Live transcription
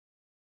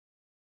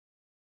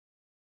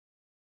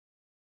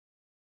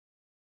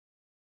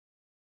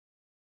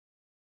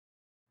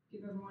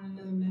give everyone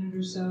another minute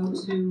or so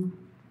to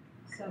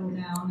settle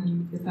down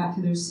and get back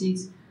to their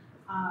seats.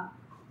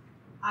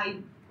 I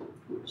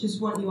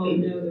just want you all to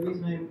know the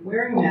reason I'm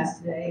wearing a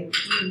mask today,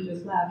 Ian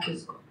just left,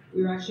 is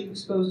we were actually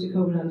exposed to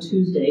COVID on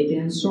Tuesday.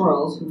 Dan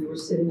Sorrells, who we were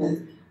sitting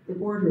in the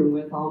boardroom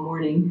with all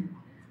morning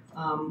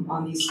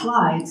on these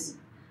slides,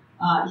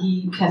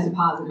 he tested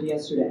positive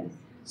yesterday.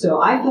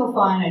 So I feel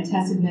fine. I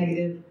tested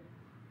negative.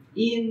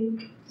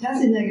 Ian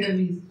tested negative.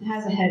 He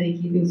has a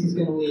headache. He thinks he's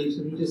going to leave,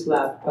 so he just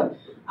left. But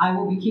I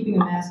will be keeping a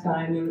mask on.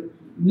 I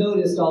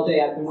noticed all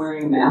day I've been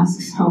wearing a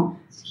mask, so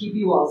to keep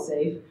you all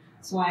safe.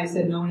 That's why I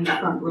said no one in the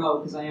front row,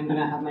 because I am going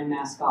to have my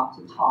mask off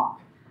to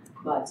talk.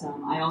 But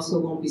I also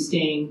won't be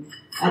staying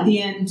at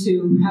the end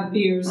to have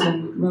beers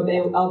and rub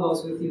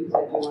elbows with you, because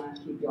I do want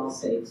to keep you all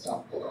safe.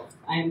 So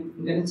I'm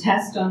going to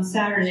test on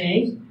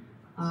Saturday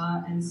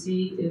and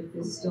see if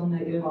it's still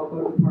negative. I'll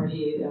go to the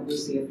party.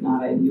 Obviously, if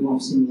not, you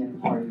won't see me at the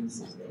party on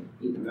Saturday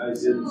either. I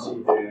didn't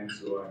see Dan,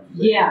 so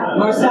yeah,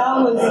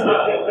 Marcel was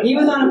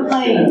on a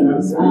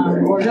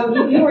plane. Or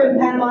no, you were in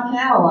Panama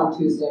Canal on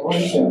Tuesday,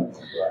 weren't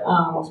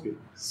you?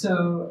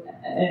 So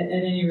at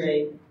any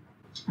rate,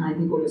 I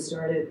think we'll get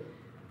started.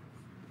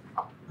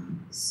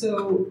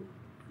 So,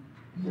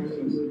 I'm going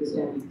to move this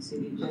down. You can see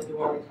the agenda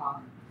while I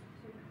talk.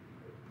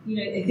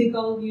 I think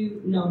all of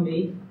you know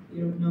me.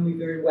 You don't know me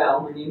very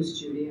well. My name is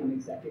Judy. I'm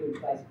Executive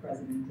Vice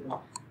President of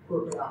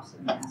Corporate Ops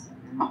and Asset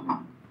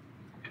Management.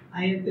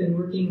 I have been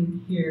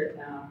working here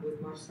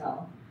with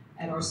Marcel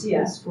at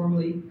RCS,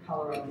 formerly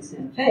Colorado and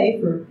Santa Fe,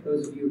 for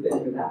those of you who've been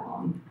here that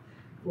long,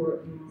 for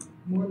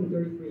more than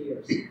 33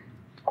 years.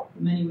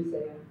 Many would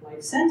say a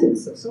life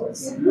sentence of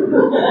sorts.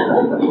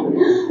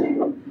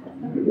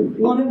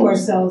 One of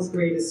Marcel's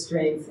greatest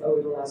strengths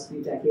over the last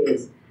few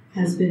decades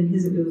has been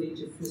his ability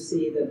to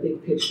foresee the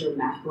big picture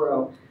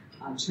macro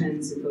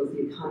trends in both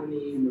the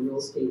economy and the real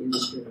estate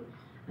industry.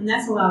 And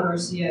that's allowed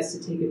RCS to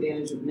take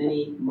advantage of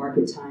many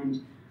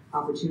market-timed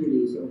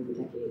opportunities over the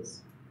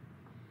decades.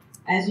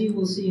 As you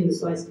will see in the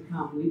slides to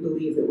come, we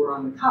believe that we're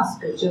on the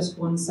cusp of just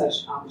one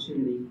such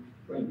opportunity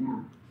right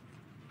now.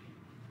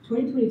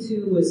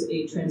 2022 was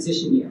a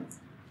transition year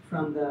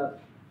from the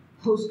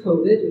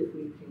post-COVID, if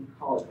we can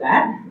call it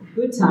that,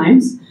 good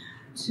times,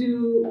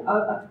 to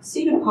a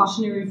state of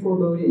cautionary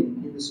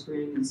foreboding in the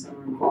spring and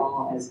summer and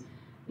fall as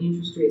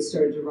interest rates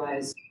started to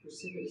rise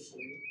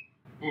precipitously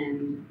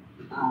and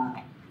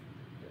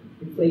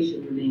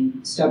inflation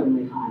remained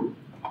stubbornly high.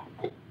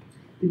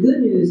 The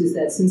good news is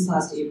that since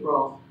last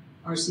April,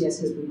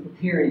 RCS has been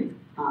preparing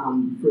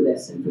for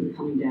this and for the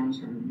coming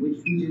downturn,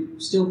 which we do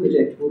still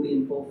predict will be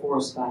in full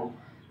force by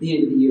the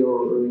end of the year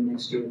or early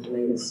next year at the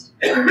latest.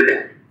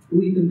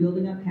 We've been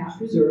building up cash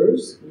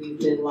reserves. We've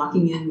been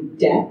locking in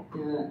debt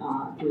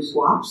through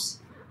swaps,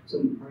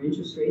 so our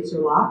interest rates are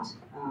locked.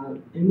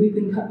 And we've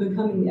been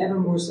becoming ever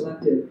more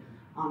selective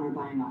on our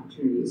buying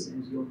opportunities,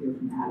 as you'll hear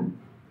from Adam.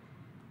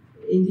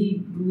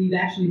 Indeed, we've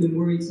actually been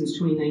worried since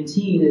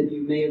 2019, as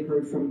you may have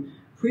heard from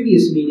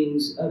previous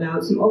meetings,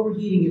 about some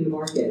overheating in the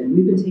market. And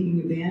we've been taking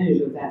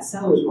advantage of that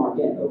seller's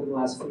market over the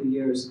last few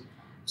years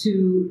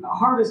to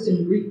harvest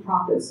and reap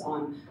profits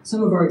on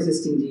some of our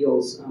existing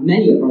deals,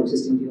 many of our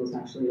existing deals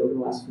actually over the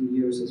last few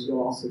years, as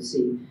you'll also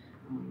see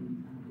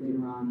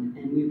later on.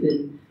 And we've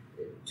been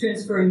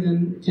transferring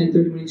them,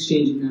 1031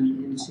 exchanging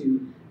them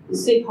into the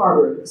safe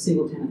harbor of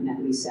single-tenant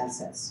net lease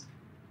assets.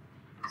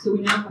 So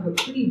we now have a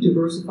pretty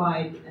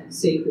diversified, and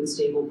safe, and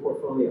stable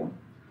portfolio.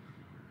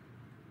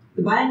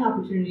 The buying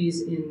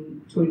opportunities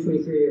in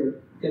 2023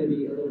 are going to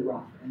be a little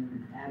rough,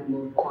 and Adam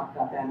will talk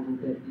about that a little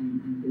bit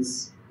in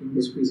his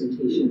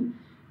presentation.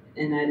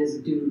 And that is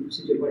due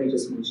to what I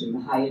just mentioned,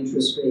 the high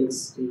interest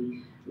rates,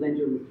 the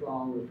lender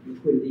withdrawal of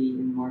liquidity in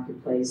the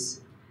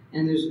marketplace.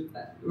 And there's,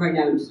 right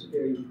now, just a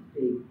very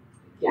big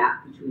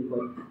gap between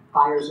what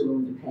buyers are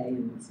willing to pay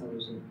and what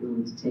sellers are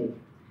willing to take.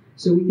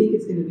 So we think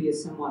it's going to be a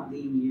somewhat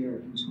lean year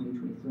in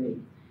 2023.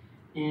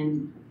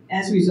 And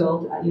as a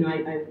result, I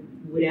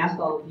would ask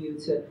all of you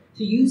to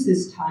use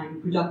this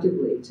time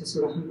productively to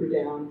sort of hunker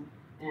down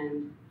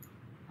and,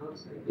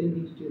 didn't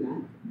mean to do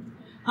that.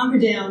 Hunker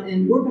down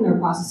and work on our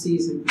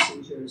processes and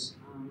procedures.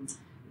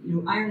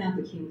 Iron out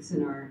the kinks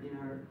in our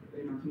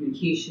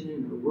communication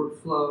and our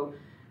workflow,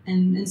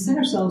 and set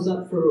ourselves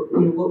up for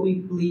what we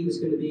believe is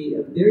going to be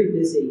a very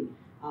busy,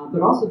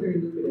 but also very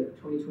lucrative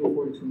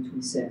 2024 to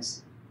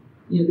 2026.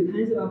 The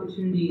kinds of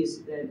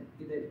opportunities that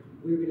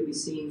we're going to be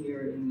seeing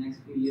here in the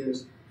next few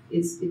years,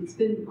 it's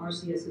been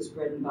RCS's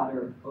bread and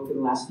butter over the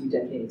last few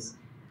decades.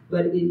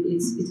 But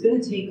it's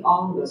going to take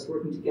all of us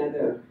working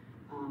together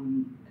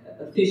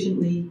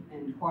efficiently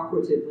and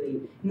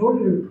cooperatively in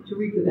order to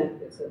reap the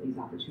benefits of these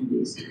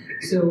opportunities.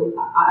 So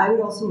I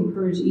would also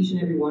encourage each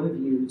and every one of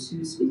you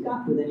to speak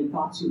up with any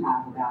thoughts you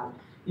have about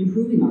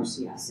improving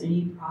RCS,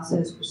 any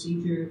process,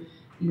 procedure.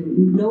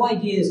 No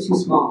idea is too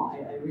small.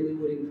 I really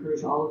would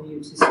encourage all of you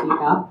to speak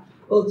up,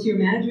 both to your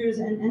managers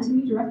and to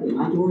me directly.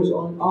 My door is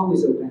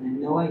always open, and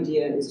no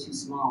idea is too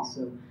small.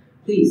 So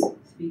please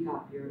speak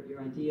up. Your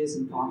ideas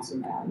and thoughts are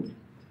valued.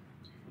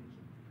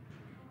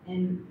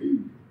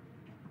 And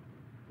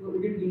what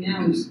we're going to do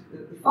now is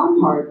the fun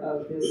part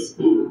of this.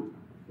 We're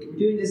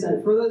doing this,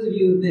 and for those of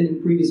you who have been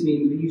in previous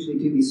meetings, we usually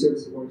do these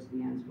service awards at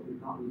the end, but we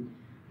thought we'd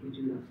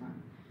do it up front.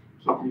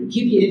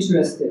 Keep you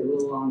interested a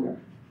little longer.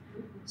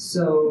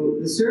 So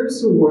the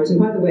service awards, and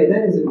by the way,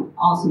 that is an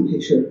awesome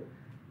picture.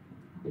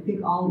 I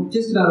think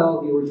just about all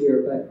of you were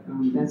here, but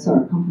that's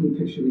our company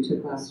picture we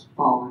took last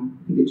fall, and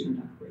I think it turned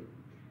out great.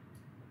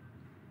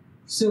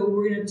 So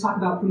we're going to talk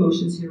about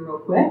promotions here real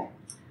quick.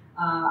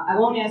 I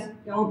won't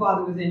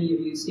bother with any of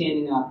you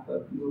standing up,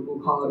 but we'll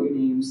call out your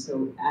names.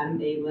 So Adam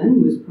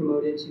Ablin was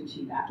promoted to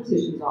Chief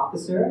Acquisitions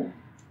Officer.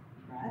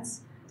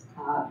 Congrats.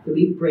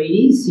 Philippe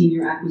Brady,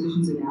 Senior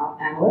Acquisitions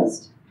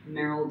Analyst.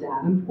 Merrill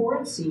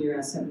Davenport, Senior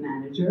Asset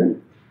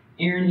Manager.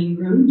 Aaron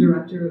Ingram,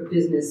 Director of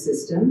Business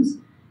Systems.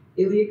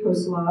 Ilya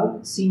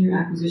Koslov, Senior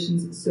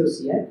Acquisitions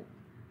Associate.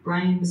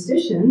 Brian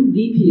Mistician,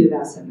 VP of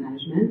Asset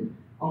Management.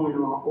 Owen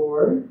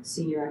Orr,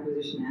 Senior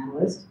Acquisition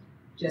Analyst.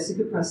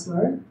 Jessica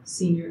Pressler,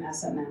 Senior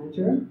Asset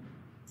Manager.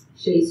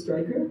 Shay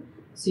Stryker,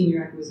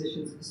 Senior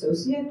Acquisitions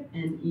Associate.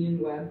 And Ian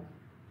Webb,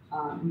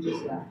 who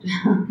just left,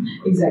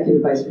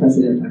 Executive Vice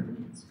President of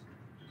Finance.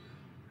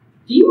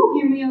 Do you all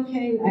hear me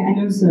okay? I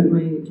noticed that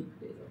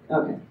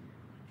okay.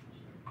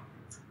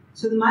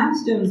 So the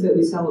milestones that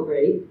we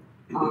celebrate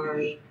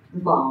are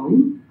the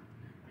following.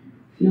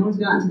 No one's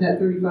gotten to that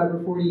 35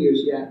 or 40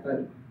 years yet,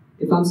 but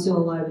if I'm still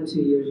alive in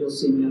 2 years, you'll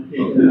see me up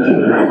here.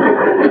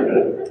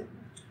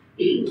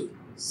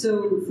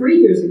 So 3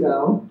 years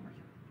ago,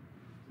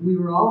 we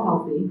were all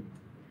healthy.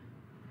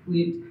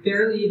 We had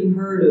barely even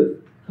heard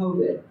of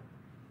COVID.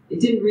 It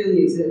didn't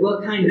really exist. Well,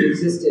 it kind of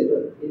existed,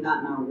 but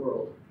not in our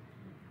world.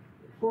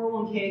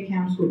 401k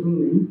accounts were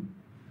booming,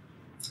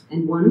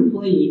 and one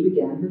employee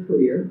began her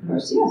career at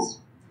RCS,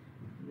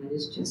 and that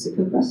is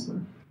Jessica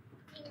Pressler.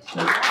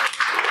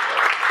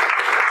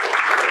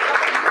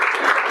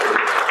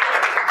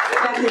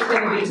 Becca's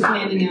going to be just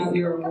handing out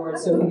your award,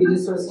 so if you could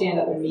just sort of stand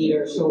up and meet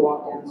her, she'll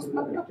walk down to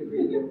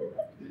greet you.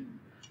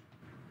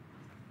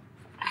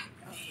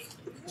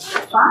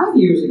 5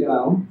 years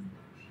ago,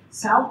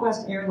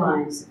 Southwest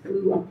Airlines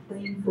flew a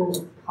plane full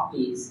of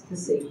puppies to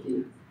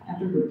safety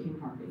after Hurricane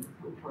Harvey.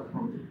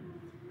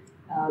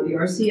 The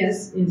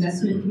RCS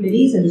investment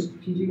committees and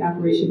strategic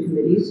operation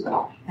committees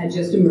had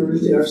just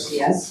emerged at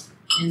RCS,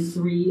 and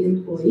 3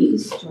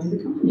 employees joined the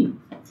company.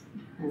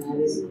 And that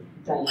is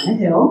Diana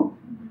Hill,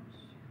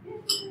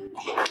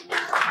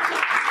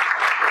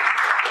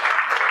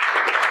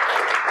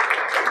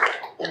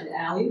 and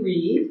Allie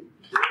Reed,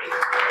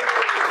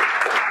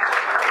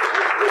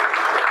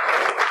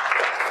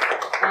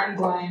 and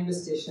Brian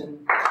Mistician.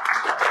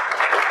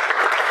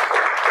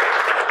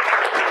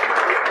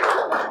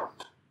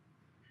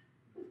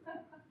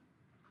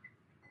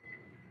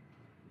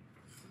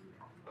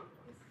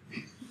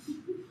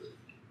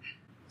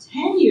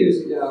 Years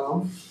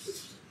ago,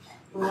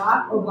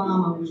 Barack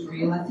Obama was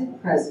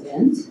re-elected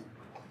president.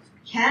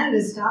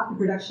 Canada stopped the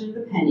production of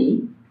the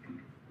penny.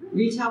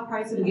 Retail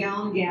price of a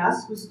gallon of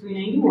gas was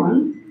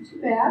 $3.91. Too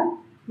bad.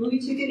 Movie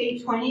ticket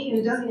 $8.20 and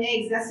a dozen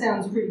eggs. That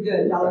sounds pretty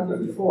good.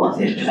 $1.54.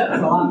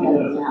 That's a lot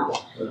better than now.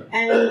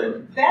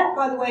 And Beth,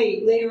 by the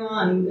way, later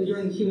on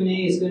during the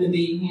Q&A is going to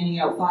be handing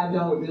out $5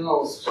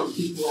 bills to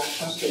people who ask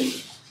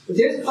questions. But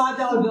there's a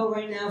 $5 bill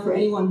right now for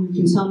anyone who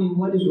can tell me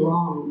what is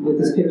wrong with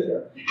this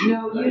picture.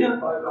 No, you know.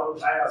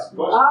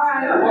 All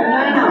right.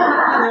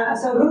 No.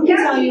 So who can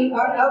tell you?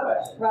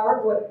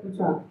 Robert, what's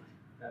wrong?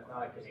 That's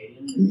not a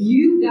Canadian.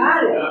 You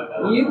got it.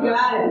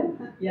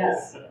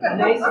 Yes.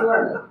 Nice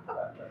work.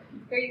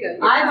 Here you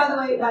go. I, by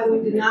the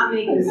way, did not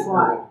make this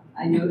slide.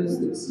 I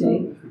noticed the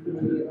mistake.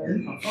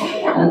 And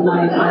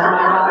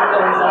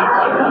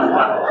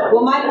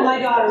my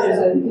daughter is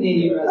a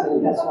Canadian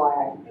resident. That's why I.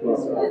 At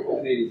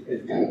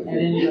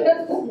any rate.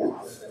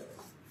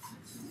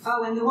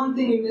 Oh, and the one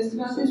thing we missed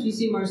about this, you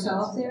see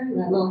Marcel up there,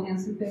 that little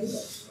handsome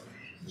face?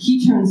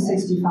 He turned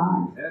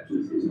 65. Yeah,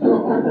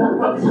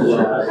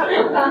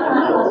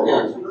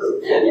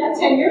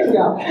 10 years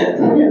ago.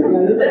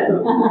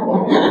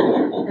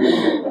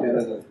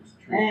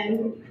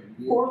 And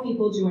 4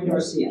 people joined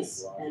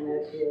RCS, and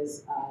that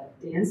is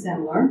Dan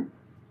Semler,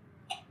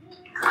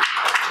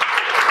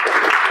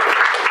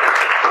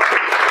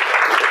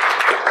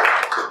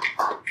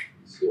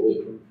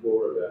 From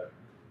Florida.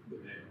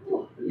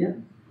 Yep.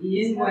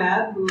 Ian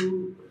Webb,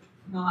 who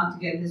he'll have to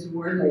get his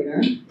award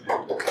later.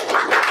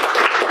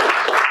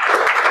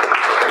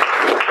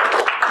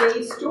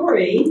 Dave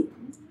Story. Dave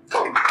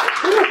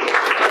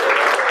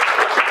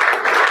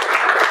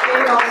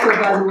also,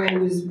 by the way,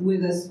 was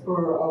with us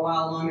for a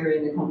while longer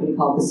in a company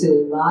called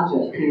Facility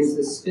Logic, who was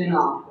the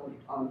spin-off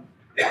of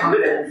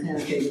Santa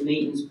Fe, the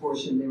maintenance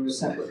portion. They were a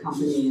separate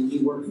company, and he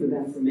worked for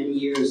them for many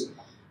years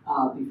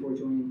before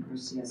joining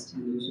RCS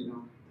 10 years ago.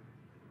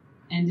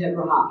 And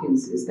Deborah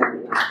Hopkins is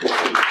that last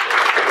person.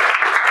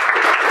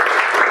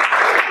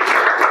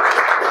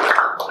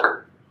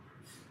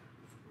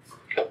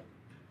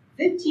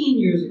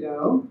 Years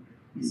ago,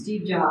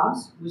 Steve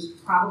Jobs was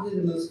probably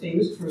the most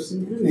famous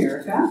person in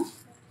America.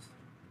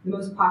 The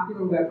most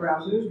popular web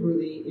browsers were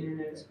the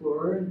Internet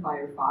Explorer and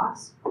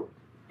Firefox.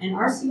 And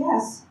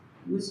RCS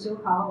was still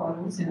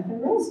Colorado and Santa Fe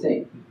Real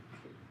Estate.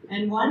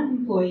 And one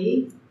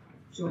employee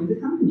joined the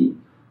company,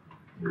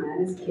 and that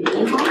is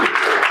Caitlin Hall.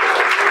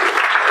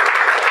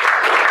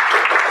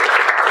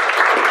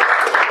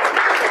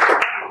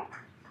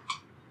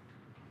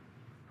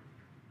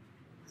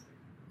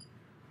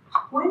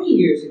 20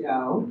 years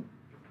ago,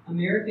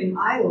 American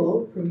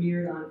Idol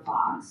premiered on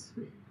Fox.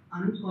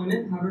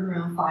 Unemployment hovered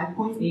around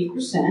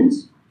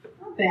 5.8%.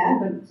 Not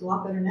bad, but it's a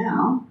lot better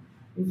now.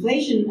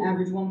 Inflation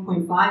averaged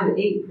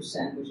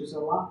 1.58%, which is a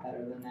lot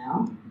better than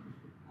now.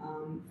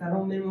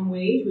 Federal minimum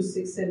wage was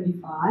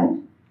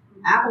 $6.75.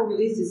 Apple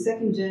released its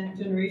second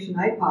generation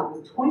iPod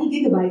with 20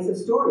 gigabytes of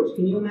storage.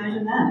 Can you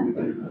imagine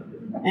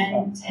that?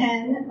 And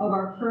 10 of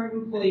our current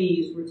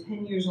employees were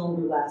 10 years old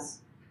or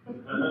less.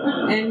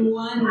 And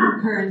one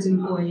current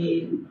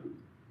employee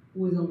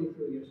was only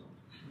 3 years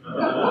old.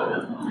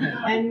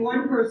 And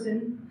one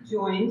person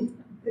joined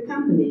the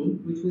company,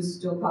 which was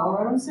still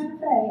Colorado and Santa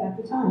Fe at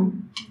the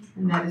time,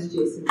 and that is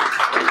Jason.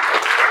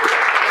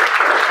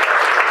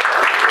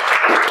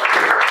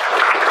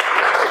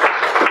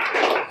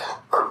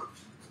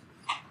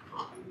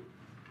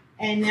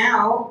 And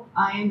now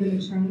I am going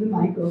to turn the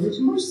mic over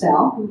to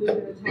Marcel, who is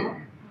going to talk a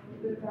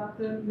little bit about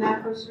the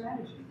macro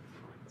strategy.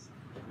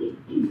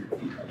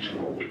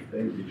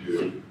 Thank you,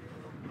 Judy.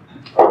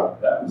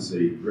 That was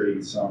a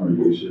great summary.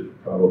 You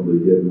should probably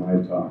give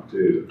my talk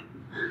too.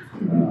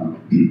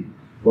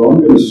 Well, I'm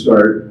going to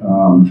start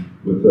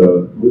with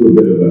a little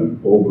bit of an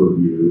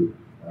overview.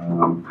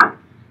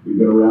 We've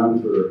been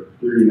around for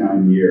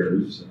 39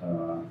 years.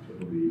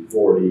 It'll be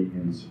 40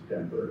 in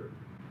September.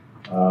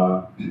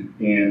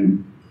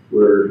 And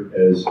we're,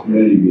 as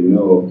many of you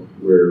know,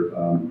 we're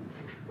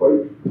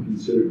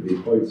considered to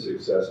be quite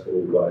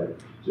successful by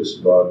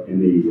just about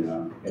any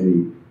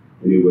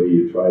way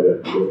you try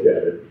to look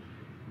at it.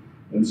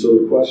 And so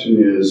the question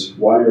is,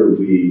 why are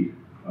we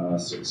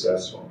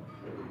successful?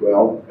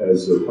 Well,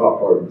 as the top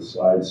part of the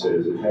slide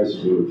says, it has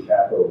to do with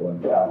capital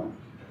and talent.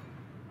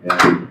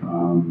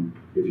 And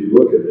if you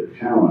look at the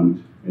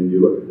talent and you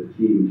look at the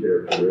team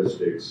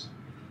characteristics,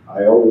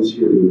 I always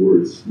hear the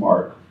word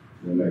smart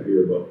when I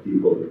hear about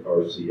people at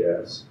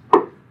RCS.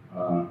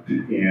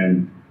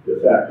 And the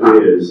fact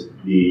is,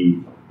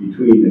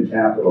 between the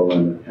capital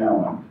and the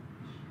talent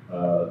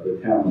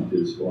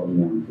is far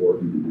more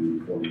important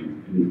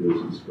than any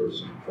business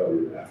person will tell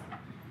you that.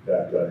 In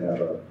fact,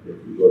 if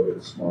you look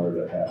at smart,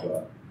 I have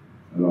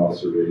an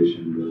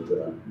observation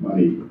that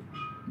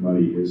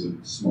money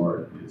isn't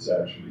smart. It's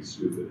actually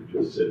stupid. It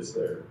just sits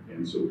there.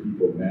 And so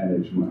people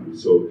manage money.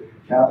 So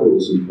capital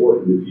is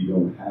important if you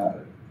don't have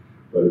it.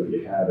 But if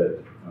you have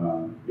it,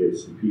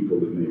 it's the people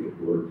that make it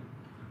work.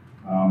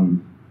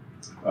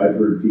 I've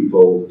heard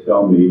people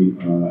tell me,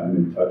 I'm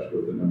in touch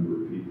with a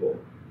number of people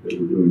that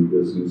were doing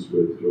business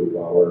with Joe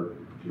Bauer.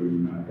 Judy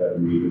and I had a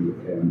meeting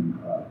with him.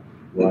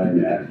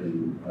 Ryan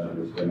Atkin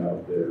has been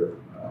out there,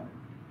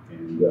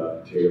 and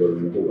Taylor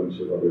and a whole bunch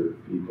of other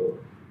people.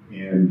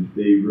 And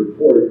they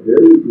report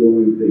very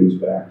glowing things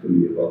back to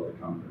me about the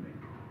company,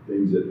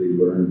 things that they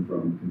learned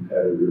from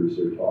competitors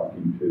they're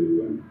talking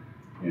to.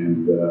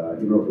 And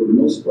for the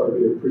most part,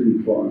 they have pretty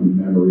fond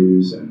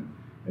memories, and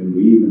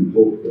we even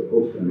hope to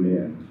hook them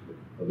in,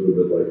 a little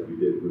bit like we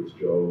did with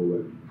Joe,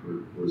 and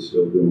we're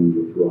still doing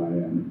with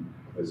Ryan.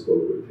 I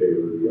spoke with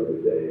Taylor the other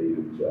day,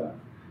 and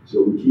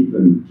so we're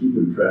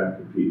keeping track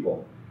of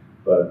people.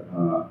 But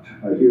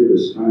I hear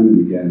this time and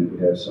again that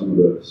we have some of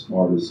the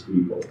smartest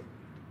people.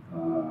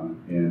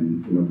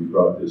 And we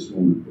brought this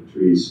woman,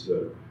 Patrice,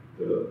 to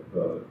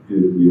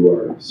interview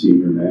our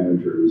senior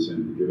managers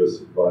and to give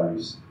us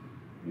advice.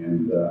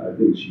 And I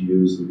think she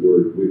used the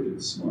word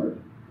wicked smart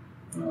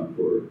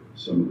for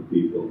some of the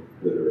people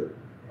that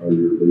are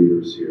your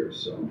leaders here.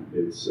 So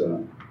it's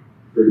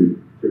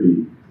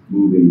pretty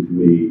moving to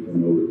me to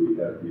know that we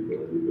have people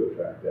that need to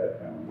attract that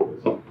talent,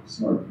 because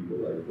smart people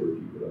like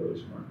working with other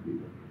smart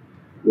people.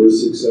 We're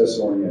success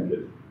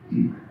oriented.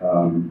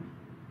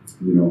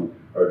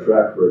 Our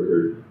track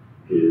record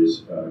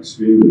is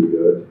extremely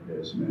good,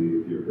 as many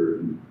of you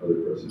heard in other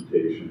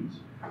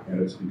presentations,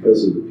 and it's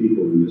because of the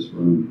people in this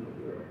room.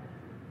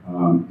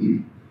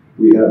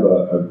 We have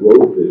a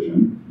growth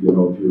vision.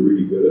 If you're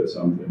really good at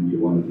something, you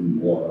want to do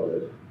more of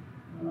it.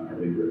 I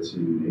think that's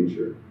human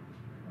nature.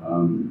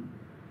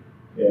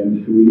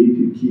 And we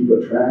need to keep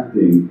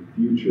attracting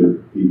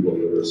future people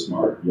that are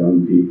smart,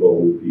 young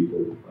people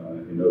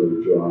in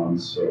other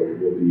jobs. So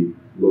we'll be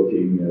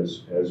looking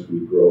as we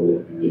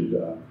grow. And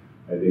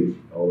I think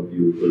all of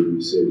you have heard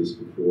me say this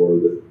before,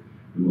 that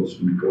the most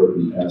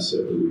important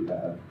asset that we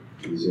have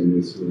is in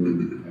this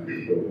room, and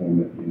we go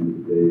home at the end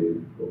of the day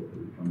and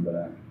hopefully come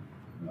back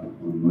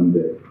on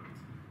Monday.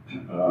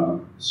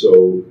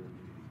 So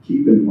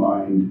keep in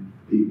mind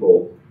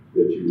people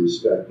that you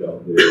respect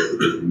out there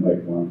that you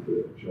might want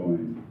to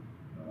join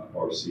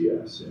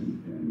RCS,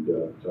 and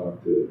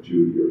talk to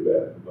Judy or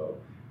Beth about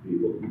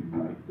people who you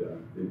might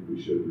think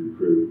we should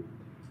recruit,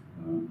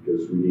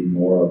 because we need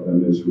more of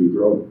them as we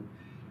grow.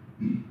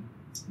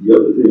 The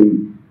other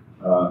thing,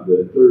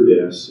 the third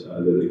S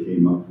that I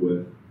came up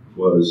with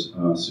was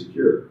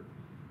secure.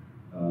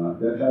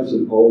 That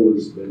hasn't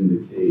always been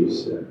the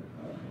case at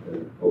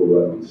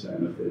Colorado and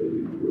Santa Fe.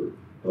 We're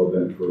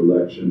hell-bent for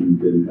election,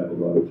 didn't have a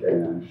lot of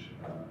cash.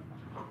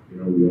 We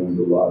owned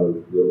a lot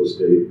of real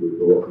estate, would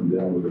go up and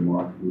down with the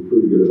market. We're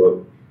pretty good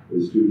about,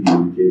 as Judy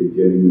indicated,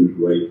 getting in at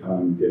the right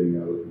time, getting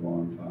out at the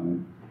wrong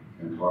time,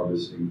 and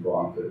harvesting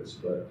profits.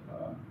 But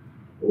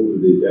over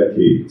the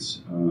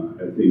decades,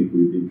 I think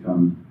we've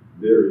become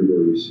very,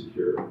 very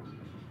secure.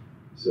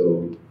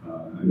 So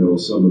I know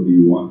some of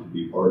you want to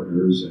be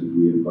partners, and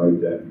we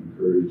invite that and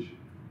encourage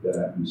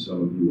that, and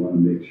some of you want to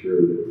make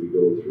sure that if we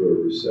go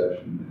through a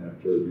recession and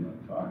have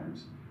turbulent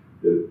times,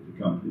 that the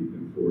company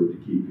can afford to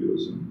keep you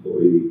as an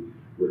employee.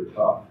 We're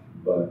tough,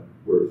 but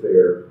we're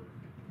fair,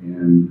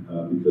 and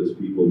because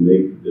people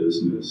make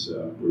business,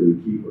 we're going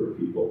to keep our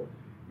people.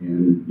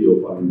 And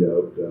you'll find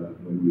out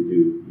when we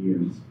do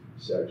Ian's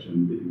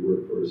section that you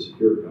work for a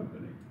secure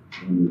company,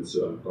 one that's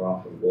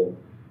profitable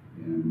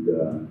and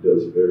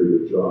does a very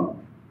good job,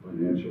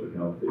 financially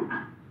healthy.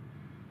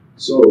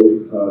 So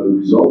the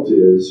result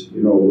is,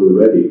 we're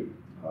ready.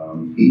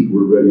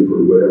 We're ready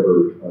for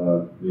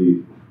whatever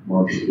the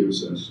market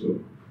gives us. So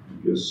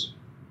I guess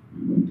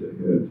we went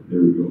ahead.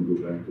 There we go. Go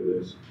back to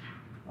this.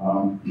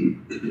 Let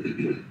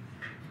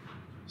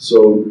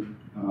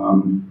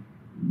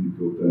me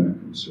go back.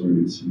 I'm sorry.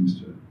 It seems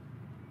to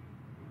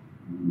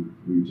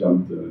we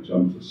jumped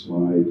the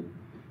slide.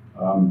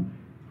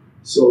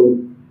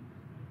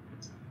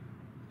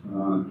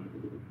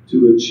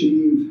 To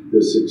achieve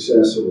the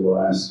success of the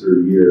last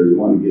 30 years, we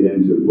want to get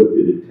into what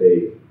did it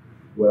take.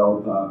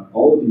 Well,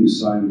 all of you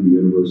signed the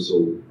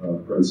universal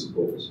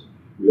principles.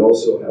 We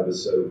also have a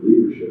set of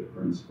leadership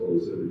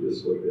principles that I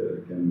just looked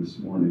at again this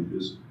morning.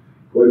 There's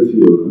quite a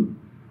few of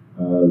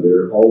them.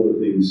 They're all the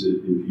things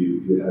that if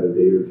you had a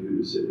day or two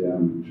to sit down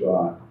and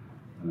jot,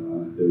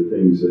 they're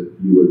things that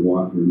you would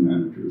want your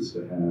managers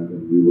to have,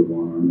 and we would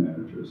want our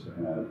managers to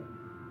have.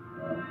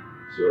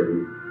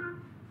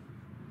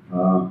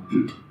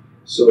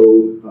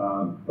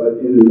 But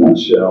in a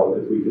nutshell,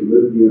 if we can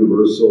live the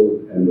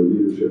universal and the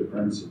leadership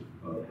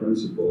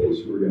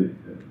principles, we're going to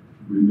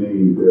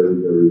remain very,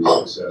 very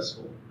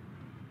successful.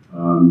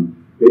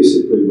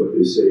 Basically, what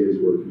they say is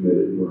we're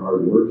committed and we're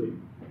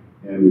hardworking.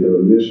 And we have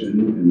a mission,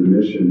 and the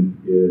mission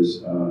is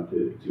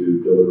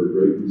to deliver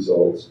great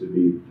results, to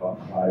be top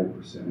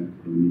 5%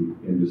 in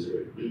the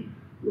industry.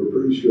 We're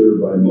pretty sure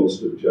by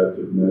most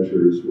objective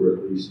measures, we're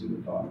at least in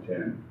the top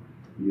 10.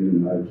 Ian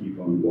and I keep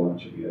on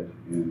watching it,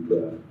 and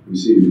we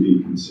seem to be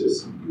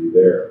consistently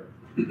there.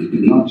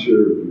 I'm not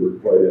sure that we're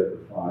quite at the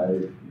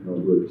 5.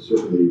 We're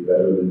certainly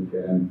better than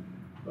 10,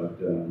 but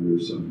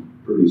there's some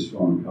pretty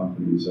strong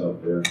companies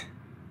out there.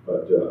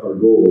 But our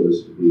goal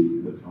is to be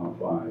in the top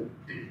 5.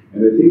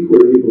 And I think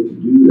we're able to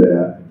do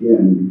that,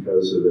 again,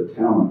 because of the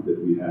talent that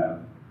we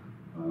have.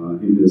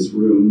 In this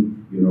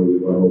room, we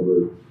went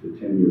over the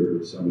tenure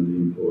of some of the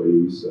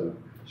employees.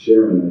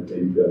 Sharon, I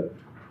think,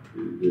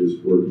 is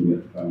working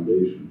at the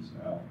foundations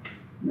now,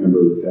 member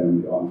of the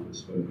family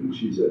office, but I think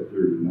she's at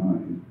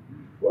 39.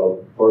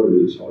 Well, part of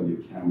it is how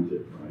you count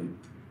it, right?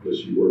 Because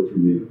she worked for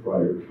me at a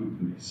prior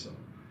company, so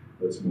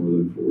that's more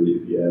than 40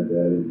 if you add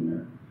that in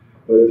there.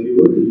 But if you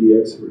look at the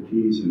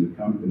expertise in the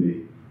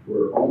company,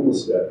 we're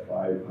almost at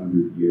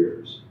 500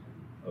 years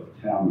of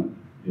talent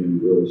in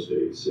real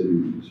estate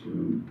sitting in this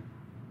room,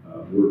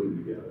 working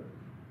together.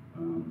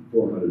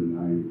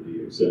 490 to be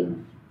exact.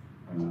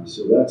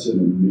 So that's an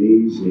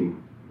amazing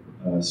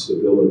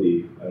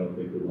stability. I don't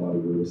think a lot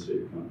of real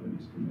estate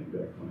companies can make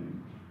that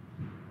claim.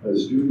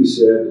 As Judy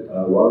said,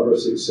 a lot of our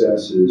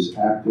success is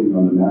acting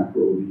on the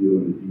macro view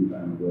and the deep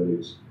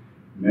analytics.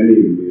 Many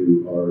of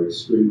you are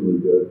extremely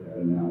good at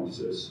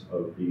analysis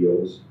of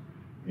deals,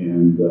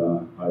 and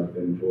I've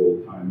been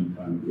told time and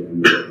time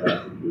again that our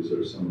packages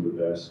are some of the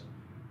best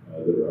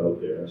that are out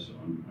there, so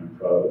I'm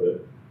proud of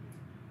it.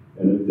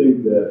 And I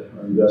think that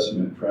our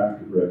investment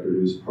track record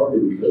is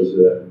partly because of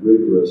that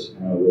rigorous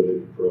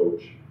analytic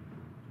approach.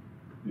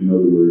 In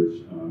other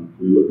words,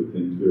 we look at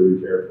things very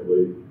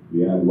carefully,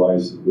 we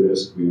analyze the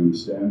risk, we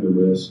understand the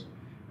risk,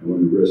 and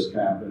when the risk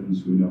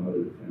happens, we know how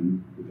to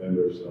defend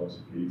ourselves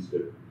against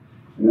it.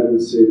 And I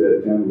would say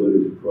that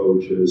analytic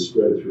approach has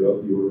spread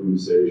throughout the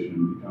organization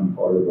and become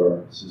part of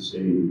our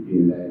sustaining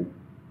DNA.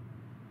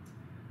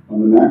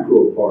 On the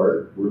macro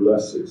part, we're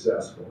less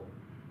successful.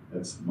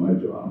 That's my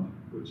job,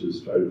 which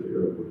is try to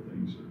figure out where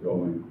things are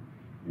going.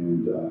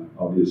 And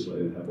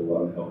obviously, I have a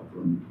lot of help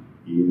from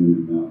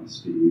Ian and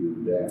Steve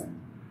and Dan.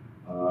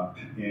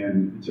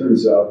 And it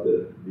turns out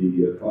that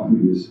the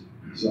economy is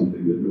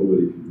something that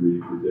nobody can really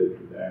predict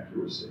with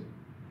accuracy.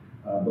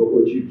 But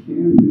what you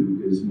can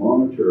do is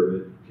monitor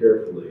it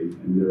carefully,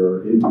 and there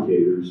are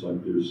indicators,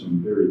 like there's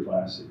some very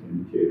classic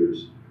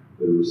indicators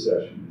that a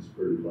recession is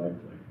pretty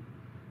likely.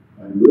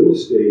 In real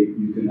estate,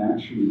 you can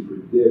actually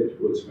predict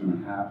what's going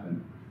to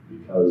happen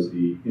because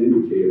the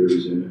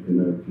indicators in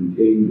a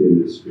contained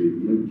industry,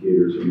 the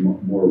indicators are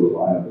more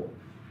reliable.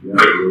 You don't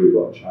have to worry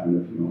about China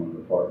if you own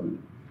an apartment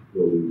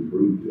building in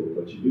Broomfield,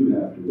 but you do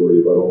have to worry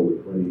about all the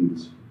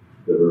cranes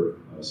that are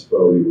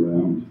sprouting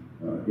around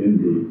in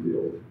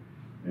Broomfield.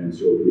 And And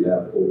so if you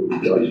have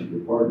overproduction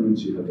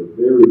departments, you have a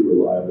very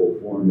reliable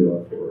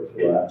formula for a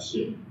collapse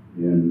in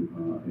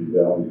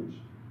values.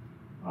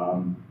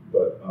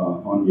 But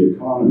on the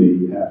economy,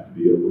 you have to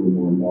be a little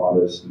more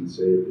modest and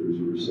say if there's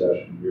a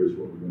recession, here's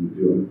what we're going to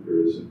do, and if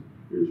there isn't,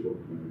 here's what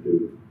we're going to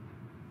do.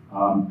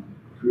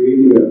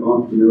 Creating an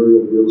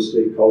entrepreneurial real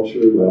estate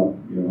culture, well,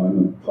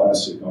 I'm a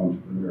classic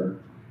entrepreneur,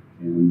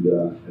 and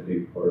I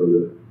think part of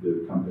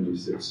the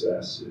company's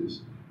success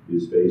is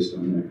based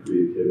on that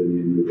creativity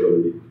and the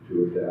ability to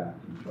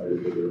adapt and try to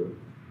figure out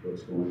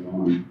what's going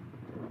on.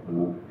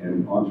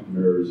 And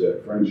entrepreneur is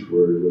that French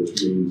word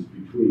which means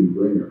between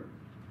bringer.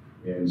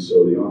 And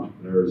so the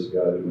entrepreneur is the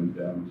guy that went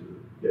down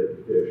to get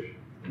the fish,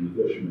 and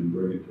the fisherman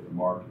bring it to the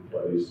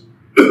marketplace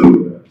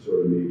and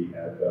sort of maybe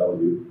add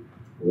value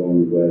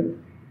along the way.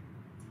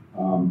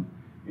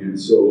 And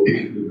so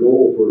the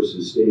goal for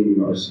sustaining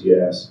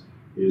RCS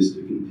is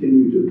to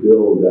continue to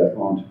build that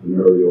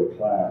entrepreneurial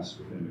class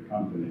within the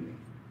company,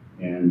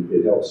 and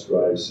it helps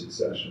drive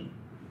succession.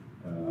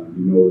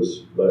 You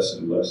notice less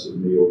and less of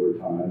me over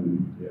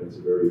time, and it's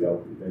a very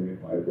healthy thing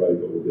at my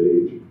ripe old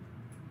age.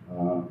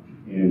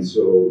 And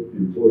so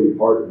employee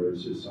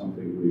partners is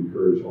something we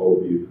encourage all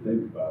of you to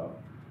think about.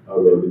 How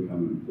do I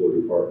become an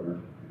employee partner?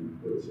 And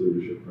those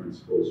leadership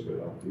principles will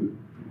help you.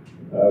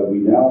 We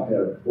now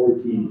have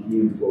 14 key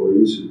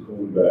employees who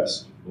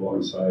co-invest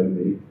alongside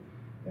me,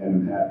 and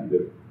I'm happy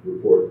to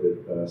report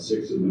that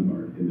 6 of them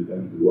are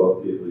independently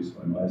wealthy, at least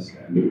by my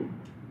standard.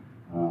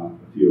 A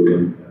few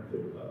of them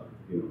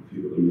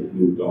have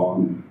moved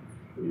on,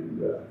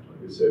 and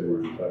like I said,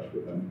 we're in touch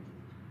with them.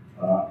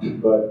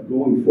 But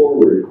going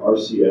forward,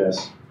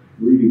 RCS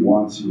really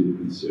wants you to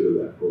consider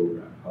that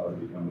program, how to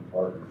become a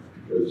partner,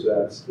 because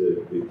that's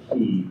the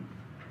key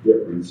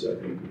difference, I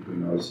think,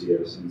 between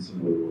RCS and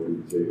some other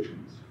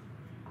organizations.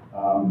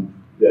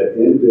 That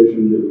end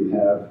vision that we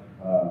have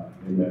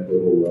in that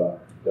little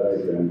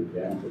diagram that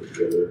Dan put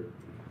together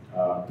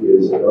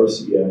is that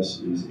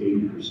RCS is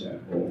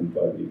 80% owned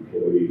by the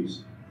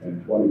employees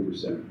and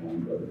 20%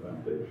 owned by the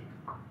foundation.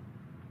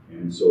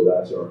 And so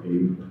that's our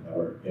aim,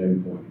 our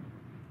end point.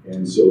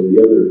 And so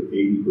the other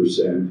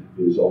 80%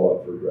 is all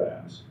up for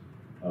grabs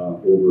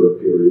over a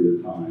period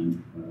of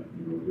time,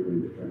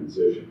 during the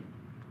transition.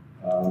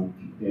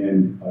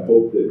 And I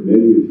hope that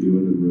many of you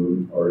in the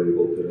room are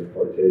able to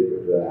partake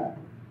of that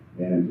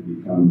and to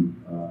become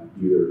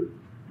either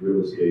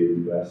real estate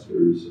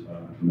investors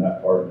from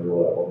that partner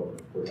level,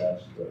 or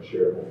perhaps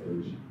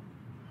shareholders.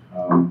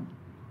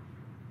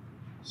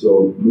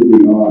 So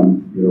moving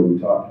on, we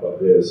talked about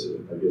this.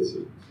 I guess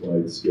the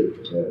slide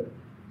skipped ahead,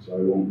 so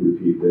I won't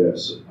repeat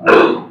this.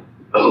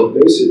 But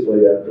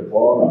basically, at the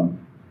bottom,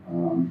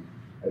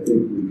 I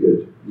think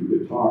we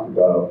could talk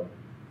about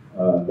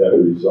that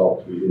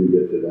result. We didn't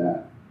get to that.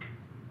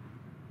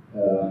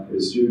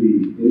 As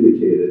Judy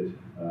indicated,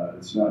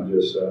 it's not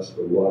just us,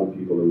 but a lot of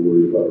people are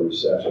worried about a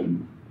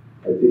recession.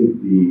 I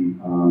think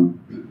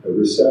a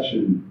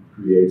recession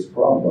creates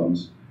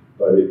problems,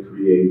 but it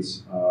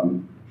creates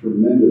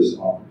tremendous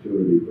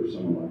opportunity for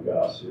someone like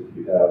us. If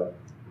you have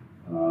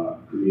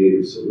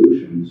creative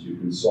solutions, you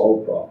can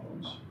solve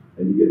problems,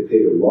 and you get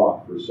paid a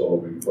lot for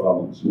solving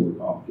problems. The more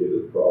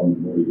complicated the problem, the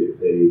more you get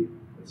paid.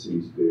 That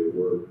seems to be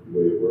the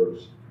way it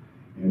works.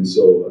 And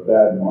so a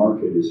bad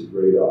market is a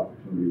great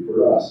opportunity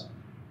for us,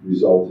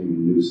 resulting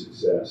in new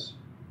success.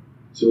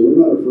 So we're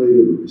not afraid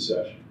of a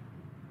recession.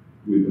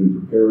 We've been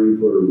preparing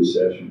for a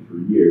recession for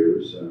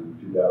years.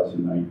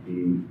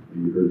 2019,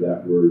 and you heard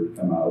that word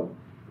come out.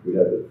 We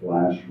had the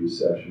flash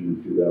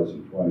recession in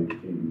 2020.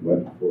 It came and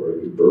went before I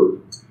could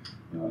burp.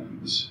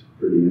 It was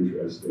pretty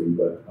interesting,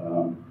 but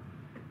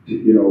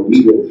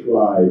we will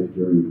thrive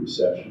during a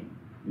recession.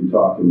 In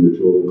talking to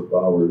Joel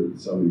Bauer,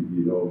 some of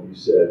you know, he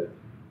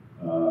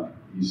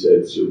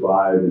said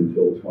survive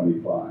until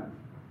 25.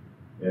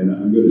 And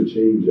I'm going to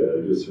change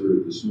that. I just heard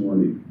it this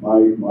morning. My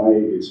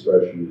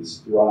expression is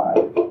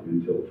thrive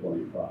until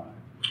 25,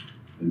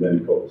 and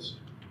then coast.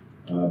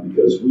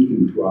 Because we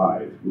can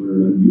thrive. We're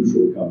an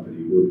unusual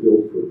company. We're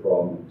built for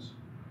problems.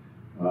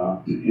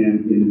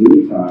 And in the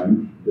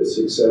meantime, the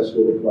success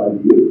will apply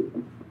to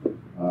you.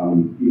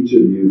 Each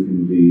of you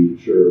can be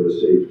sure of a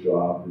safe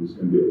job. There's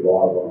going to be a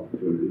lot of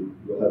opportunity.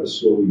 We'll have a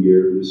slow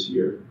year this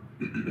year.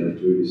 Like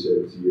Judy said,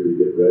 it's a year to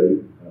get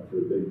ready for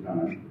the big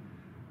time.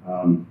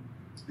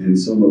 And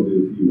some of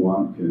you, if you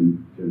want,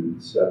 can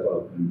step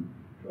up and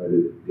try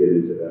to get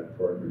into that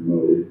partner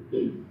mode.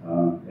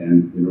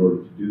 And in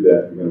order to do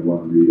that, you're going to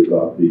want to read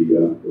about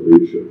the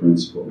leadership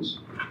principles.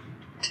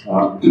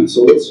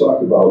 So let's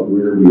talk about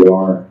where we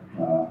are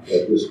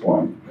at this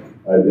point.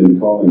 I've been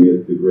calling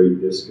it the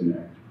Great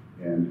Disconnect.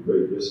 And the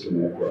Great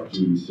Disconnect, like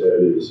Judy said,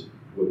 is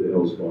what the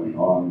hell's going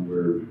on, where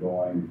are we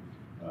going?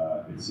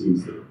 It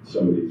seems that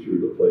somebody threw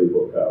the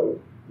playbook out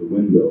the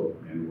window,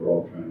 and we're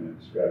all trying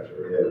to scratch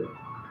our head.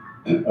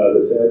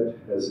 The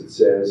Fed, as it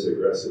says,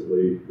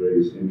 aggressively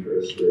raised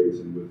interest rates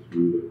and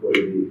withdrew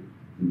liquidity.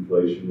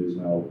 Inflation is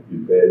now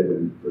embedded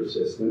and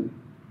persistent.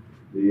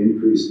 They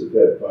increased the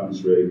Fed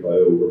funds rate by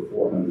over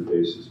 400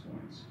 basis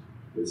points.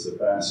 It's the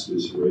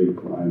fastest rate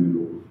climb in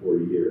over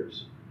 40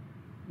 years.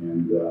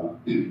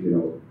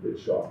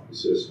 shock the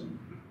system.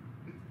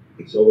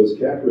 So as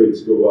cap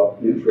rates go up,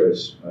 as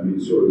interest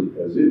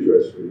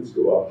rates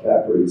go up,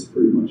 cap rates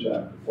pretty much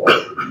have to fall,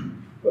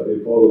 but they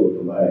follow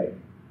with a lag.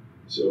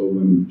 So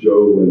when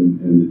Joe and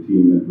the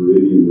team at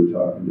Meridian were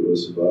talking to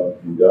us about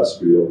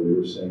industrial, they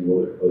were saying,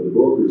 well, the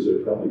brokers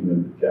are telling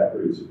them that cap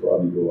rates will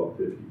probably go up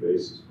 50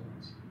 basis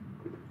points.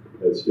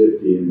 That's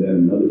 50, and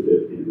then another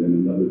 50, and then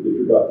another. They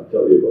forgot to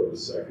tell you about the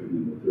second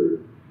and the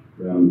third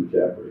round of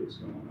cap rates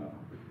going up.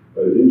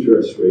 But if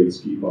interest rates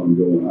keep on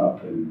going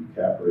up, then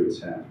cap rates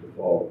have to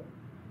follow,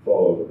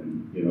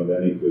 and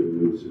that ain't good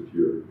news if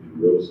you're in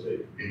real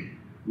estate.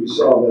 We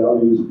saw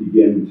values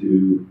begin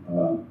to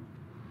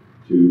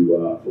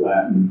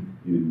flatten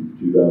in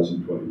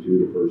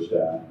 2022, the first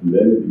half, and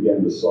then it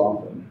began to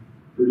soften,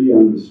 pretty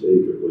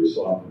unmistakably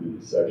soften in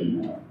the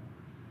second half.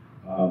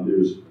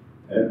 There's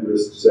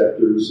at-risk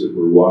sectors that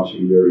we're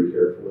watching very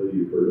carefully.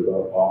 You've heard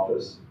about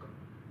office.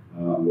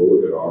 We'll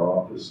look at our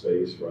office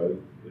space, right?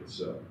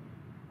 It's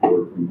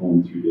work from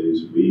home 3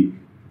 days a week.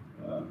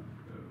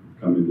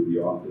 Come into the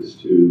office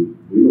too.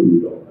 We don't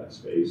need all that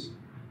space.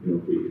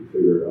 If we could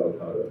figure out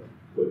how to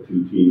put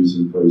 2 teams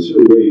in place.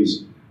 There are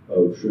ways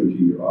of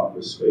shrinking your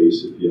office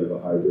space if you have a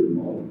hybrid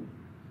model.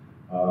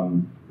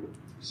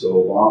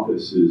 So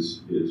office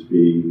is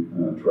being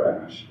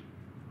trashed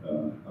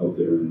out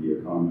there in the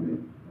economy.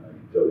 I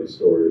can tell you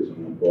stories, I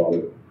won't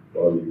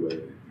bother you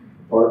with.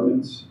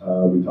 Apartments,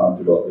 we talked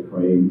about the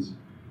cranes.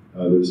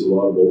 There's a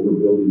lot of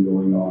overbuilding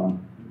going on,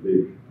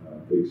 big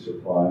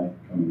supply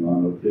coming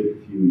on. It'll take a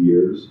few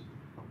years,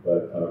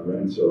 but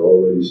rents are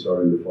already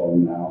starting to fall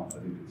now. I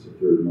think it's the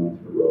 3rd month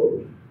in a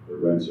row where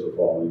rents are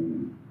falling,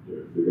 and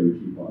they're going to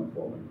keep on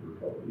falling for a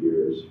couple of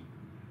years.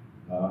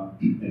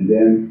 And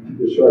then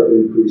the sharp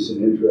increase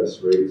in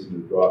interest rates and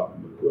the drop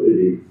in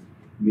liquidity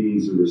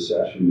means a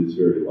recession is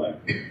very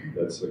likely.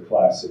 That's the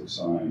classic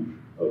sign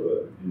of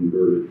an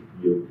inverted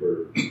yield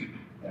curve.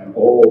 And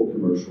all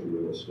commercial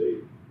real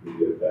estate will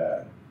get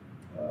bad,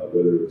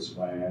 whether it's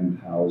land,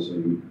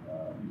 housing,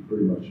 you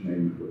pretty much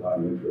name it with high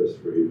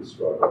interest rate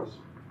struggles.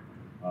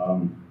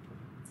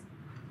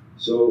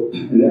 So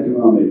an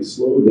economic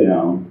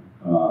slowdown,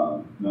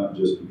 not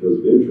just because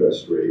of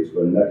interest rates,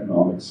 but an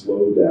economic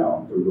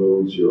slowdown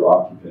erodes your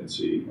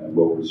occupancy and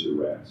lowers your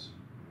rents.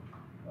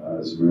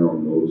 As Merrill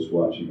knows,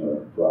 watching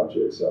our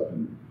projects up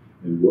in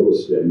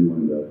Williston,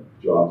 when the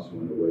jobs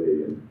went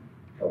away a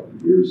couple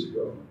of years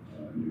ago,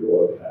 in the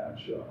oil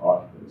patch,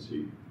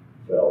 occupancy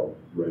fell,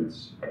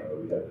 rents,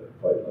 we had to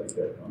fight like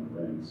heck on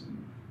rents, and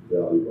the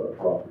value of our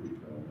property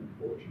fell.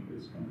 Unfortunately,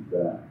 it's coming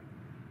back.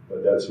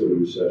 But that's what a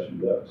recession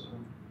does.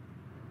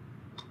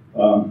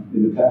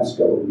 In the past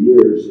couple of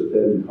years, the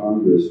Fed and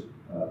Congress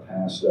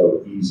passed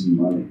out easy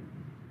money.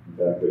 In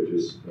fact, I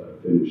just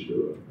finished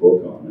a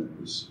book on it. It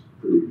was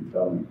pretty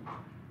compelling.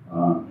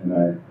 And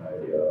I've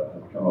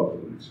come up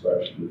with an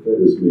expression: the Fed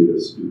has made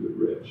us stupid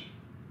rich.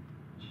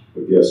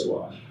 But guess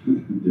what?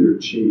 They're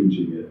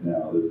changing it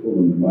now. They're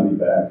pulling the money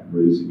back and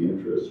raising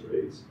interest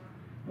rates.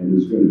 And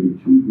there's going to be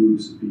 2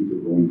 groups of people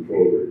going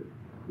forward.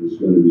 There's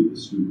going to be the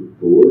stupid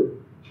poor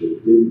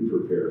that didn't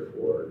prepare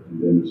for it, and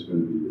then there's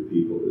going to be the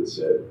people that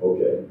said,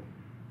 okay,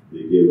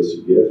 they gave us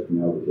a gift,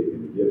 now they're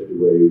taking the gift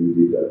away, we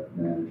need to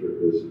manage our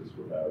business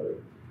without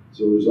it.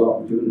 So there's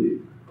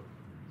opportunity.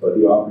 But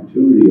the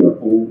opportunity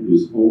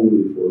is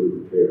only for the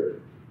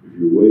prepared. If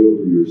you're way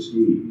over your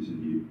skis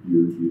and you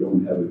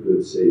don't have a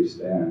good, safe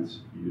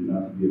stance, you do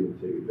not be able to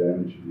take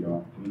advantage of the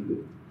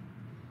opportunity.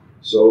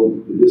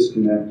 So the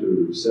disconnect or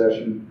the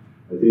recession,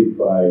 I think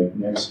by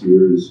next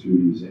year, as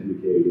Judy's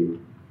indicating,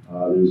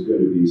 there's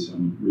going to be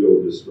some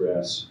real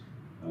distress,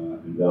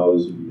 and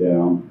values will be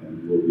down,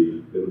 and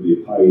it'll be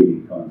a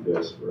pie-eating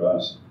contest for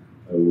us.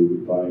 We'll be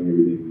buying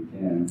everything we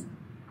can.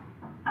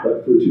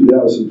 But for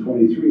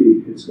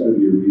 2023, it's going to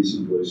be a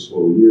reasonably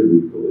slow year,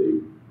 we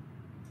believe.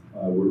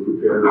 We're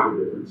prepared for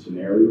different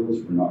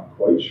scenarios. We're not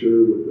quite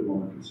sure what the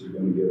markets are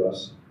going to give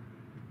us.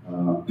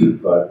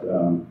 But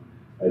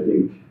I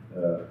think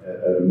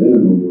at a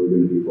minimum, we're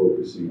going to be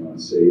focusing on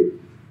safe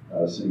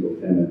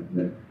single-tenant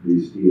net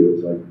lease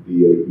deals like the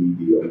BAE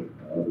deal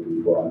that we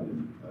bought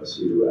in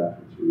Cedar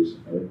Rapids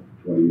recently,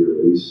 20-year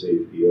lease,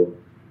 safe deal,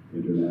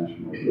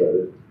 international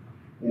credit.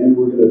 And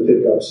we're going to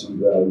pick up some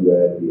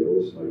value-add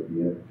deals like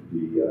the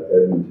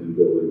Edmonton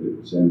building that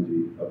was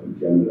empty up in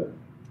Canada.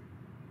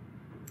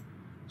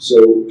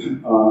 So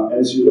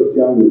as you look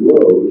down the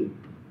road,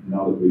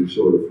 now that we've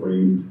sort of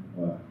framed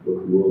what the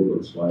world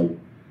looks like,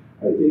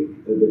 I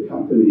think the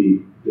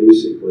company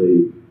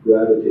basically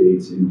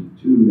gravitates into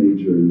 2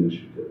 major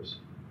initiatives.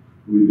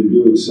 We've been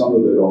doing some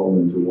of it all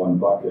into one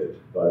bucket,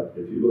 but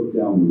if you look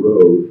down the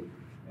road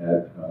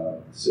at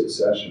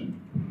succession,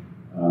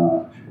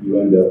 you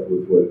end up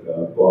with what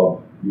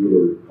Bob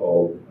Mueller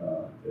called,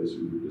 as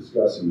we were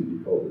discussing, he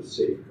called it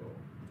SAFECO,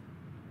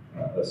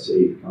 a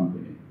safe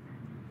company.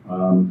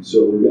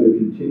 So we're going to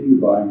continue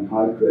buying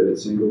high credit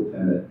single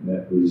tenant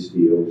net lease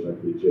deals like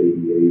the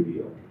JEA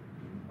deal.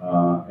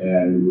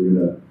 And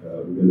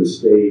we're going to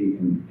stay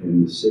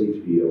in the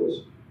safe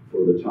deals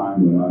for the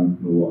time when I'm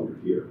no longer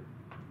here,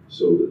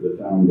 so that the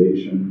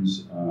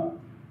foundations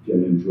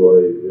can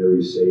enjoy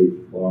very safe,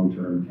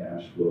 long-term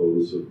cash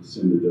flows, so the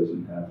Cinda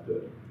doesn't have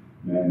to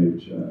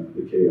manage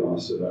the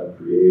chaos that I've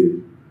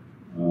created,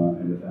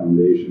 and the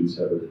foundations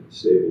have a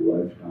stable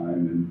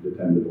lifetime and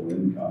dependable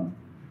income.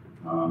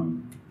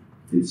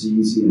 It's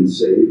easy and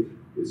safe.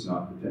 It's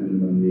not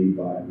dependent on me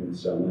buying and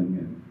selling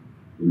and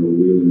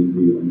wheeling and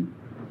dealing.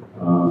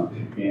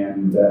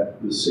 And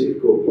that the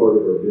Safeco part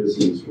of our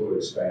business will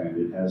expand.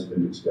 It has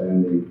been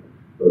expanding,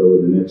 but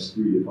over the next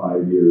 3 to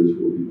 5 years,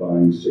 we'll be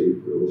buying safe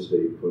real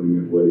estate, putting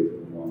it away for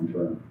the long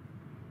term.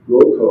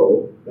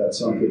 GrowCo, that's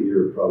something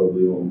you're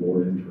probably all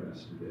more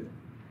interested in.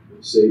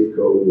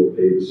 Safeco will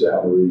pay the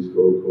salaries,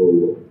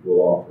 GrowCo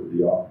will offer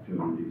the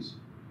opportunities.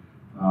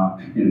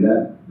 And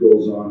that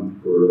goes on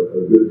for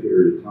a good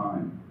period of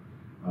time.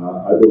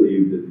 I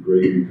believe that the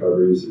great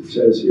recovery, as it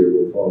says here,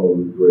 will follow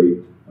the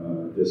great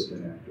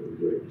disconnect or the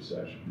Great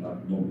Recession. Not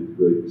only the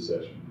Great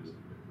Recession, just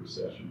the Great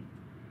Recession.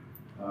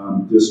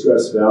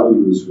 Distressed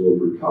values will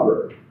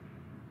recover.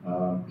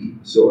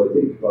 So I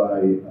think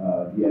by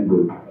the end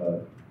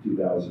of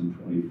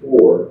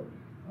 2024,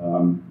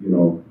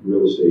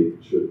 real estate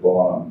should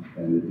bottom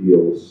and the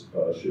deals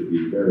should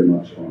be very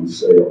much on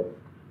sale.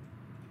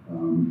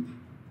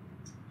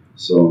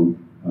 So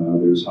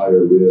there's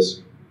higher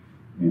risk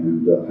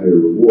and higher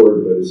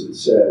reward, but as it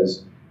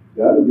says,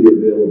 that'll be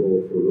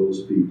available for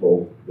those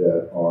people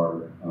that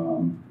are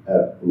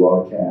have a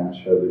lot of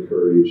cash, have the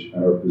courage,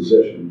 and are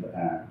positioned to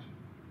act.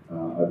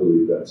 I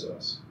believe that's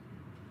us.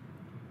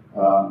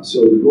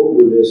 So to go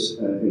over this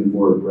in a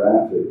more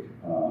graphic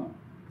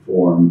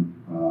form,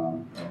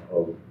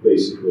 I'll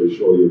basically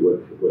show you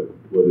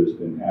what has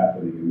been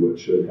happening and what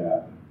should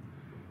happen.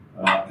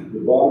 The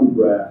bottom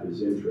graph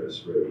is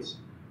interest rates.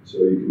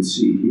 So you can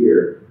see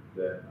here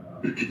that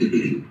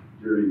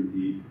during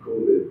the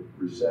COVID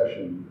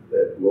recession,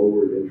 that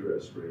lowered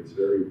interest rates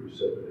very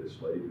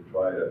precipitously to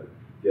try to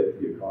get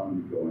the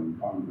economy going.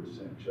 Congress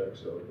sent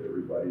checks out to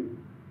everybody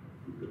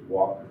who could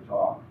walk or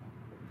talk,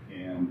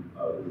 and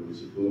there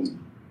was a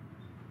boom.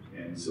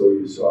 And so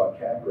you saw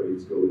cap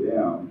rates go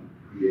down,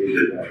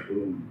 created that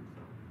boom.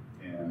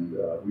 And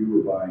we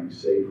were buying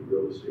safe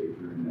real estate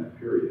during that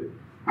period.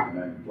 And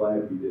I'm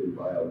glad we didn't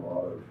buy a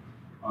lot of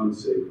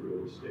unsafe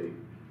real estate,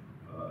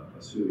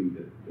 assuming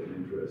that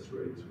interest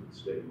rates would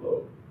stay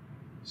low.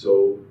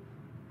 So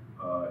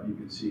you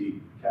can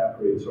see cap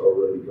rates are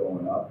already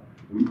going up.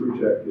 We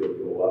project they'll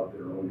go up.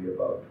 They're only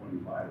about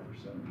 25%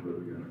 of where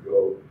they're going to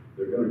go.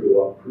 They're going to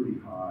go up pretty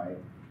high,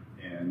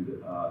 and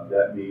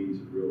that means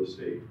the real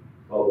estate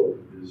bubble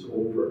is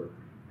over,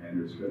 and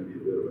there's going to be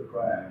a bit of a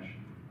crash.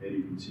 And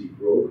you can see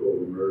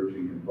GrowCo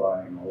emerging and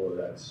buying all of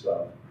that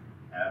stuff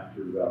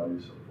after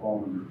values have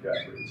fallen or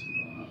cap rates have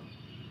gone up.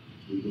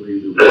 We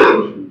believe the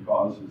recession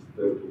causes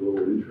the Fed to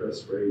lower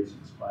interest rates.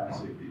 It's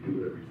classic. They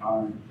do it every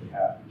time. They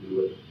have to do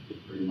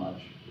it pretty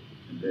much.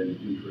 And then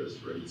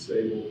interest rates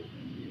stable,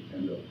 and we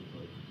end up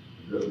with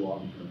a good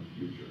long-term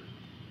future.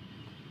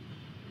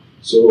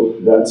 So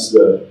that's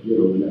the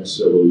next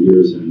several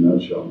years in a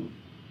nutshell.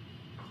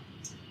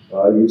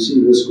 You've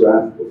seen this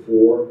graph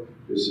before.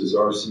 This is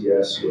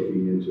RCS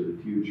looking into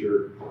the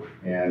future,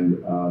 and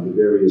the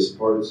various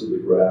parts of the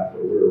graph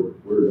are where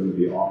we're going to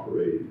be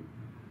operating.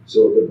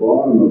 So at the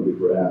bottom of the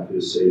graph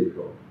is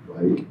Safeco,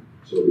 right?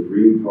 So the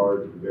green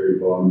part at the very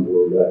bottom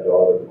below that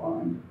dotted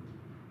line.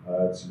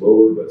 It's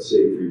lower but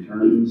safe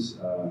returns.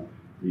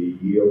 The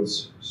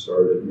yields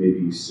start at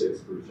maybe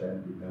 6%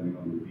 depending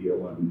on the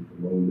deal and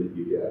the loan that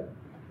you get.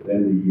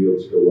 Then the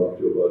yields go up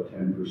to about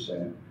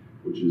 10%,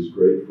 which is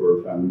great for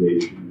a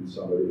foundation and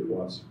somebody that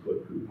wants to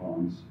put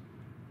coupons,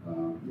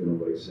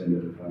 like send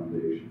in a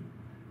foundation.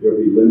 There'll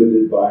be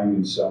limited buying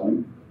and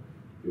selling.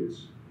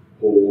 It's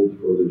hold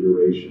for the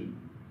duration.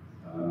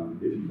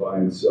 If you buy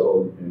and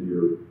sell and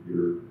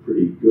you're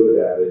pretty good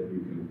at it, you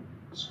can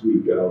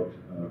squeak out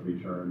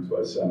returns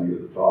by selling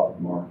at the top of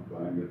the market,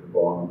 buying at the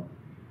bottom.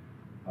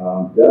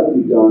 That will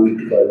be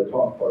done by the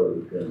top part of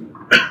the pyramid,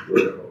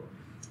 vertical.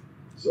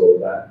 So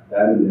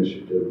that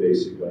initiative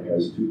basically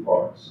has two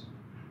parts.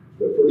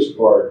 The first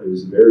part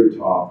is the very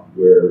top,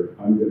 where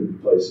I'm going to be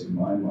placing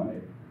my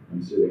money.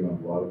 I'm sitting on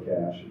a lot of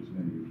cash, as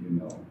many of you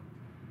know.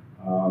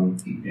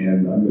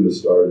 And I'm going to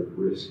start at the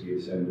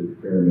riskiest end of the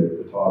pyramid at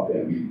the top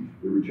end.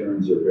 The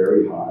returns are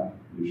very high.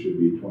 They should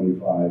be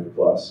 25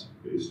 plus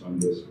based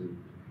on history.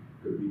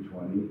 Could be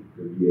 20,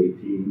 could be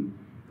 18,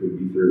 could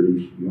be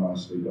 30. We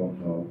honestly don't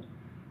know.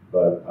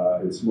 But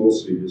it's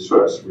mostly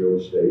distressed real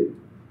estate.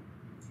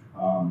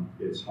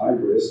 It's high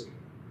risk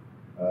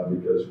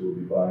because we'll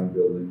be buying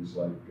buildings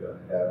like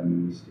Adam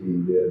and his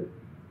team did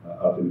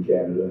up in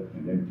Canada,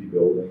 an empty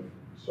building.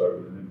 Start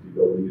with an empty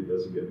building. It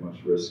doesn't get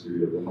much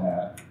riskier than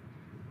that.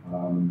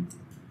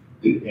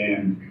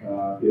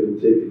 It'll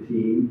take a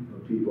team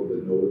of people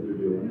that know what they're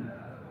doing.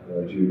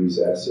 Judy's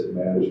asset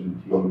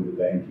management team, the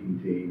banking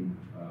team,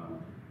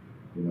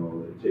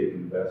 that take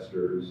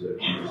investors that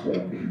understand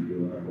what we're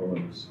doing and are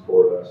willing to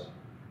support us.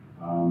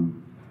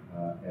 And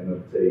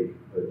it'll take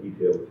a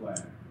detailed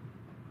plan.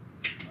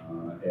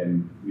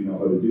 And we know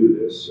how to do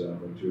this.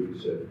 Like Judy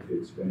said,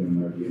 it's been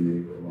in our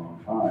DNA for a long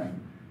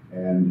time.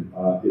 And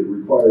it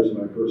requires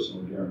my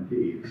personal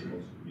guarantee, as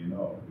most of you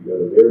know. We got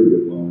a very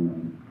good loan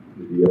on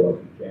the deal up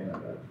in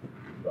Canada,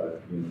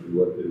 but you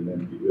looked at an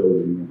empty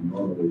building, and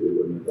normally they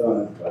wouldn't have done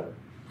it, but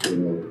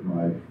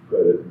my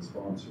credit and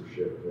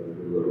sponsorship, they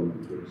were willing to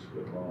give us a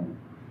good loan.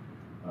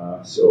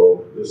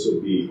 So this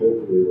will be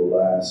hopefully the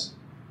last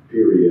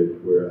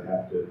period where I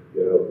have to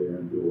get out there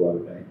and do a lot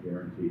of bank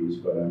guarantees,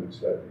 but I'm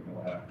expecting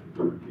I'll have to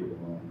guarantee the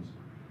loans.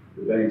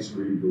 The banks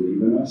really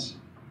believe in us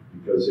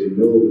because they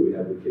know that we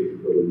have the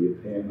capability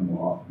of paying them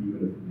off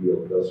even if the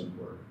deal doesn't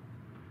work.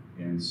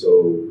 And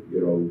so,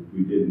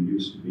 we didn't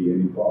used to be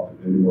any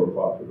more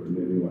popular than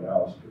anyone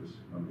else because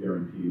our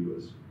guarantee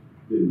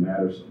didn't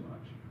matter so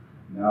much.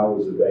 Now,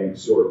 as the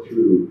banks sort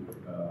through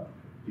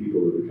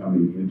people that are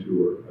coming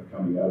into or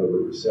coming out of a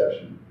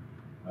recession,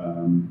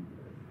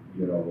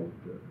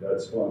 that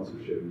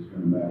sponsorship is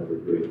going to matter a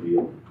great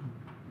deal.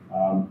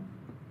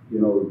 The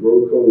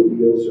GrowCo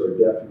deals are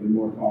definitely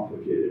more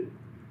complicated.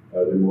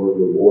 They're more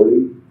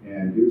rewarding,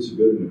 and here's the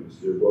good news: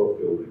 they're wealth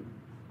building.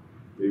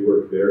 They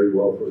work very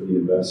well for the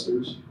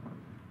investors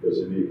because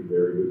they make a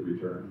very good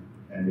return,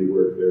 and they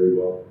work very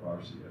well for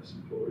RCS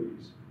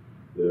employees.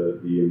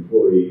 The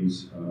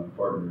employees,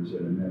 partners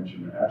that I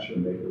mentioned, actually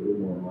make a little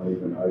more money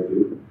than I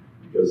do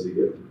because they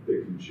get to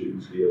pick and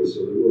choose deals,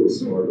 so they're a little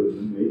smarter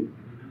than me,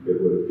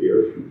 it would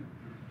appear,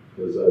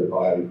 because I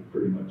buy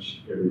pretty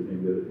much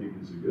everything that I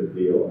think is a good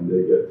deal, and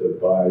they get to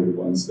buy the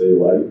ones they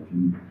like.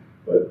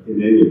 But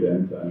in any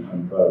event,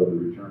 I'm proud of the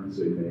returns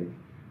they make.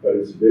 But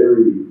it's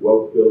very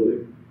wealth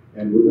building,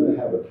 and we're going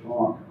to have a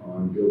talk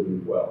on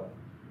building wealth.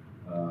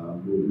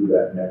 We'll do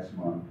that next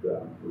month.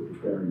 We're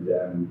preparing,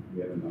 Dan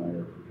and I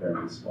are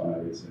preparing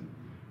slides, and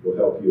we'll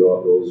help you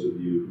out, those of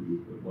you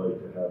who would like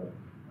to have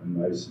a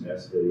nice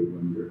nest egg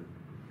when you're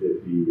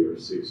 50 or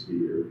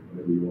 60 or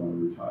whenever you want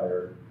to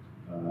retire.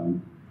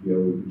 We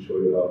can show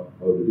you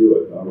how to do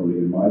it, not only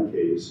in my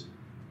case,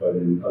 but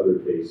in other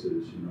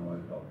cases.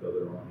 I've helped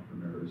other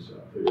entrepreneurs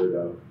figure it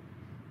out.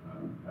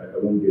 I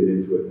won't get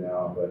into it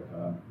now, but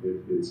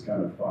it's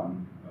kind of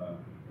fun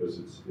because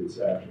it's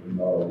actually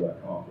not all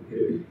that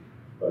complicated,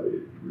 but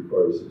it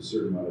requires a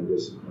certain amount of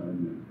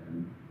discipline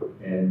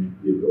and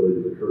the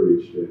ability, the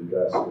courage to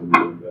invest when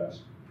you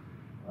invest.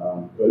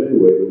 But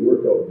anyway, it'll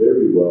work out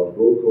very well.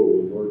 GrowCo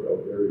will work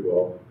out very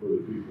well for the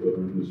people that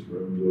are in this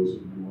room, those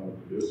of you who want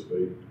to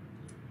participate.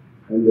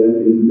 And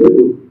then in the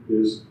middle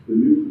is the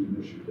new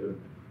initiative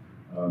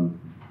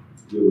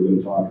that we're going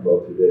to talk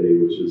about today,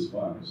 which is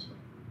funds.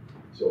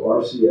 So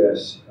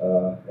RCS,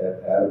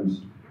 at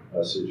Adam's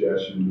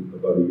suggestion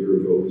about a year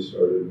ago, we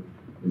started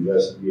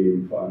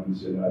investigating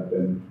funds, and I've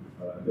been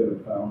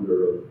a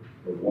founder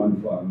of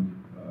one fund,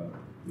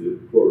 the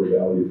Florida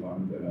Valley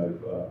Fund, and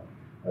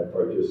I've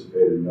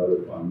participated in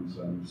other funds.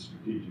 I'm a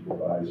strategic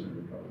advisor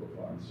in a couple of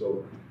funds.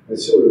 So I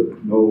sort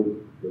of know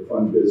the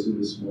fund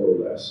business more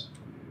or less.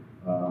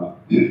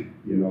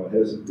 It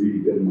hasn't really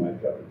been my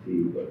cup of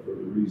tea, but for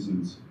the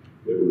reasons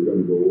that we're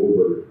going to go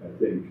over, I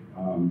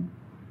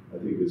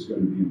think it's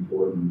going to be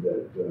important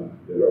that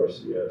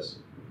RCS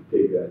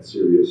take that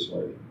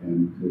seriously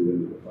and move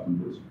into the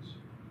fund business.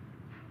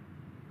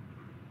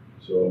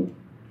 So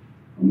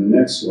on the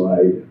next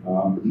slide,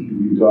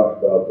 we talk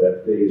about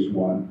that phase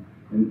one.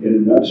 In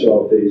a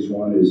nutshell, phase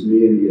one is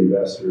me and the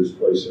investors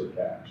place our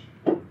cash.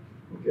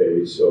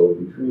 Okay, so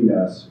between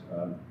us,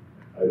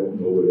 I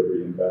don't know what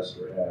every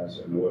investor has.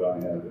 I know what I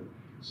have, and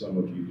some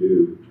of you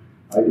do.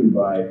 I can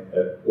buy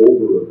at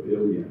over $1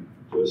 billion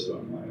just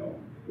on my own,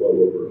 well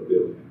over $1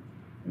 billion.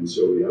 And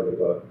so we have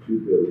about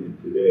 $2 billion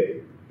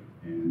today.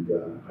 And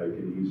I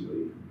can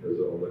easily, because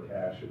of all the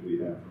cash that we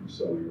have from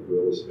selling the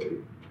real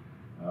estate,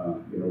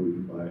 we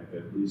can buy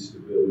at least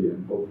 $1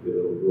 billion. Hopefully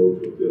it'll grow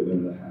to $1.5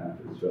 billion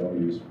as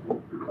values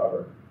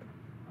recover.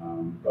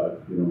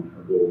 But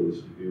our goal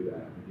is to do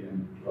that.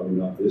 Again, probably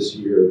not this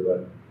year,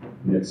 but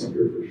next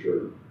year for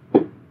sure.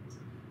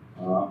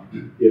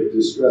 If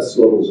distress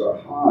levels are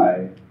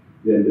high,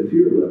 then the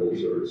fear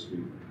levels are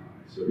extremely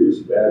high. So here's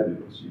the bad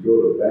news. You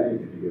go to a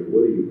bank and you go,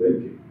 what are you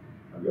thinking?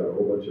 I've got a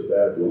whole bunch of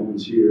bad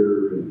loans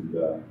here, and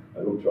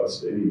I don't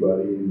trust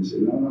anybody. And you say,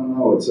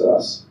 no, it's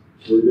us.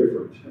 We're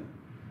different.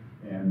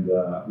 And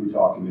we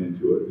talk them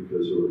into it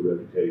because of our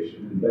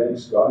reputation. And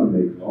banks got to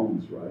make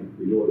loans, right?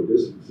 They go out of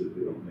business if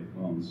they don't make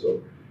loans.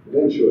 So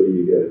eventually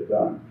you get it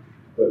done.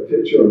 But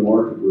picture a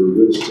market where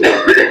real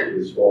estate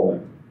is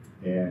falling,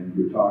 and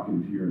you're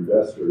talking to your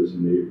investors,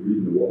 and they're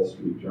reading the Wall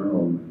Street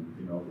Journal, and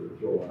they're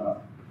throwing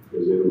up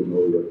because they don't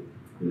know that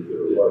if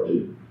their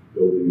apartment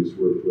building is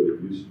worth what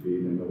it used to be,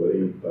 they know it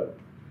ain't. But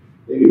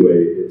anyway,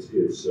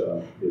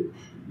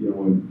 you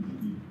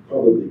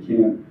probably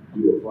can't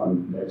do a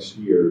fund next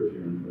year if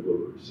you're in the middle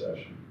of a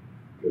recession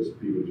because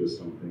people just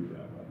don't think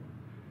that way.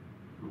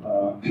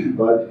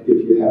 But if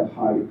you have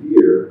high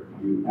fear,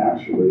 you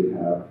actually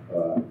have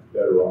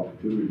better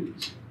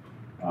opportunities.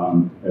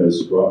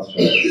 As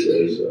Rothschild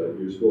says,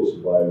 you're supposed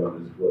to buy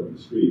on his bloody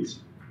streets.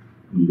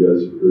 And you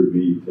guys have heard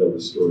me tell the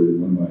story of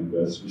one of my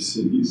investors,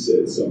 and he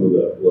said some of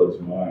that blood's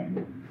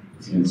mine,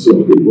 and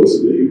so he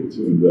wasn't able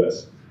to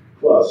invest.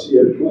 Plus, he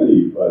had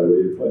plenty, by the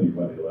way, plenty of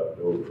money left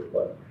over.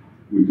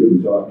 we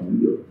couldn't talk him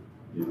into it.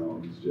 You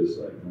know, it's just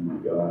like, oh my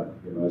God.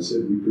 You know, I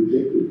said, we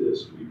predicted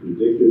this. We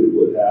predicted it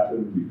would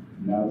happen.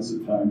 Now's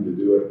the time to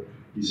do it.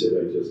 He said,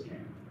 I just can't.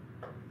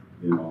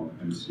 You know,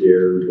 I'm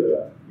scared.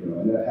 You know,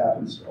 and that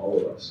happens to all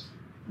of us.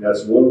 And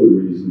that's one of the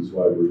reasons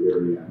why we're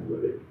very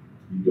analytic.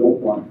 You don't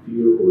want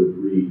fear or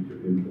greed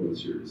to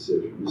influence your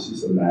decision. This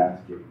is a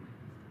math game.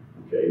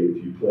 Okay,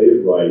 if you play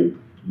it right,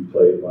 you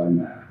play it by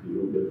math. You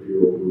don't let fear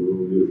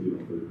overrule you. You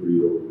don't let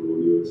greed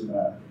overrule you. It's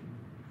math.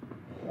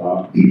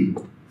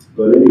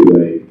 But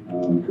anyway,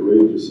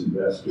 courageous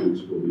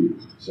investors will be,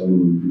 some of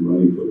them will be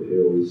running for the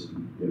hills.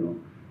 And, you know,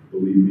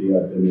 believe me,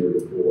 I've been there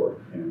before,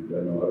 and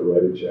I know how to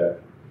write a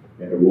check.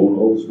 And it won't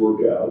always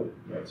work out.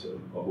 That's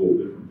a whole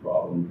different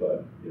problem.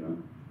 But you know,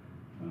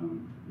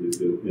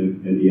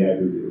 in the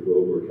aggregate, it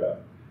will work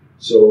out.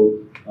 So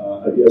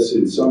I guess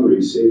in summary,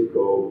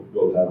 Safeco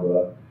will have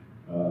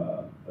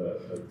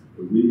a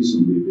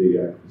reasonably big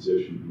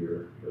acquisition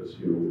here because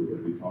you know we're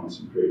going to be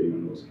concentrating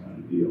on those kind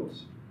of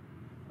deals.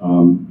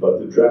 But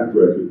the track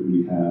record that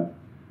we have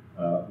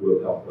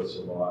will help us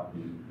a lot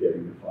in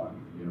getting the fund.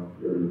 You know,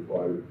 if you're going to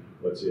acquire,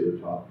 let's say, the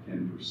top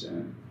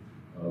 10%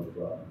 of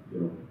you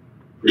know,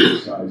 pretty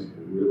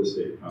sizable real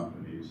estate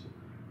companies,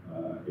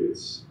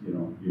 it's, you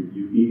know,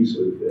 you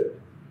easily fit.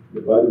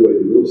 But by the way,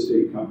 the real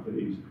estate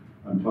companies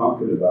I'm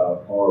talking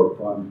about are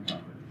fund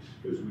companies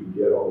because we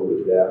get all of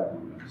the data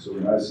on them. So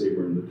when I say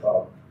we're in the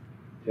top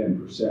 10%,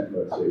 let's say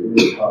we're in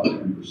the top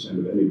 10%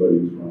 of anybody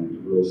who's running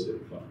a real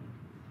estate fund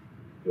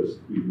because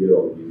we get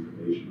all the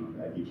information on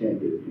that. You can't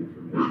get the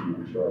information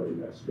on Charlie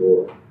next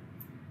door.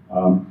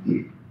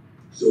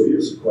 So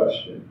here's the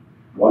question.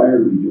 Why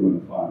are we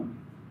doing a fund?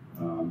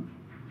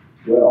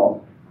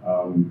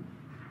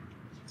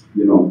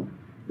 You know,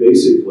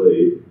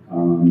 basically,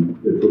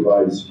 it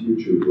provides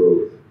future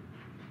growth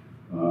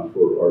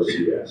for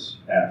RCS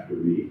after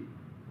me.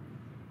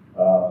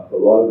 A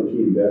lot of the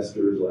key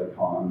investors like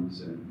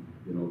Hans and,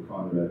 you know,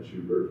 Conrad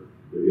Schubert,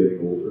 they're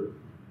getting older.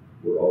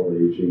 We're all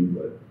aging,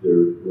 but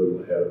they're a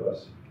little ahead of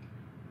us.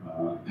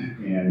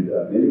 And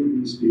many of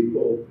these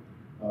people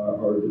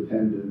are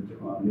dependent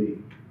on me.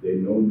 They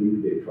know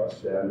me, they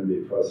trust Adam,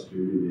 they trust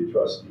Judy, they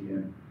trust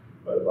Ian.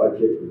 But if I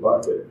kick the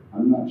bucket,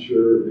 I'm not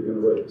sure they're going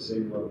to write the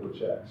same level of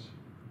checks.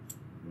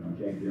 You know, I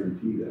can't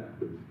guarantee that.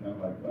 It's kind of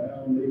like,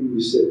 well, maybe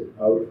we sit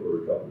out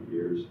for a couple of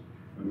years.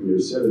 I mean, you're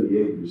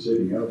 78, you're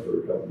sitting out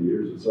for a couple of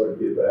years, it's hard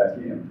to get back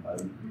in.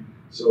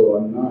 So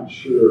I'm not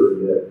sure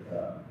that,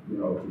 you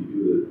know, if we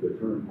do the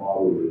current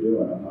model we're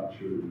doing, I'm not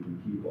sure that we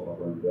can keep all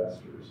of our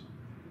investors.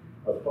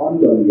 A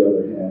fund, on the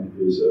other hand,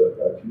 is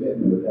a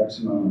commitment of X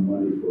amount of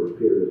money for a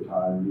period of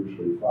time,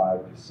 usually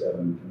 5 to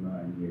 7 to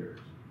 9 years.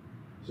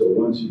 So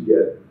once you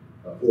get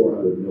a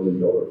 $400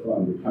 million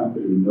fund, the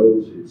company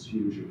knows its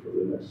future for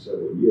the next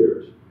several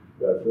years.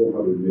 That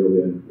 $400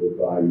 million will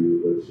buy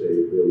you, let's say,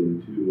 $1.2 billion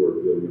or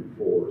 $1.4 billion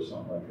or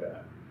something like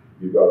that.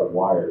 You've got it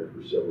wired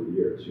for several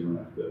years. You don't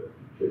have to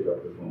pick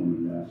up the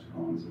phone and ask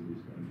Hans if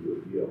he's going to do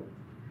a deal.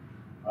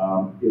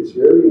 It's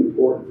very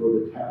important for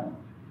the talent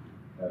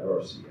at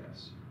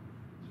RCS.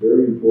 It's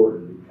very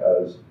important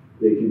because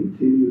they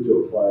continue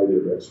to apply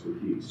their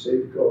expertise.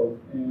 Safeco,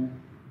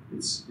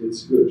 it's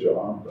a good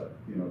job, but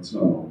you know it's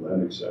not all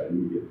that exciting.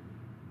 You get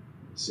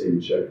the same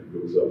check that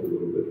goes up a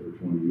little bit for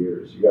 20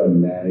 years. You got to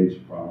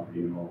manage property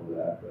and all of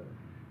that, but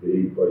it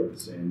ain't quite the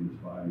same as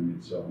buying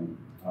and selling.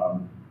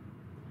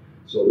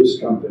 So this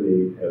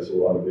company has a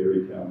lot of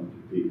very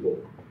talented people,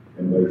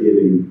 and by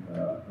getting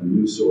a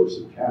new source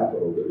of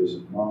capital that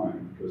isn't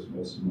mine, because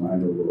most of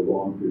mine over a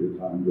long period of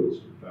time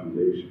goes to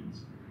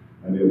foundations,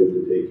 I'm able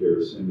to take care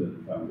of Cinda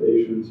and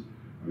foundations.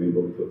 I'm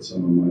able to put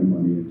some of my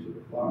money into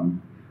the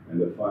fund. And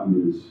the fund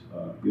is,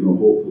 you know,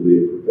 hopefully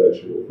a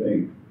perpetual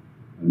thing.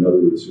 In other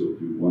words, you'll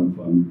do 1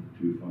 fund,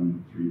 2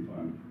 fund, 3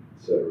 fund,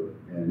 etc.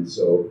 And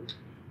so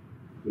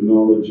the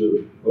knowledge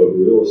of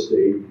real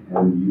estate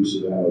and the use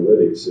of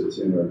analytics that's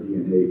in our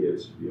DNA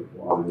gets to be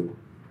applied,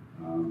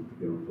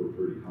 you know, for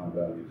pretty high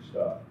value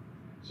stuff.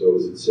 So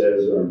as it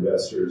says, our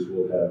investors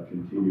will have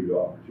continued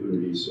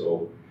opportunities.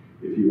 So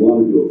if you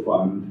want to do a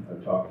fund,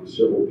 I've talked to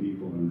several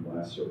people in the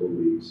last several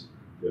weeks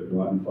that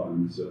run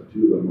funds. 2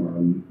 of them are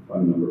on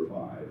fund number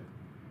 5,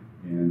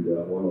 and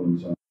one of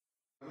them's on.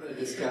 I'm going to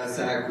discuss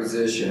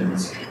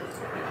acquisitions.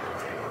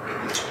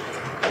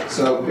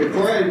 So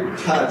before I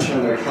touch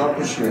on the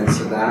accomplishments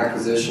of the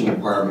acquisition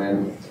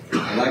department,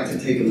 I'd like to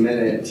take a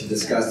minute to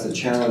discuss the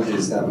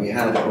challenges that we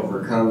had to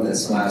overcome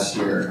this last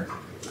year.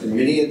 And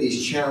many of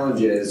these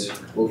challenges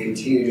will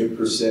continue to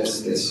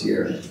persist this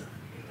year.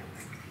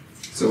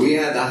 So we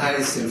had the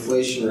highest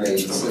inflation rate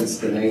since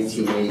the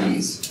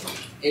 1980s.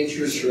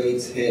 Interest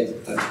rates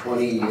hit a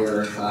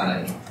 20-year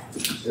high.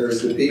 There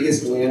was the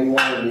biggest land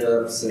war in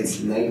Europe since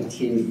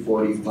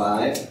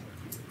 1945,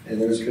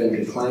 and there's been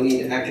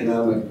declining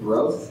economic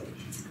growth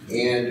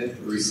and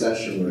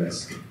recession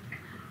risk.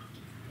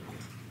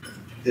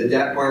 The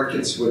debt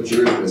markets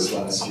withdrew this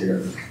last year.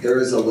 There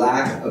is a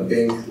lack of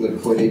bank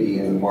liquidity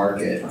in the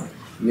market.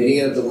 Many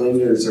of the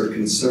lenders are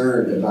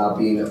concerned about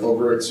being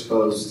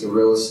overexposed to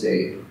real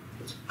estate.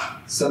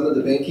 Some of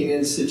the banking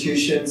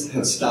institutions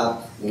have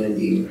stopped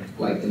lending,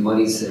 like the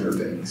money center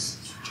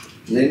banks.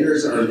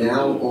 Lenders are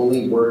now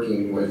only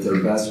working with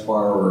their best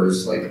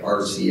borrowers, like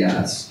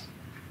RCS.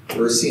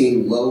 We're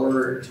seeing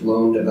lower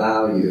loan to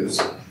values.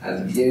 At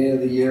the beginning of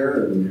the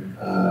year, and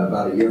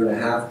about a year and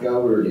a half ago,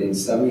 we were getting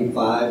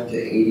 75 to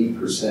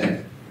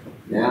 80%.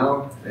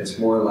 Now, it's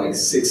more like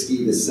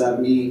 60 to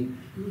 70,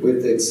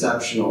 with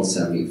exceptional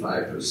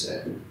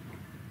 75%.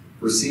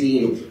 We're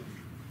seeing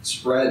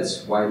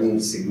spreads widening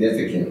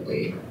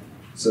significantly.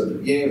 So at the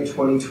beginning of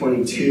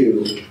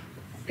 2022,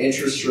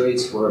 interest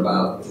rates were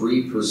about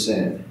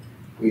 3%.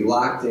 We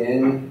locked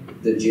in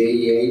the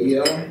JEA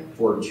deal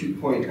for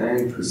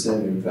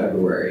 2.9% in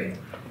February.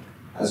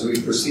 As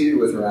we proceeded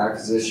with our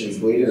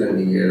acquisitions later in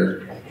the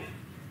year,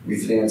 we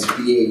financed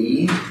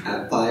BAE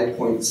at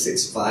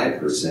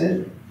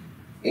 5.65%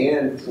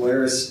 and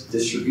Polaris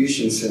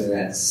Distribution Center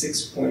at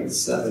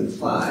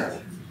 6.75%.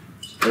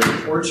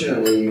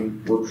 Unfortunately,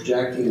 we're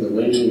projecting the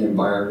lending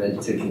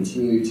environment to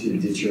continue to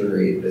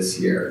deteriorate this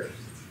year.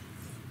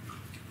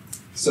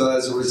 So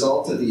as a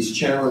result of these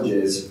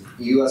challenges,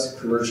 U.S.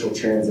 commercial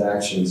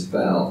transactions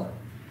fell.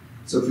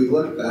 So if we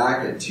look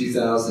back at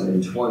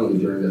 2020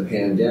 during the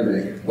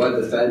pandemic, what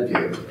did the Fed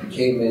do? It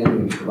came in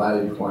and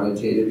provided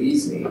quantitative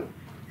easing,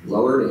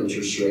 lowered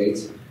interest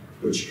rates,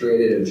 which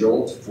created a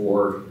jolt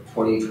for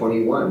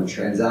 2021.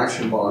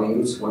 Transaction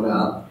volumes went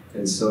up,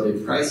 and so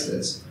did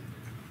prices.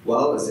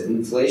 Well, as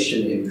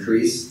inflation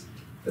increased,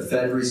 the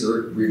Fed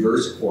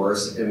reversed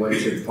course and went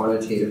to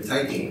quantitative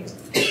tightening,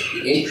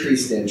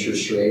 increased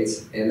interest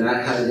rates, and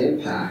that had an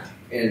impact.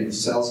 And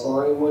sales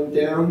volume went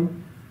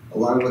down,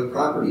 along with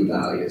property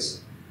values.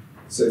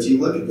 So if you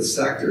look at the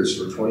sectors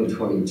for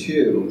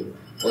 2022,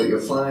 what you'll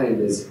find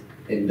is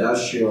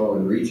industrial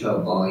and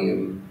retail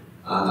volume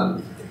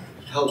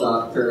held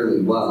up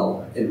fairly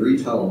well, and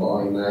retail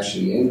volume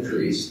actually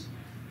increased,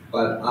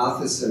 but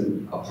office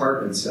and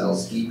apartment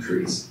sales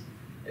decreased.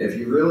 If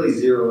you really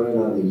zero in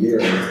on the year,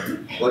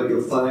 what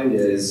you'll find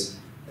is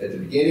at the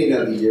beginning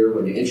of the year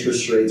when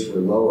interest rates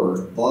were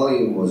lower,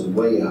 volume was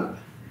way up.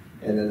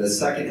 And in the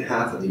second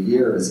half of the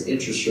year, as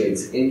interest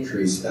rates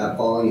increased, that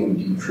volume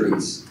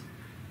decreased.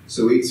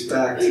 So we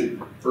expect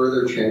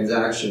further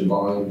transaction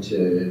volume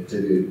to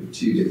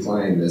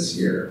decline this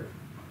year.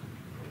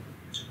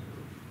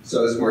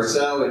 So as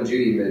Marcel and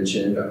Judy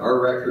mentioned, our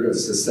record of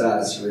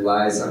success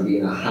relies on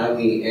being a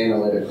highly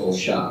analytical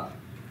shop.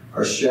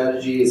 Our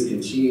strategy has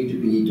continued to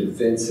be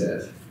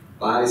defensive,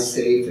 buy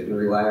safe and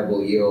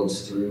reliable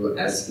yields through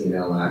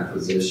SDNL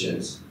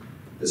acquisitions.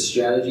 The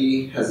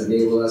strategy has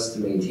enabled us to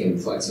maintain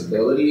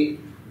flexibility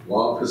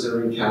while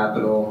preserving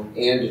capital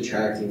and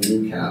attracting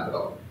new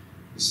capital.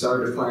 We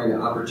started to find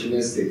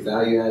opportunistic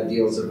value-add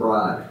deals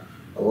abroad,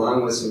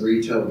 along with some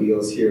retail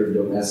deals here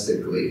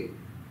domestically.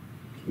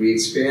 We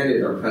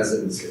expanded our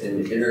presence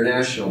in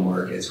international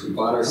markets. We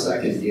bought our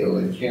second deal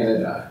in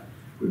Canada.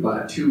 We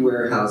bought 2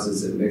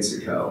 warehouses in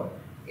Mexico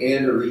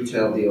and a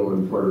retail deal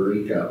in Puerto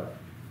Rico.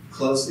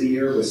 Closed the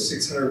year with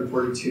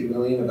 $642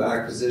 million of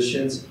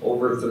acquisitions,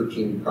 over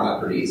 13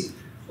 properties.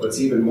 What's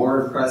even more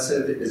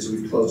impressive is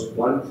we've closed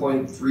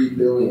 $1.3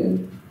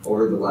 billion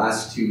over the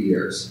last 2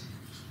 years.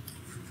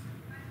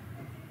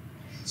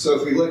 So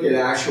if we look at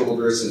actual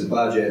versus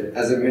budget,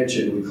 as I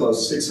mentioned, we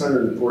closed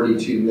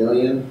 $642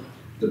 million.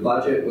 The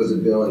budget was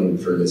 $1 billion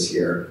for this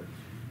year.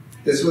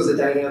 This was a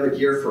dynamic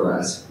year for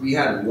us. We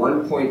had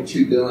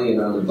 $1.2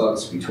 billion on the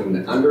books between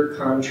the under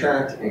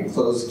contract and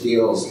closed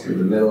deals through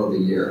the middle of the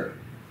year.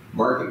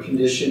 Market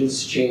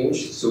conditions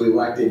changed, so we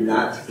elected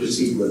not to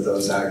proceed with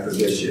those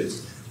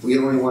acquisitions. We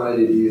only wanted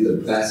to do the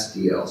best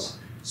deals.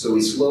 So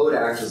we slowed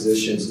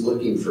acquisitions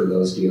looking for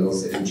those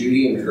deals, and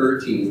Judy and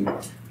her team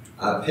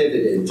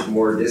pivoted to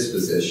more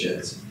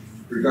dispositions.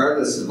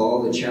 Regardless of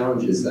all the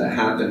challenges that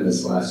happened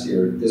this last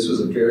year, this was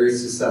a very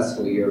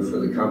successful year for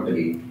the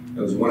company. It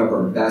was one of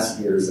our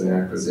best years in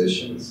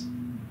acquisitions.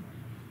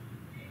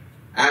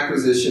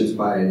 Acquisitions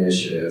by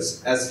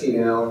initiatives.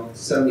 SDNL,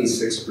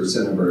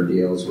 76% of our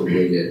deals were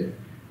weighted.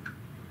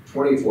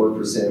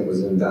 24%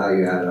 was in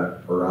value add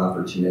or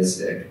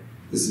opportunistic.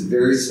 This is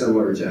very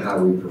similar to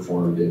how we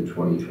performed in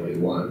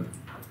 2021.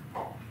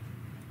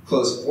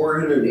 Closed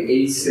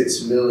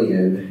 $486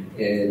 million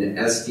in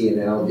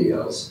SDNL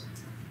deals.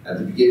 At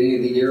the beginning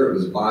of the year, it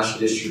was Bosch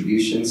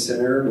Distribution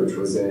Center, which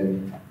was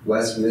in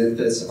West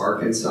Memphis,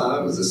 Arkansas.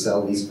 It was a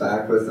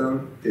sell-leaseback with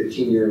them.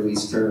 15-year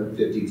lease term,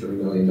 $53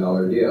 million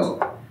deal.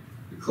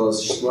 We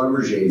closed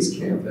Schlumberger's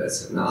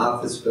campus, an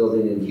office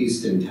building in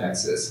Houston,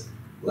 Texas.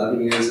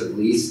 11 years of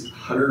lease,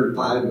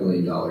 $105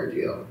 million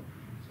deal.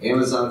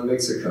 Amazon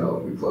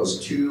Mexico, we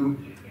closed 2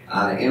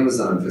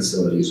 Amazon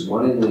facilities,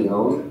 one in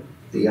León,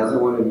 the other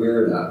one in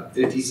Mérida,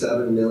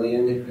 $57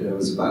 million, and it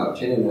was about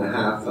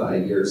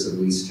 10.5 years of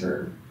lease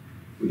term.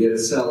 We did a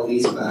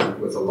sell-leaseback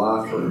with a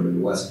law firm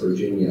in West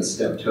Virginia,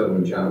 Steptoe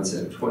 &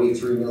 Johnson,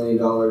 $23 million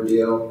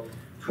deal,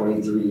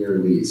 23-year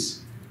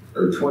lease,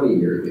 or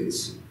 20-year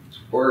lease.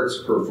 Oryx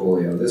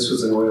portfolio, this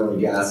was an oil and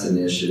gas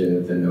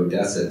initiative in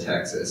Odessa,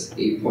 Texas,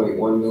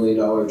 $8.1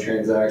 million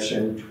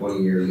transaction,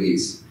 20-year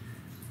lease.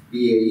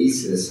 BAE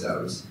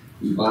Systems,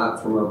 we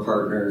bought from our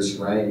partners,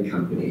 Ryan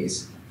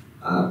Companies.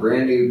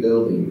 Brand new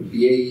building.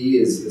 BAE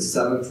is the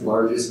 7th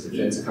largest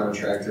defense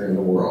contractor in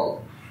the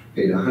world.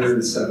 Paid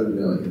 $107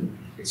 million.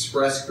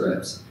 Express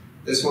Scripts.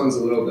 This one's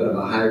a little bit of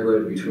a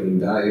hybrid between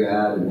value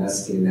add and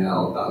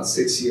ST&L. About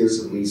 6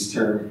 years of lease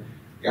term.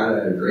 Got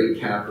a great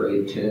cap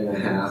rate,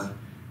 10.5,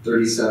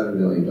 $37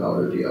 million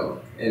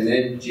deal. And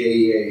then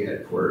JEA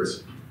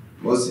headquarters.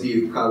 Most of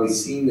you have probably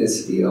seen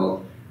this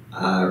deal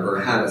or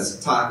had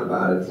us talk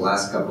about it the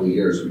last couple of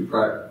years. We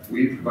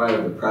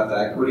provided the prep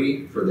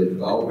equity for the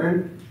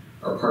development.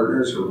 Our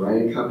partners were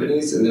Ryan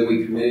Companies, and then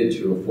we committed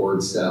to a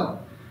forward sale.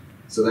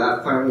 So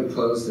that finally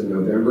closed in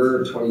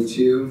November of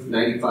 22,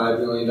 $95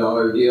 million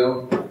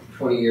deal,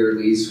 20-year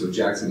lease with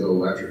Jacksonville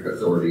Electric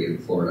Authority in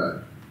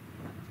Florida.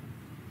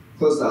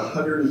 Closed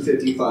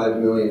 $155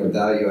 million of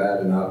value add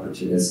and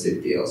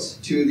opportunistic deals.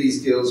 2 of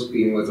these deals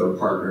being with our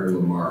partner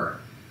Lamar.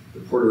 The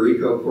Puerto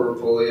Rico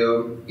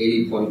portfolio,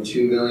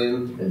 $80.2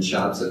 million, and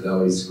Shops at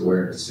Valley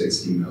Square,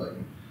 $60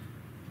 million.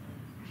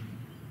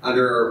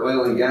 Under our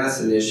oil and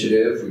gas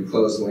initiative, we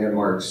closed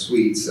Landmark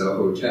Suites, a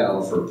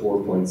hotel, for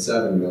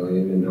 $4.7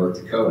 million in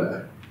North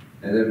Dakota.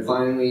 And then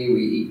finally,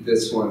 we eke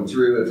this one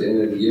through at the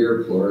end of the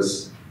year,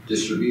 Flores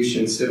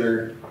Distribution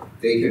Center,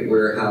 vacant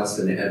warehouse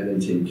in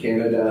Edmonton,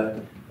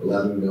 Canada,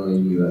 $11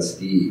 million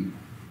USD.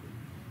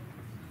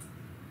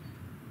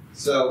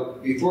 So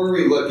before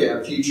we look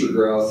at future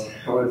growth,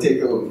 I want to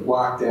take a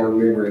walk down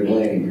memory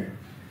lane.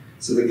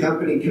 So the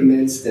company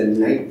commenced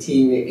in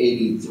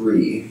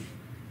 1983.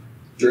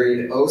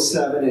 During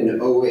 07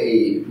 and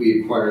 08,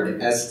 we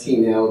acquired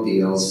ST&L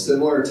deals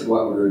similar to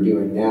what we were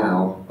doing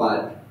now,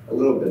 but a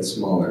little bit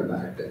smaller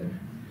back then.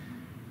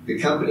 The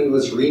company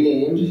was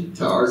renamed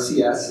to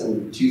RCS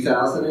in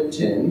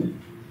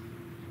 2010.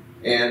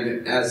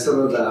 And as some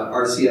of the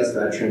RCS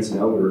veterans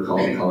know, we were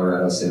called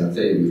Colorado Santa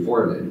Fe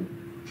before then.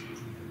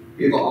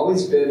 We've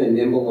always been a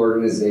nimble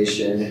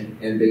organization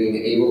and being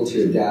able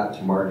to adapt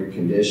to market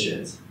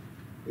conditions.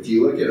 If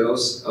you look at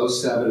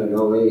 07 and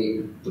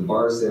 08, the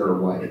bars there are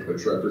white,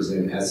 which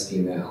represent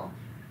ST&L.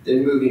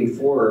 Then moving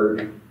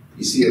forward,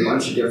 you see a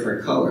bunch of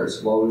different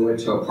colors. Well, we went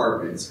to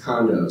apartments,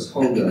 condos,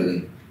 home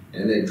building,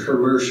 and then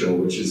commercial,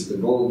 which is the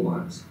gold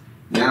ones.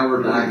 Now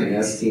we're back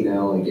in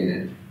ST&L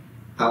again.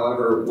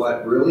 However,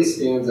 what really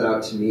stands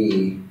out to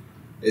me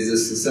is the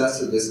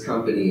success of this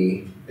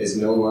company is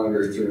no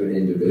longer through an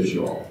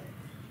individual.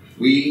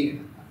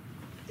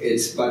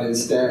 But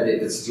instead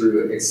it's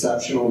through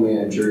exceptional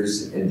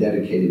managers and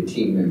dedicated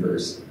team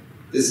members.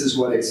 This is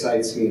what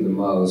excites me the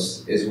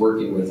most, is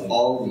working with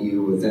all of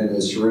you within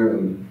this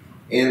room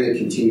and the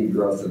continued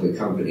growth of the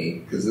company,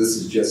 because this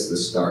is just the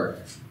start.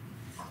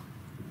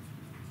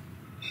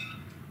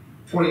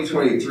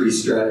 2023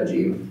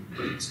 strategy.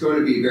 It's going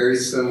to be very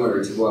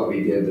similar to what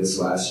we did this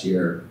last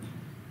year.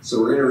 So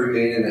we're going to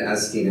remain in the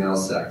ST&L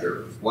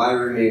sector. Why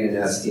remain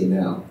in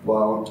ST&L?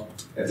 Well,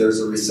 if there's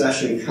a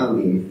recession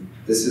coming,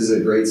 this is a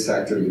great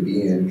sector to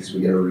be in because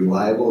we get a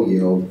reliable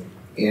yield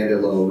and a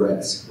low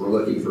risk. We're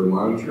looking for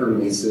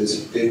long-term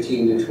leases,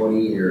 15 to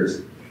 20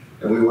 years,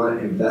 and we want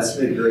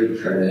investment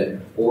grade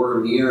credit or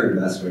near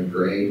investment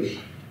grade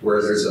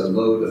where there's a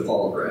low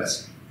default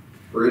risk.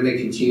 We're going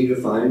to continue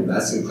to find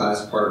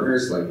best-in-class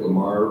partners like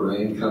Lamar,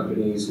 Ryan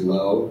Companies,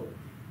 Lowe,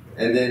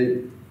 and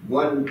then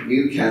one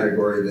new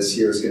category this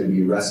year is going to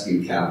be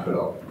rescue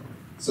capital.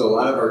 So a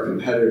lot of our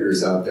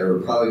competitors out there are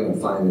probably going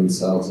to find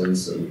themselves in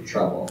some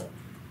trouble.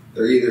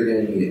 They're either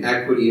going to need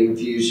equity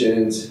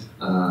infusions,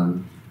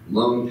 loan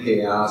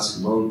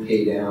payoffs, loan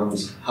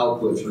paydowns,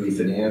 help with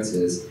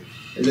refinances,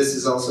 and this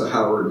is also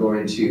how we're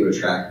going to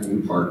attract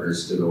new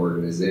partners to the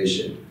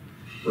organization.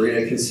 We're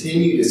going to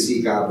continue to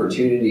seek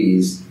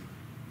opportunities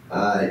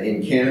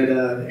in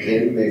Canada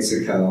and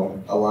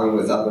Mexico, along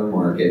with other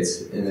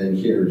markets, and then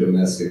here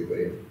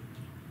domestically.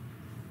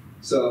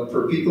 So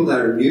for people that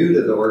are new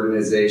to the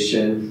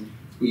organization,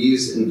 we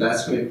use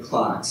investment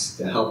clocks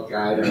to help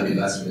guide our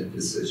investment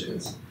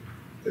decisions.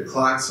 The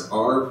clocks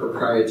are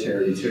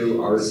proprietary to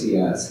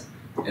RCS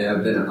and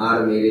have been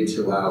automated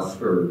to allow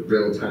for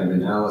real-time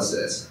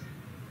analysis.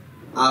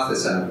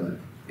 Office outlook,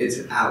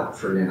 it's out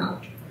for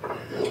now.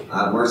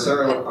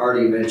 Marcelo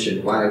already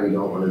mentioned why we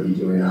don't want to be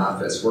doing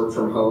office. Work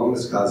from home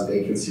has caused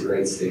vacancy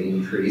rates to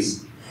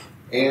increase,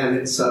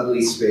 and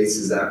sublease space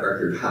is at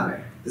record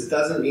high. This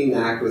doesn't mean the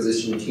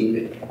acquisition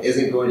team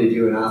isn't going to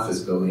do an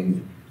office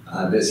building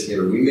this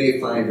year. We may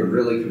find a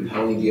really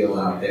compelling deal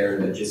out there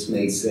that just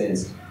makes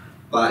sense,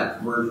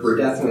 but we're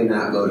definitely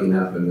not loading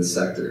up in the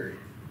sector.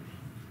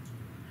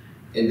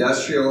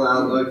 Industrial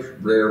outlook,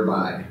 rare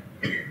buy.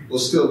 We'll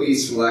still be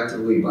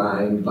selectively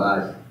buying,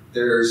 but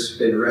there's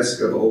been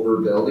risk of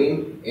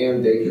overbuilding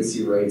and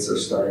vacancy rates are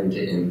starting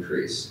to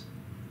increase.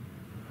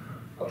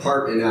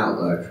 Apartment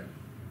outlook,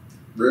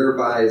 rare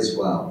buy as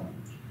well.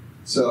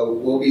 So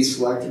we'll be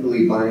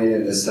selectively buying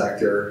in the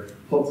sector,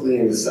 hopefully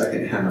in the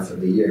second half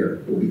of the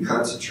year. We'll be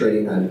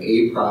concentrating on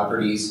A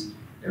properties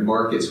and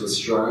markets with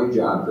strong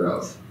job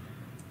growth.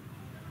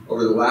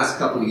 Over the last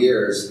couple of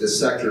years, this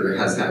sector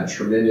has had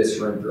tremendous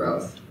rent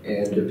growth,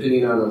 and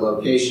depending on the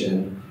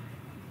location,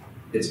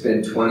 it's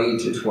been 20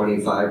 to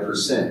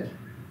 25%.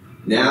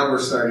 Now we're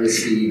starting to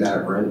see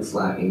that rent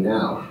flattening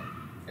out.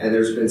 And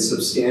there's been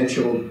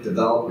substantial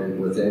development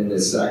within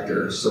this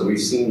sector. So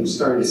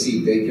starting to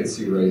see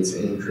vacancy rates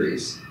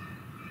increase.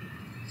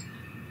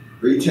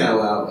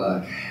 Retail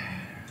outlook.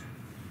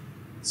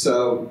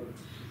 So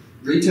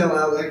retail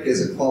outlook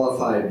is a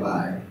qualified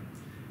buy.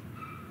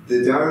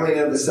 The darling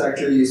of the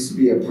sector used to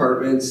be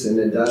apartments and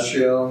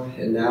industrial,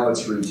 and now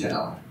it's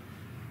retail.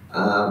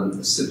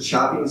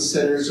 Shopping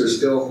centers are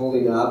still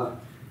holding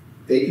up.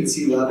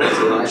 Vacancy levels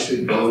are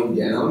actually going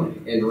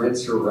down, and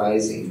rents are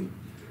rising.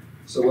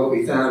 So what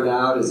we found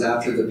out is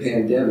after the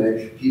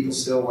pandemic, people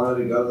still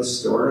wanted to go to the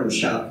store and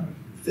shop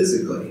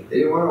physically. They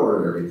didn't want to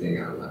order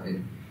everything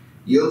online.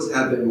 Yields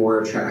have been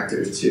more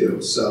attractive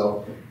too.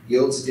 So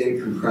yields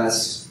didn't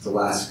compress the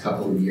last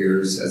couple of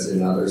years as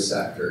in other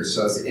sectors.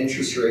 So as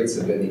interest rates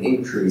have been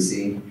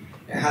increasing,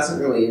 it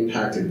hasn't really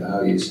impacted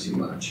values too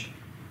much.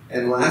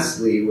 And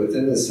lastly,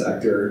 within the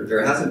sector,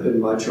 there hasn't been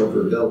much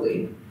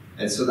overbuilding.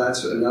 And so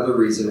that's another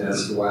reason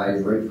as to why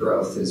rent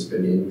growth has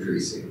been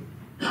increasing.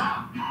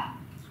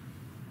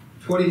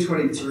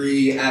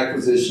 2023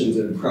 acquisitions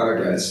in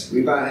progress.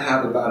 We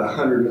have about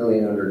 $100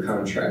 million under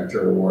contract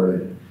or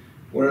awarded.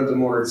 One of the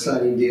more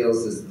exciting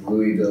deals is the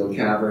Louisville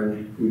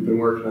Cavern. We've been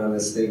working on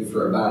this thing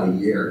for about a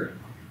year.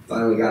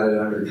 Finally got it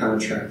under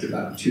contract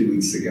about 2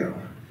 weeks ago.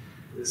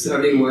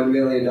 $71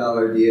 million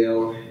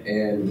deal,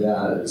 and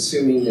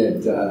assuming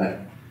it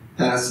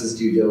passes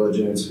due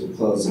diligence, will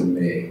close in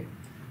May.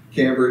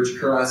 Cambridge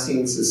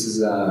Crossings, this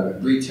is a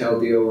retail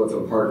deal with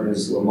our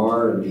partners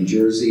Lamar in New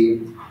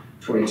Jersey.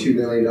 $22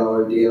 million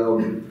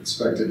deal,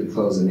 expected to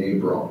close in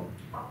April.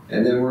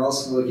 And then we're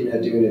also looking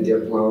at doing a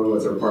DIP loan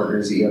with our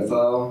partners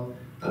EFO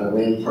on a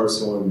land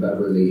parcel in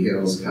Beverly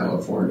Hills,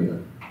 California.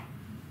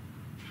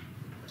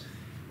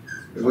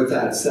 And with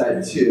that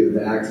said, too,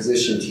 the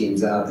acquisition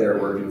team's out there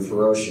working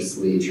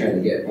ferociously trying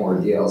to get more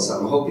deals. So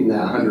I'm hoping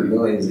that $100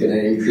 million is going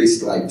to increase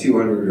to like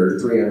 200 or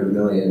 300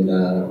 million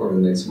over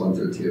the next month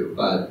or two.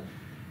 But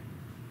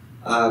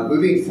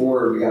moving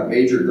forward, we got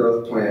major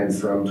growth plans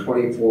from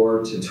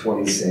 24 to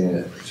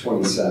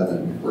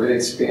 27. We're going to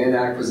expand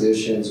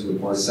acquisitions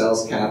with more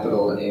sales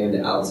capital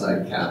and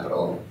outside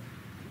capital.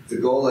 The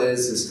goal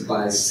is to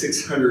buy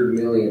 $600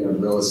 million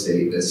of real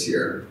estate this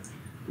year.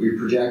 We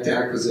project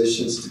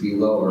acquisitions to be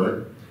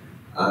lower,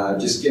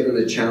 just given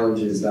the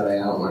challenges that I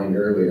outlined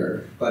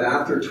earlier. But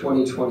after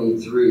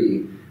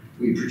 2023,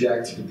 we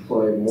project to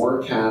deploy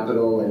more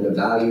capital into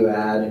value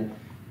add,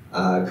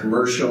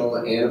 commercial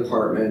and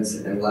apartments,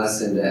 and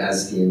less into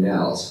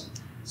SDNLs.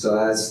 So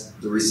as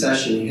the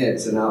recession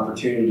hits and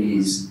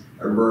opportunities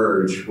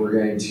emerge, we're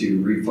going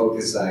to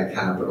refocus that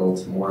capital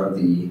to more of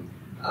the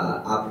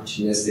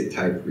opportunistic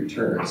type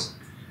returns.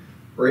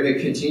 We're going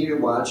to continue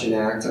to watch and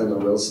act on the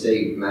real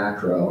estate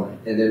macro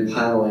and then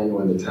pile in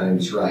when the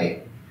time's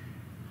right.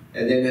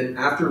 And then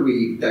after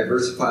we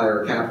diversify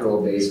our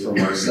capital base from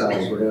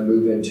ourselves, we're going to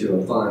move into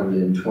a fund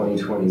in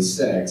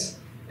 2026.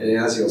 And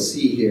as you'll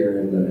see here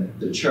in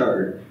the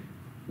chart,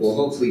 we'll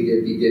hopefully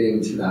be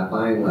getting to that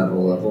buying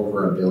level of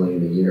over $1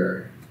 billion a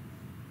year.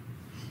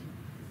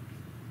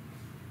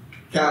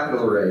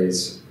 Capital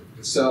raise.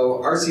 So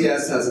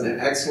RCS has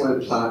an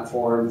excellent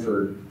platform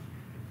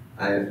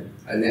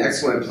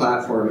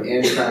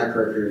and track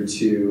record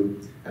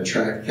to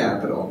attract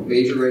capital.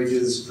 Major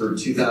raises for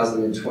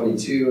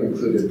 2022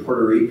 included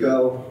Puerto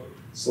Rico,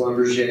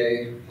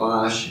 Schlumberger,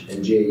 Bosch,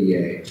 and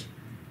JEA.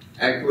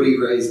 Equity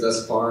raised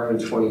thus far in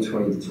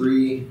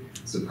 2023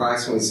 is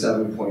approximately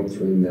 $7.3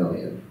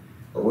 million.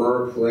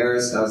 Aurora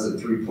Polaris, that was a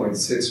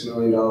 $3.6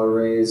 million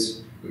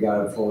raise. We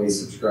got it fully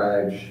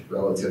subscribed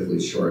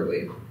relatively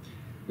shortly.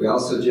 We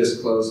also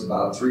just closed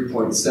about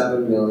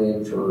 $3.7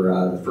 million for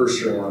the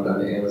first round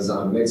on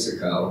Amazon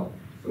Mexico,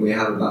 and we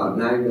have about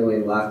 $9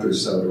 million left or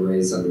so to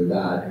raise under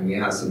that, and we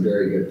have some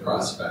very good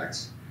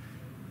prospects.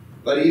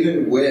 But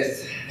even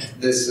with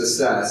this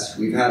success,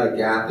 we've had a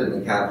gap in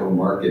the capital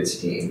markets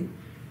team,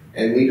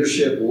 and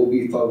leadership will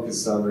be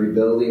focused on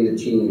rebuilding the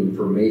team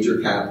for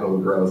major capital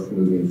growth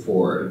moving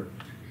forward.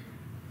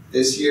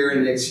 This year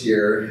and next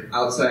year,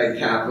 outside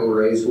capital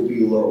raise will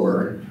be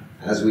lower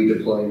as we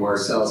deploy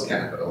Marcel's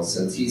capital,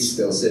 since he's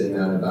still sitting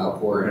on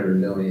about $400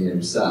 million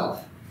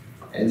himself.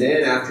 And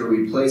then after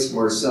we place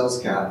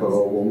Marcel's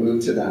capital, we'll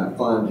move to that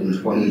fund in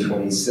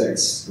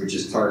 2026, which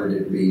is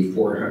targeted to be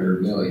 $400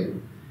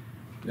 million.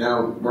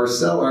 Now,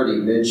 Marcel already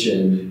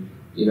mentioned,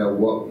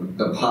 what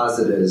the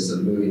positives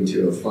of moving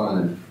to a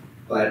fund.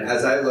 But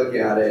as I look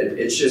at it,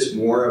 it's just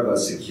more of a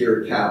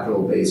secure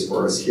capital base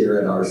for us here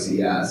at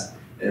RCS,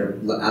 and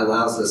it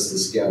allows us to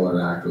scale our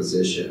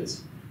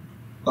acquisitions.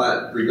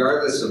 But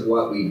regardless of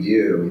what we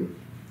do,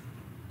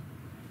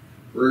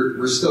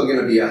 we're still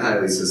going to be a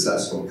highly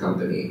successful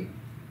company.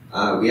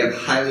 We have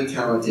highly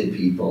talented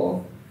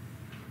people.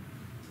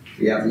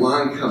 We have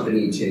long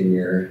company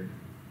tenure,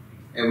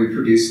 and we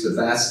produce the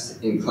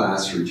best in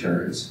class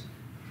returns.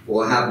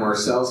 We'll have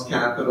Marcel's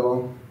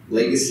capital,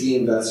 legacy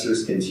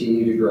investors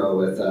continue to grow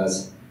with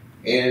us,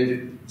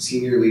 and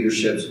senior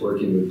leadership's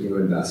working with new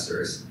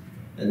investors.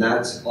 And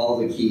that's all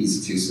the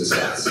keys to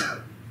success.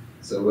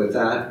 So with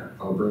that,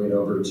 I'll bring it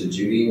over to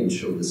Judy and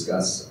she'll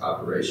discuss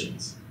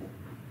operations.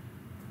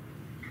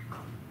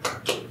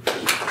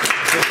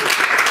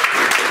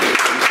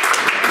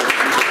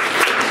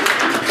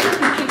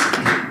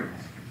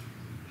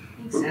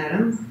 Thanks,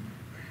 Adam.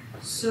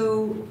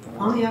 So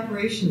on the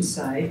operations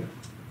side,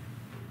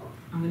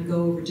 I'm going to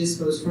go over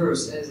dispos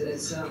first.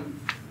 As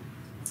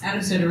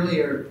Adam said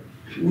earlier,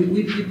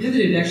 we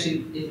pivoted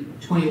actually in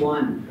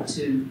 21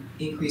 to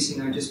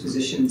increasing our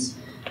dispositions,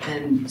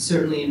 and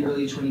certainly in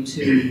early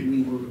 22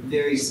 we were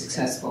very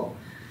successful.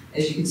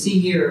 As you can see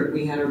here,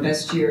 we had our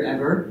best year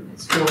ever.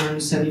 It's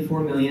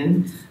 474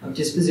 million of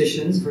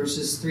dispositions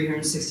versus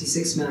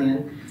 366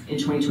 million in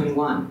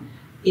 2021.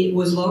 It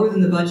was lower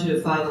than the budget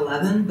of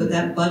 511, but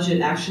that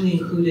budget actually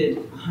included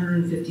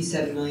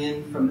 157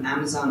 million from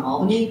Amazon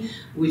Albany,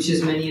 which,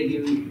 as many of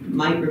you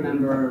might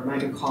remember or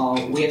might recall,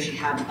 we actually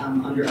had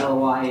under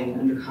LOI and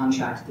under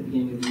contract at the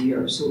beginning of the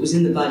year. So it was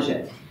in the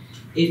budget.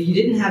 If you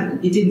didn't have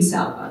it, didn't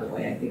sell, by the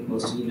way. I think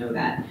most of you know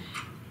that.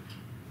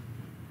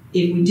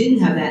 If we didn't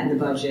have that in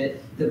the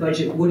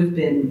budget would have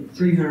been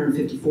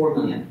 354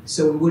 million.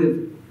 So we would have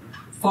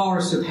far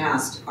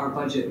surpassed our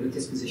budget with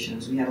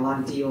dispositions. We had a lot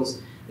of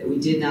deals that we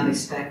did not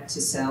expect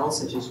to sell,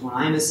 such as One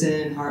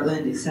Imison,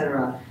 Heartland,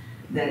 etc.,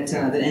 that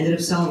ended up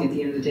selling at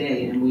the end of the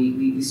day. And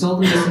we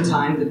sold them just in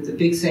time. The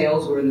big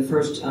sales were in the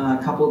first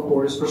couple of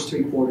quarters, first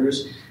 3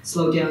 quarters,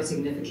 slowed down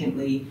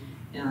significantly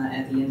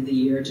at the end of the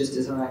year, just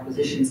as our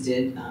acquisitions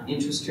did.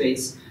 Interest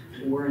rates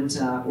weren't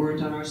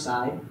on our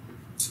side.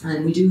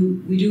 And we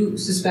do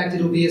suspect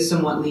it'll be a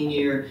somewhat lean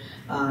year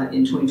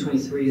in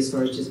 2023 as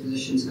far as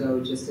dispositions go,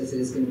 just as it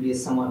is going to be a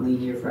somewhat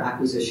lean year for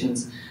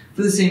acquisitions.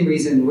 For the same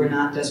reason, we're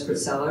not desperate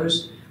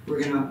sellers. We're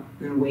gonna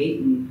wait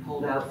and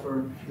hold out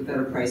for the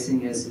better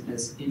pricing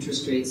as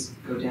interest rates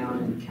go down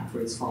and cap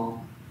rates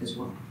fall as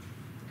well.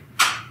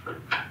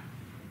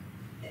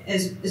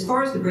 As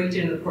far as the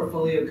breakdown of the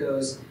portfolio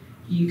goes,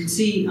 you can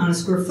see on a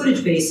square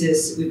footage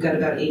basis, we've got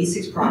about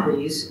 86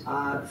 properties,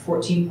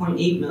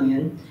 14.8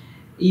 million.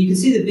 You can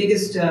see the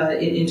biggest,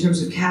 in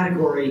terms of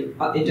category,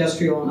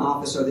 industrial and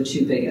office are the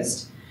 2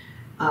 biggest.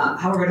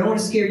 However, I don't want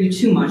to scare you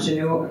too much. I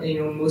know,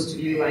 most of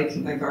you,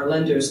 like our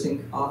lenders,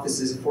 think office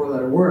is a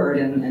 4-letter word,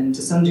 and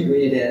to some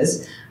degree it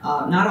is.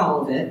 Not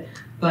all of it,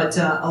 but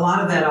a lot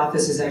of that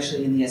office is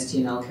actually in the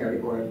STNL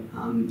category.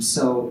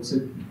 So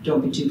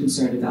don't be too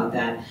concerned about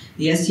that.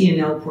 The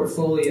STNL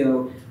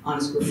portfolio, on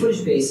a square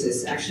footage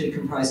basis, actually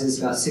comprises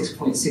about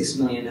 6.6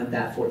 million of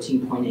that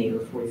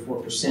 14.8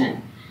 or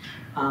 44%.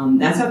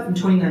 That's up from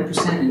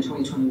 29% in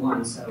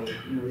 2021, so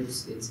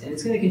it's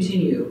going to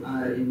continue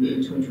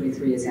in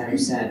 2023, as Adam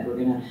said. We're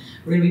going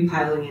to be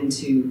piling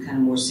into kind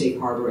of more safe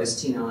harbor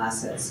STNL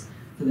assets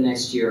for the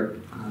next year,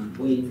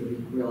 waiting for the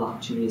real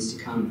opportunities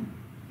to come.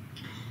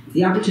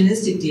 The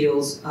opportunistic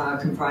deals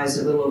comprise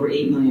a little over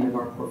 8 million of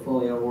our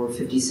portfolio, or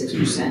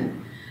 56%.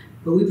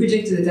 But we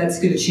predicted that that's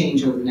going to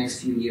change over the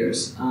next few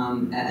years.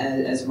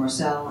 As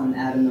Marcel and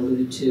Adam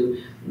alluded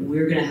to,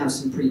 we're going to have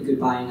some pretty good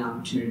buying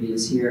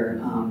opportunities here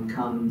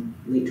come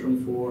late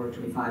 24,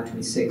 25,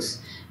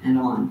 26, and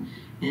on.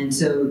 And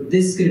so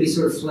this is going to be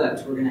sort of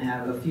flipped. We're going to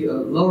have a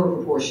lower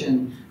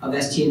proportion of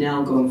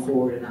STNL going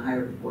forward and a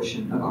higher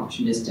proportion of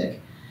opportunistic.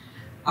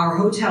 Our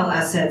hotel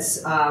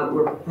assets,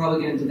 we're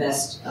probably going to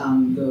divest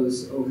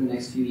those over the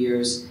next few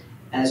years,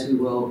 as we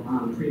will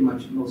pretty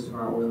much most of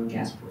our oil and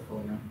gas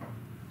portfolio.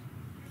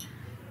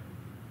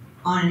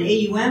 On an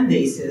AUM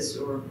basis,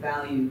 or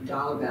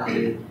dollar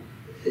value,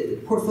 the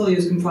portfolio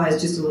is comprised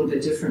just a little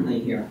bit differently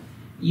here.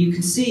 You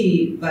can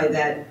see by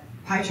that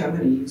pie chart, I'm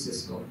going to use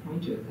this little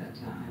pointer that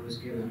I was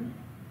given.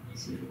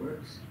 Let's see if it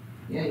works.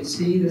 Yeah, you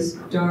see this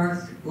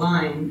dark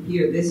line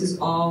here. This is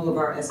all of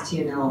our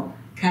STNL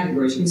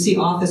categories. You can see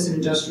office and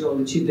industrial,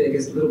 the 2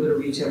 biggest, a little bit of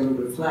retail, a little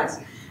bit of flex.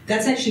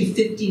 That's actually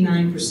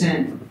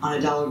 59% on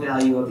a dollar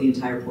value of the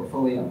entire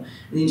portfolio.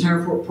 And the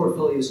entire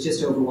portfolio is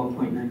just over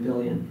 1.9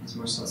 billion, as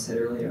Marcel said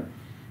earlier.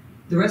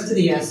 The rest of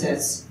the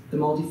assets, the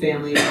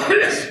multifamily,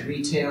 office,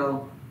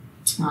 retail,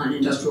 and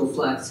industrial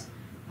flex,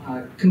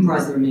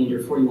 comprise the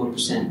remainder,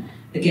 41%.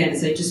 Again,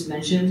 as I just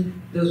mentioned,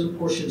 those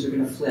proportions are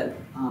going to flip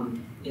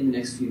in the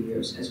next few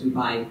years as we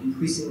buy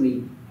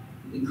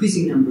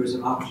increasing numbers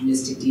of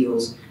opportunistic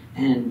deals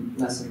and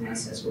less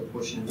as a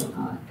proportion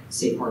of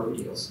safe harbor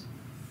deals.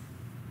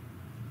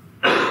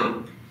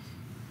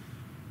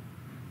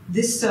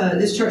 This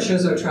chart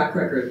shows our track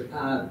record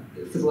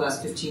for the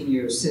last 15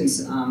 years,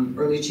 since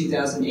early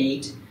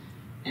 2008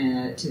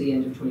 to the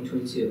end of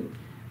 2022.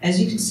 As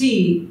you can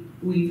see,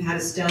 we've had a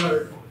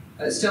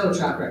stellar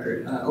track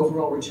record,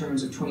 overall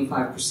returns of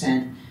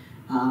 25%,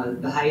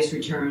 the highest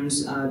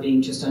returns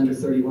being just under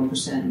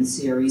 31% in the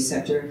CRE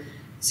sector.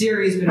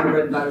 CRE has been our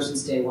bread and butter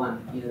since day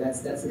one.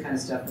 That's the kind of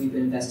stuff we've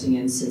been investing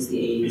in since the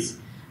 80s.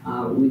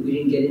 We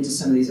didn't get into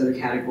some of these other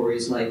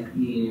categories like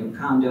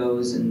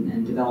condos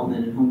and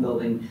development and home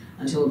building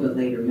until a bit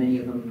later, many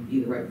of them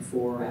either right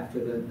before or after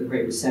the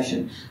Great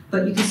Recession.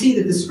 But you can see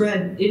that the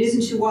spread, it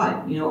isn't too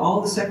wide. All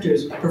the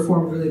sectors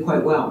performed really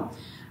quite well.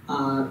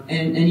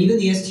 And even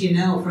the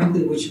STNL,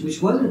 frankly,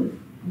 which wasn't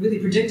really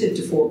predicted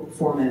to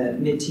perform at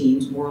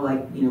mid-teens, more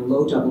like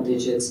low double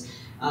digits,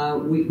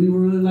 we were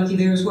really lucky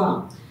there as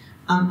well.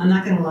 I'm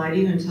not going to lie to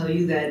you and tell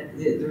you that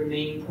the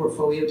remaining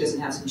portfolio doesn't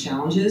have some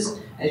challenges.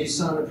 As you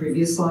saw on the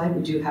previous slide,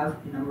 we do have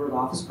a number of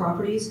office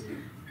properties.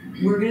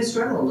 We're going to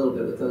struggle a little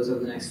bit with those over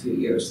the next few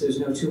years. There's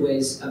no two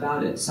ways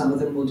about it. Some of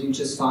them will do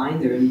just fine.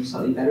 They're in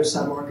slightly better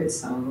submarkets.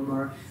 Some of them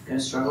are going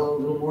to struggle a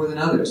little more than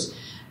others.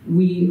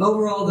 We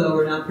overall, though,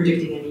 are not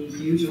predicting any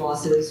huge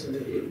losses.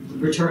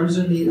 Returns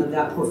on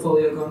that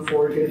portfolio going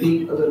forward are going to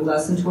be a little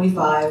less than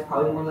 25,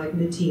 probably more like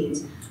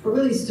mid-teens, but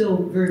really still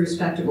very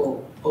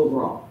respectable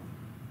overall.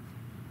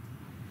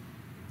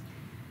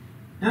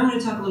 Now I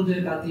want to talk a little bit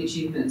about the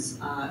achievements.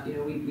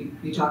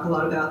 We talk a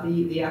lot about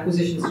the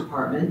acquisitions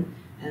department,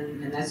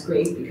 and that's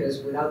great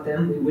because without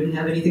them we wouldn't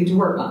have anything to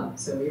work on.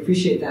 So we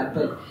appreciate that.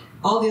 But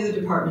all the other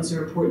departments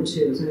are important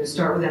too. So I'm going to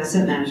start with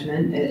asset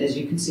management. As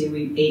you can see,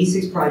 we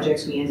 86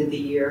 projects. We ended the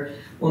year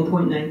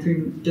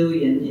 1.93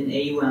 billion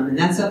in AUM, and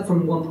that's up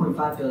from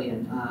 1.5 billion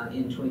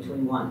in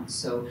 2021.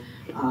 So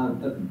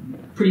a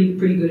pretty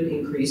good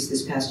increase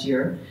this past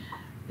year.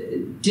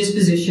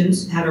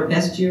 Dispositions had our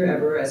best year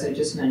ever, as I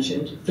just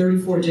mentioned.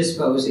 34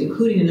 dispos,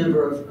 including a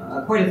number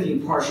of quite a few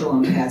partial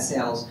and pad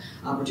sales,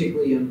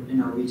 particularly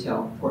in our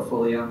retail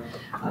portfolio.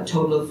 A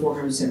total of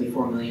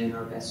 474 million,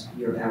 our best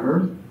year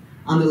ever.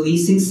 On the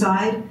leasing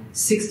side,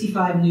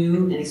 65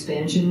 new and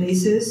expansion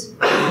leases,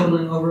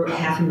 totaling over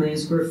 500,000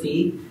 square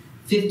feet.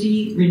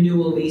 50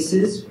 renewal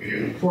leases,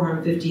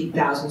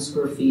 450,000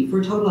 square feet,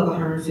 for a total of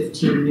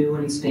 115 new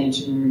and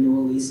expansion and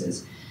renewal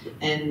leases.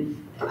 And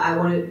I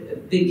want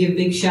to give a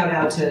big shout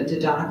out to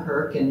Donna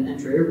Kirk and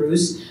Andrea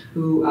Roos,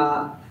 who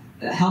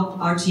helped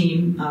our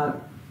team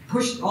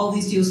push all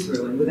these deals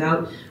through. And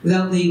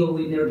without legal,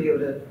 we'd never be able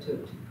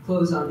to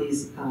close on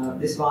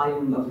this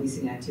volume of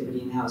leasing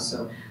activity in-house.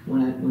 So I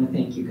want to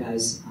thank you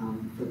guys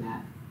for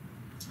that.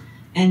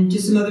 And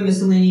just some other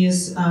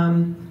miscellaneous,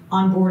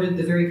 onboarded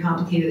the very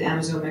complicated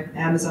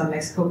Amazon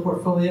Mexico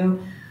portfolio.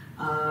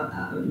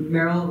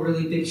 Merrill,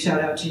 really big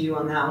shout out to you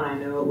on that one. I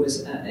know it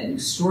was an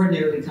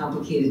extraordinarily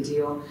complicated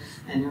deal.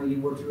 I know you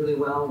worked really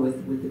well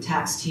with the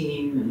tax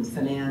team and with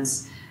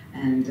finance,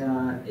 and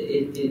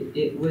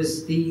it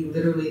was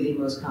literally the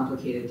most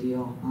complicated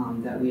deal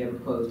that we ever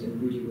closed,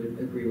 and Rudy would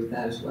agree with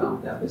that as well.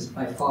 That was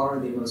by far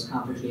the most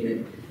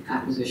complicated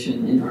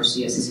acquisition in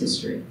RCS's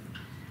history.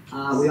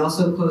 We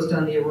also closed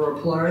on the Aurora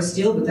Polaris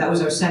deal, but that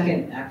was our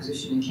second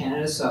acquisition in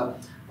Canada, so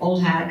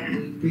old hat,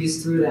 we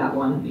breezed through that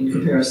one in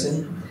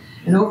comparison.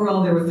 And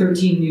overall, there were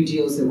 13 new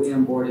deals that we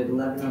onboarded.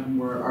 11 of them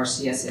were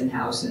RCS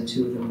in-house, and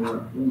 2 of them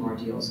were Lumar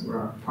deals where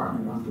our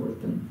partner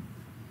onboarded them.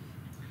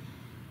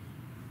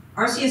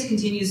 RCS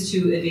continues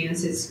to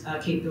advance its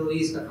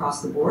capabilities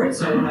across the board,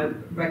 so I want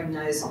to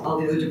recognize all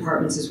the other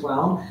departments as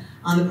well.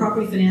 On the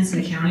property finance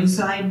and accounting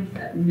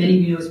side, many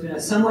of you know it's been a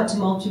somewhat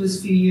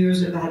tumultuous few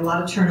years. We've had a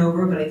lot of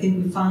turnover, but I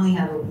think we finally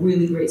have a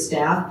really great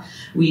staff.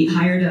 We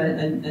hired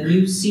a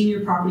new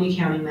senior property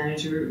accounting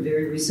manager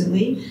very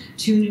recently,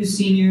 2 new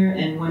senior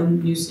and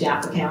 1 new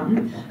staff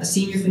accountant, a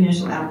senior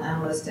financial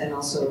analyst, and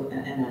also an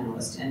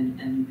analyst.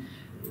 And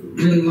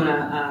really want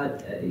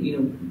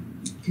to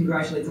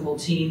congratulate the whole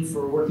team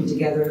for working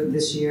together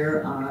this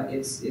year.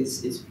 It's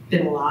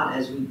been a lot,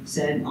 as we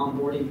said,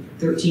 onboarding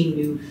 13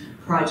 new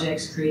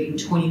projects, creating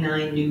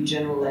 29 new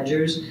general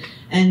ledgers,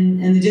 and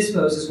the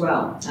dispos as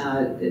well,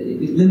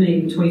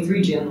 eliminating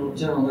 23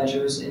 general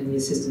ledgers and the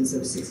assistance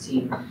of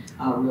 16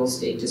 real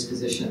estate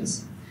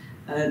dispositions.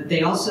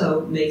 They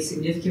also made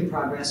significant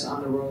progress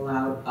on the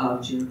rollout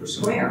of Juniper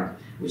Square,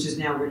 which is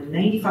now we're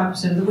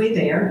 95% of the way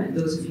there. And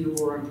those of you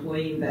who are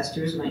employee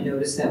investors might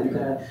notice that we've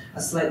got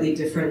a slightly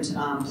different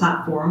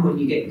platform when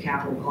you get your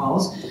capital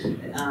calls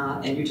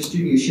and your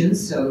distributions.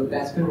 So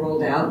that's been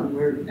rolled out,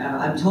 and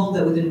I'm told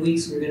that within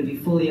weeks we're going to be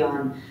fully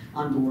on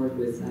board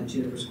with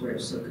Juniper Square.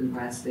 So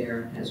congrats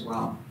there as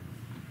well.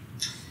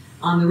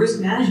 On the risk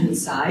management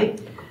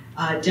side,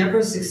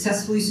 Deborah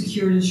successfully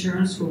secured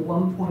insurance for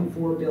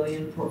 $1.4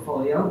 billion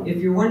portfolio. If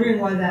you're wondering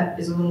why that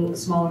is a little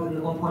smaller than the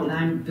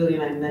 $1.9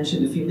 billion I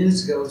mentioned a few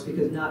minutes ago, it's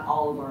because not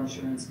all of our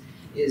insurance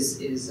is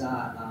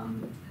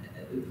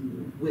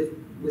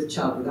with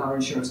Chubb, with our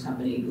insurance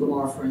company.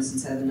 Lamar, for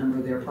instance, has a number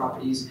of their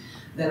properties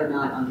that are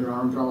not under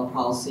our umbrella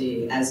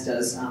policy, as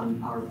does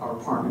our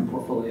apartment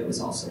portfolio is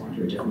also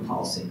under a different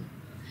policy.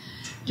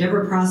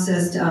 Deborah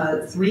processed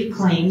 3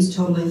 claims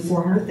totaling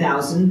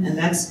 $400,000, and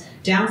that's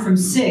down from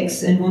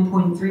 6 and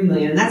 1.3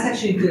 million. And that's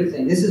actually a good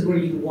thing. This is where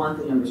you want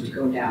the numbers to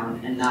go down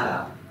and not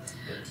up.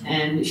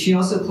 And she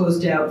also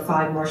closed out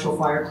 5 Marshall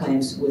Fire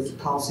claims with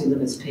policy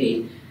limits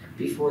paid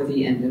before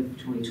the end of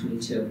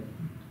 2022.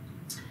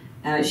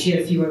 She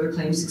had a few other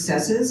claim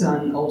successes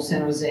on Old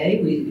San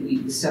Jose.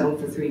 We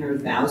settled for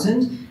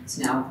 $300,000. It's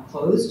now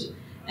closed.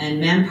 And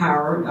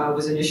Manpower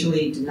was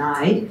initially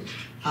denied,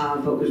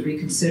 but was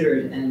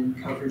reconsidered, and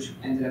coverage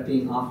ended up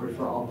being offered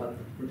for all but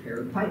the repair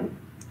of the pipe.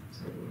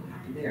 So we're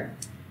happy there.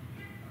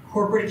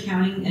 Corporate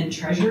accounting and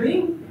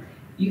treasury.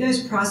 You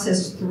guys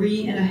processed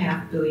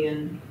 3.5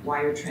 billion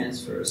wire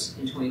transfers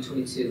in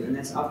 2022, and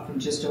that's up from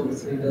just over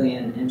 3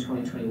 billion in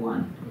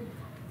 2021.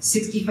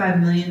 65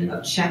 million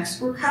of checks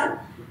were cut.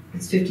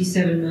 It's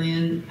 57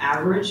 million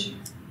average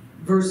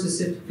versus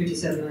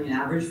 57 million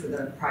average for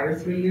the prior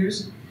 3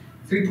 years.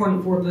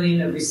 3.4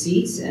 billion of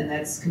receipts, and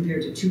that's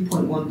compared to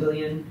 2.1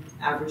 billion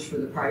average for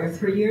the prior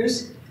 3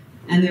 years.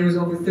 And there was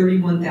over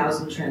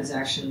 31,000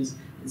 transactions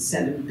and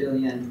 7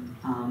 billion,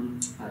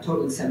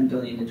 totaling 7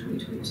 billion in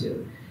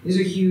 2022. These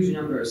are huge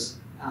numbers,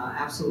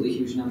 absolutely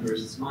huge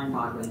numbers. It's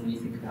mind-boggling when you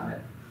think about it.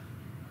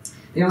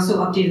 They also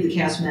updated the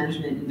cash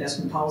management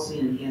investment policy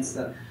and enhanced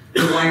the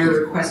wire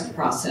request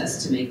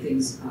process to make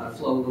things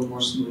flow a little more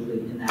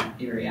smoothly in that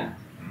area.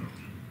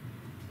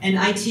 And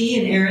IT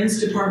in Aaron's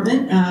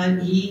department,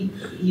 he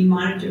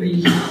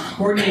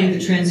coordinated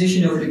the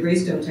transition over to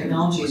Greystone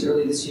Technologies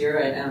early this year.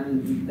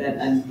 That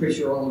I'm pretty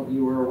sure all of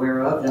you were aware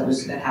of.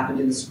 That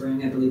happened in the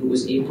spring. I believe it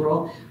was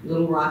April. A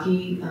little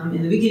rocky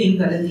in the beginning,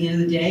 but at the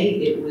end of the day,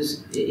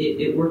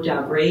 it worked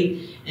out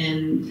great.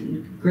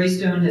 And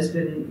Greystone has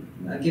been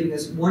giving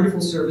us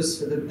wonderful service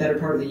for the better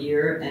part of the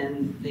year,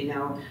 and they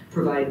now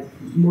provide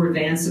more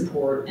advanced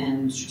support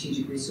and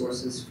strategic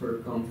resources for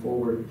going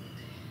forward.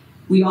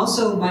 We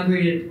also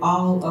migrated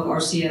all of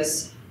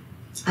RCS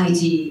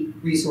IT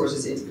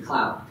resources into the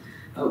cloud,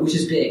 which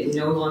is big. We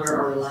no longer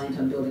are reliant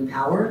on building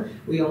power.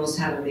 We almost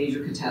had a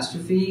major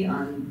catastrophe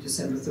on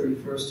December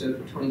 31st of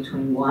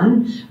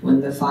 2021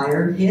 when the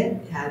fire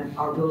hit. Had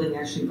our building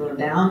actually burned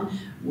down,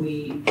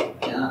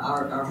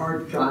 our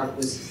hard drive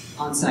was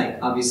on site.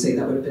 Obviously,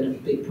 that would have been a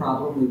big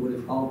problem. We would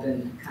have all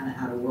been kind of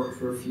out of work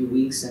for a few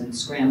weeks and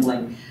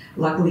scrambling.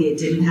 Luckily, it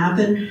didn't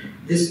happen.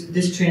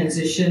 This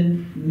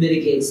transition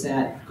mitigates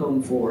that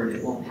going forward.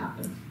 It won't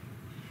happen.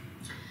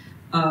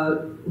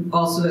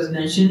 Also, as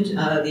mentioned,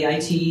 the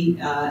IT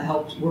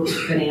helped work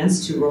with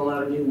finance to roll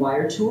out a new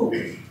wire tool.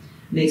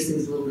 Makes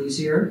things a little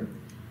easier.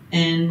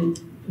 And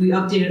we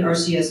updated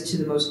RCS to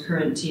the most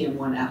current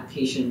TM1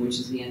 application, which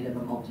is the end of a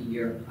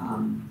multi-year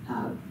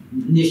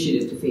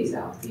initiative to phase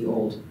out the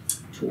old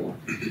tool.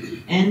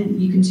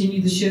 And you continue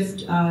the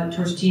shift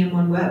towards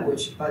TM1 Web,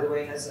 which, by the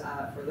way, has,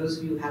 for those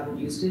of you who haven't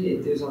used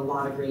it, there's a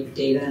lot of great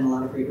data and a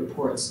lot of great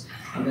reports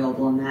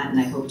available on that. And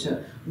I hope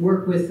to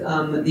work with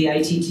the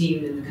IT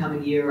team in the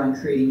coming year on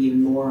creating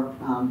even more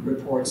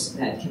reports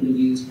that can be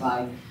used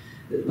by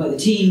the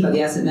team, by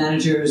the asset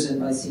managers,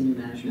 and by senior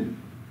management.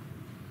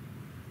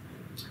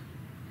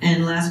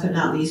 And last but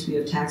not least, we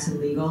have tax and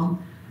legal.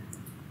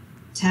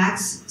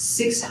 Tax,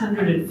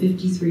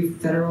 653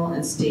 federal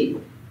and state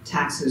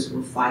taxes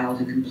were filed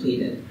and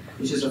completed,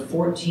 which is a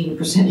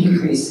 14%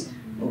 increase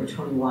over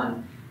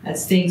 21.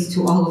 That's thanks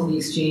to all of the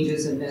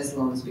exchanges and mezz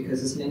loans,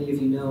 because as many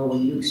of you know,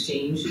 when you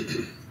exchange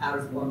out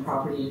of one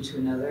property into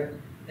another,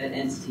 that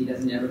entity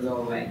doesn't ever go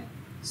away.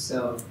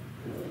 So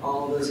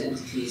all those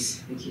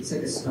entities, it's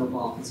like a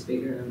snowball, it's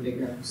bigger and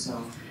bigger.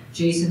 So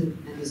Jason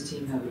and his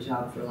team have a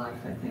job for life,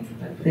 I think.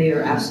 But they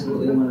are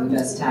absolutely one of the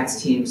best tax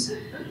teams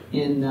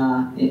in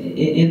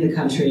the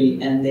country,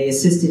 and they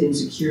assisted in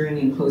securing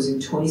and closing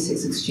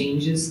 26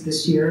 exchanges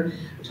this year,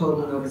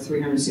 totaling over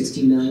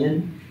 360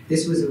 million.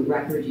 This was a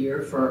record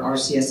year for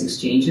RCS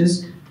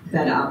exchanges.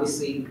 That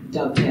obviously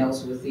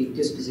dovetails with the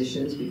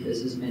dispositions,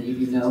 because as many of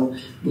you know,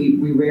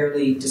 we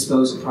rarely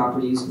dispose of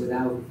properties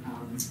without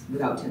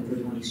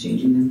 1031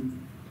 exchanging them.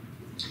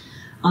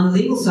 On the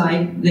legal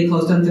side, they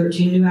closed on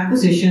 13 new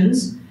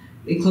acquisitions.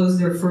 They closed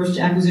their first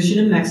acquisition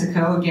in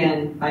Mexico,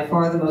 again, by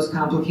far the most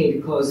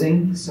complicated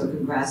closing, so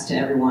congrats to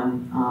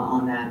everyone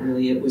on that.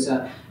 Really, it was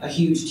a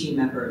huge team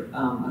effort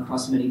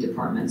across many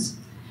departments.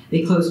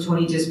 They closed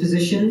 20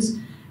 dispositions,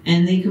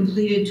 and they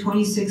completed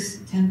 26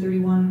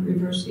 1031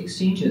 reverse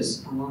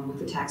exchanges along with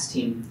the tax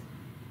team.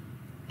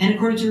 And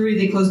according to Rudy,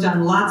 they closed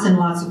down lots and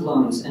lots of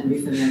loans and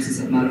refinances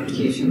and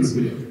modifications.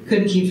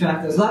 Couldn't keep track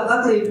of those.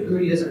 Luckily,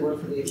 Rudy doesn't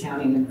work for the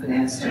accounting and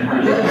finance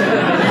department.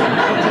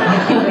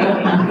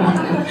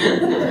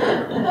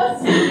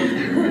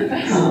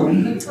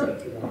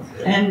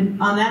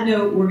 And on that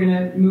note, we're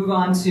going to move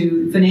on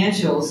to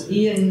financials.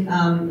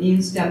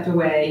 Ian stepped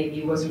away.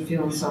 He wasn't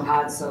feeling so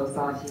hot, so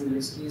thought he would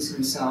excuse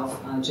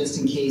himself just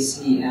in case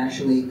he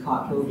actually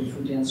caught COVID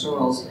from Dan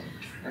Sorrells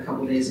a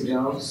couple days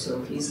ago.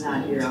 So if he's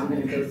not here, I'm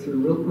going to go through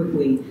real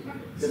quickly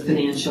the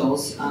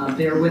financials.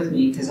 Bear with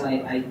me, because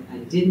I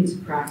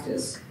didn't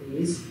practice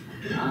these,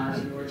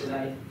 nor did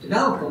I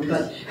develop them.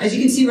 But as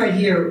you can see right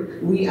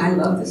here, I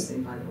love this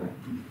thing, by the way.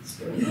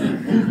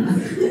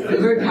 They're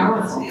very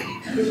powerful.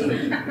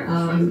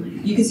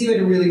 You can see we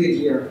had a really good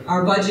year.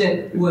 Our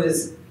budget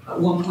was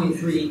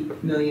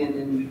 1.3 million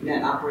in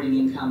net operating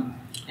income,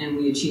 and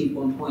we achieved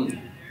over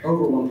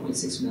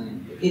 1.6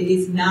 million.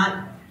 It's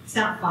not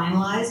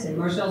finalized, and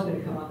Marcel's going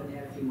to come up and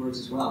add a few words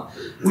as well.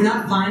 We're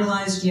not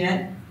finalized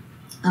yet.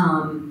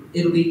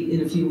 It'll be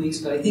in a few weeks,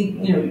 but I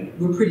think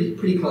we're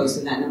pretty close,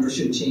 and that number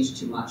shouldn't change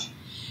too much.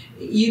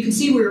 You can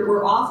see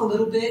we're off a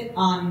little bit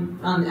on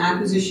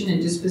acquisition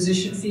and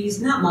disposition fees.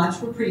 Not much.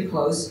 We're pretty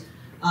close.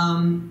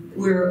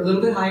 We're a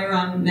little bit higher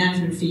on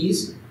management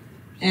fees,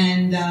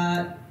 and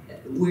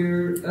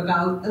we're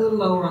about a little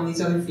lower on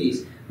these other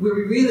fees. Where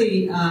we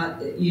really,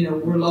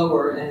 were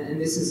lower,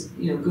 and this is,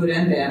 good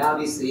and bad,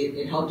 obviously,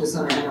 it helped us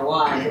on our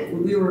NOI,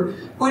 but we were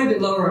quite a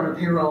bit lower on our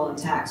payroll and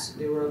tax.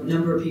 There were a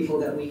number of people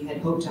that we had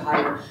hoped to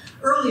hire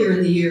earlier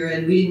in the year,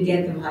 and we didn't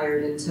get them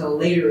hired until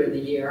later in the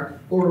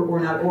year, or we're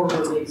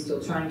maybe still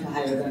trying to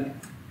hire them.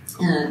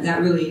 And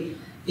that really,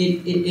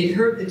 it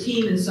hurt the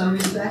team in some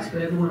respects,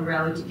 but everyone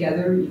rallied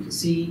together. You can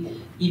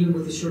see, even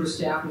with the shorter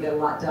staff, we got a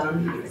lot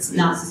done. It's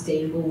not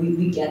sustainable.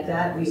 We get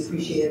that. We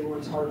appreciate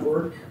everyone's hard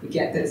work. We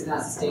get that it's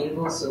not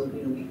sustainable, so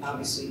we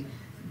obviously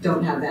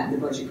don't have that in the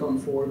budget going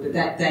forward. But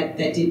that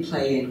did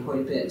play in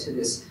quite a bit to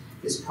this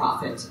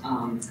profit.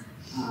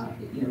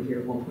 Here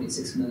at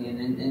 1.6 million.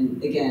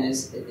 And again,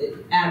 as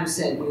Adam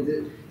said,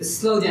 the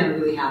slowdown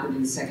really happened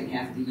in the second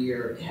half of the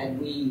year. Had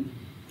we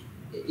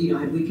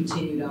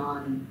continued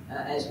on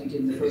as we did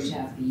in the first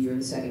half of the year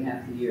and the second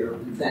half of the year,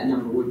 that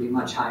number would be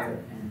much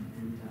higher,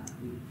 and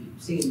we'd be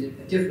seeing a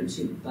different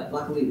tune. But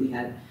luckily, we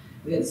had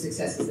the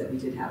successes that we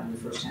did have in the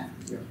first half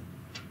of the year.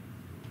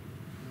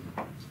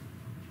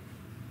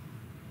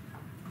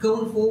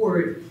 Going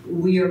forward,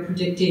 we are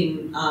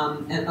predicting,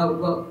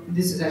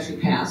 this is actually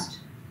past.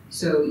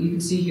 So you can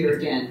see here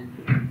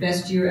again,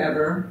 best year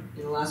ever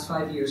in the last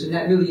 5 years, and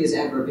that really is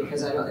ever,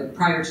 because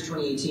prior to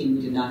 2018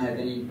 we did not have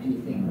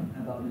anything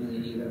above $1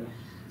 million either.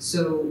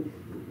 So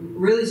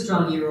really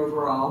strong year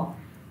overall,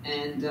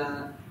 and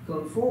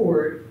going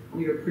forward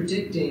we are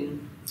predicting.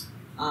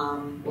 I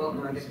guess we're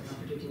not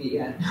predicting it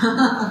yet.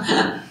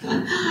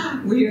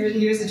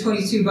 Here's the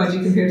 22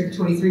 budget compared to the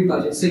 23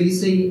 budget. So you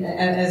see,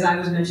 as I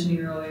was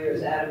mentioning earlier,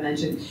 as Adam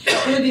mentioned,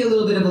 it's going to be a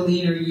little bit of a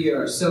leaner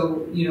year.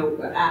 So,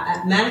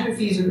 management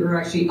fees are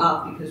actually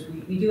up because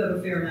we do have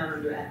a fair amount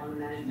on the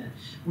management.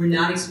 We're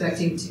not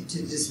expecting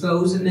to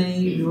dispose of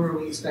many, nor are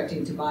we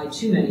expecting to buy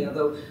too many,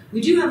 although we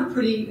do have a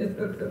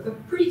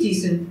pretty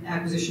decent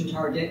acquisition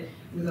target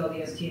with all the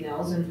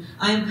STNLs, and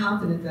I am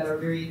confident that our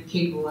very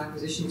capable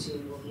acquisition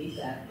team will meet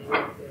that.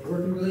 They're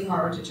working really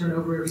hard to turn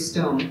over every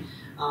stone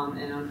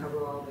and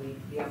uncover all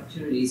the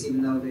opportunities,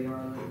 even though they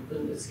are a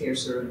little bit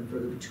scarcer and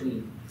further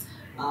between.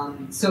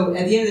 So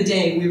at the end of the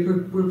day,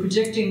 we're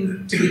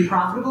projecting to be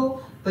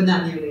profitable, but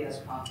not nearly as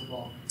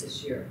profitable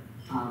this year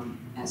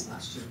as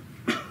last year.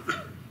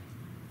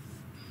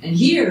 And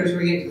here's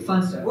where we get to the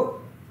fun stuff. Whoop.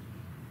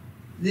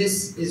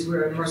 This is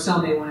where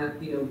Marcel may want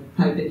to,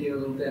 pipe in here a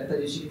little bit, but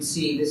as you can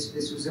see, this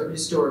was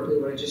historically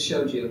what I just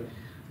showed you.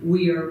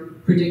 We are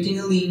predicting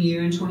a lean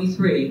year in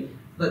 23,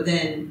 but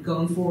then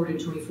going forward in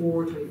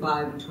 24,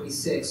 25, and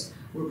 26,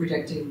 we're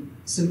projecting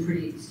some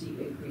pretty steep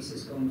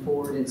increases going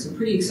forward and some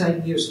pretty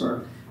exciting years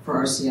for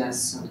RCS.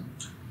 So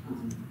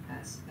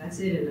that's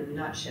it in a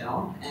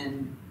nutshell.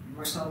 And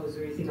Marcel, was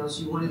there anything else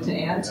you wanted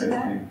to add to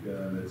that? I think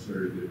that's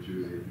very good,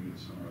 Julie. I think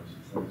it's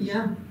summarized.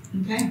 Yeah.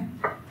 Okay.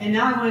 And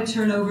now I want to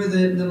turn over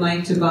the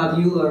mic to Bob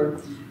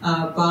Euler.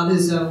 Bob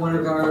is one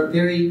of our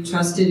very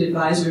trusted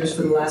advisors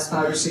for the last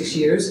 5 or 6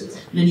 years.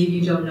 Many of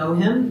you don't know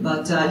him,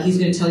 but he's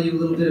going to tell you a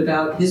little bit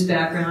about his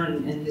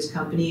background and his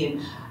company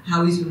and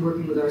how he's been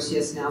working with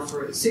RCS now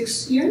for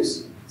 6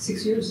 years?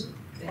 6 years.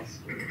 Thanks.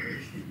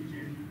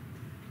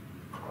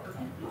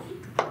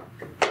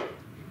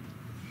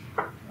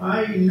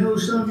 I know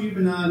some of you,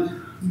 but not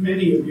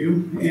many of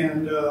you,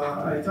 and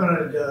I thought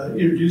I'd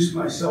introduce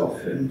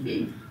myself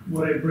and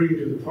what I bring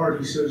to the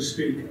party, so to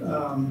speak.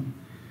 I'm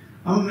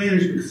a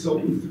management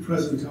consultant at the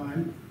present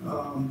time.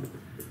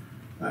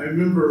 I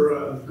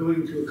remember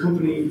going to a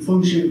company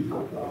function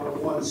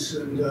once,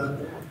 and I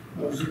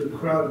was with a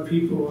crowd of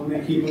people, and they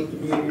came up to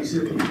me and they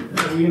said,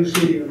 "We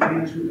understand you're a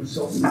management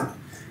consultant."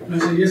 And I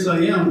said, "Yes, I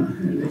am."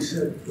 And they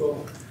said,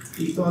 "Well,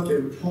 he thought they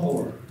were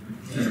taller."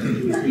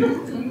 I'm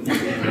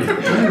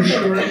a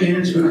short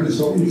management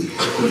consultant.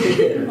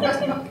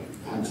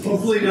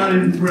 Hopefully not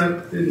in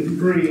breadth and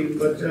brain,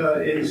 but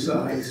in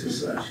size and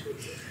such.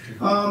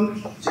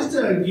 Just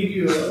to give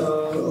you a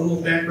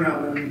little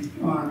background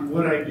on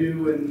what I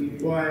do and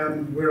why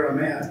I'm where I'm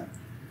at,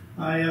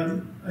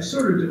 I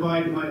sort of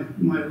divide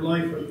my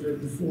life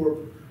into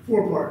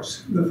four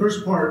parts. The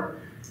first part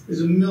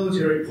is a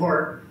military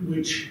part,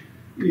 which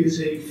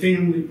is a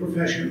family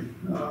profession.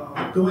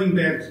 Going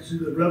back to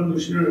the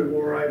Revolutionary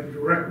War, I have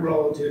direct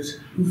relatives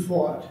who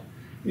fought.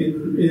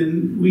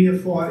 We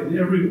have fought in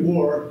every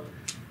war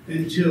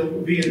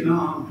until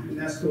Vietnam, and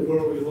that's the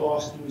war we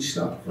lost, and we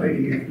stopped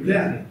fighting after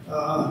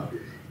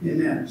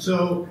that.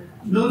 So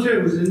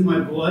military was in my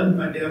blood.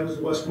 My dad was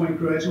a West Point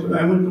graduate.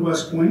 I went to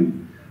West Point,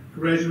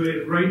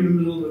 graduated right in the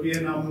middle of the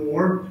Vietnam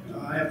War.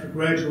 After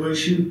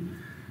graduation,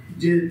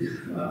 did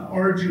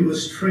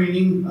arduous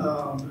training,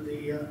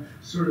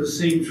 sort of the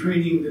same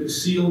training that a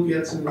SEAL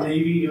gets in the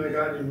Navy. I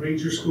got in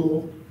Ranger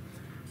School.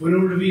 Went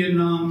over to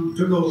Vietnam,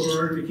 took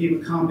over, and became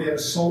a combat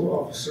assault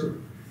officer,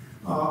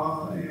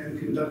 and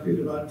conducted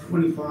about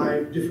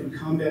 25 different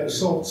combat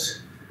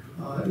assaults,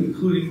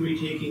 including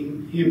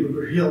retaking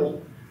Hamburger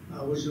Hill,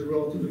 which is a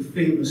relatively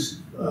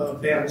famous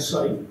battle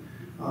site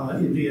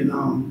in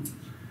Vietnam.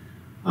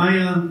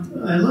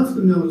 I left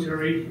the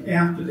military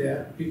after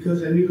that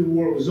because I knew the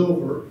war was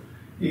over,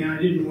 and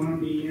I didn't want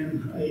to be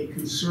in a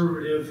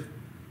conservative,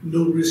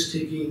 no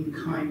risk-taking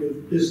kind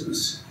of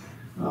business.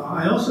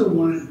 I also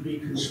wanted to be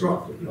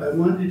constructive. I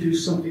wanted to do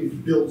something to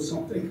build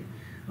something,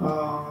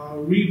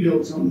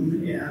 rebuild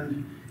something,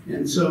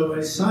 and so I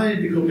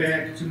decided to go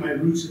back to my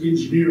roots of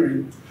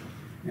engineering.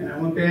 And I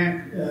went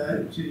back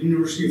to the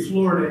University of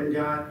Florida and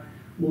got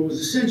what was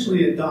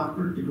essentially a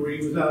doctorate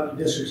degree without a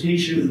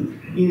dissertation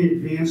in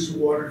advanced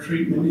water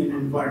treatment and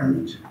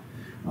environment.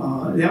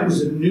 That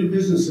was a new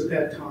business at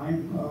that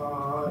time,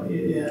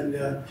 and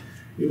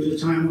it was a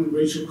time when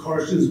Rachel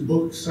Carson's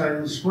book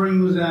Silent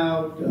Spring was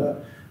out,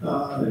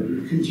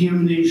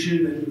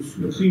 contamination and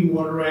the Clean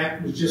Water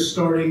Act was just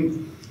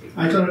starting.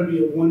 I thought it would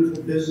be a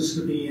wonderful business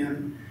to be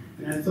in,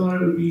 and I thought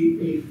it would be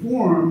a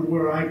forum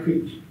where I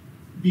could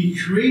be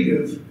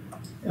creative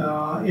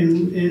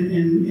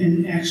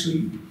and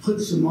actually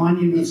put some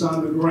monuments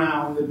on the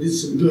ground that did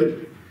some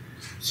good.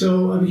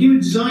 So I became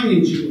a design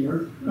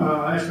engineer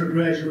after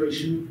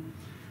graduation.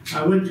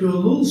 I went to a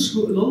little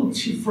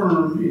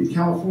firm in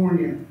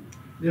California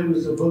that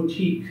was a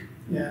boutique.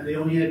 They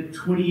only had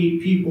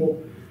 28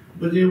 people,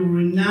 but they were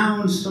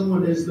renowned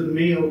somewhat as the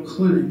Mayo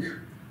Clinic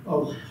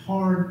of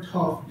hard,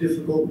 tough,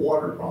 difficult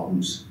water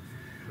problems.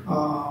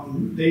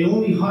 They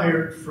only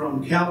hired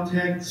from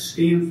Caltech,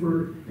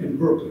 Stanford, and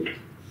Berkeley.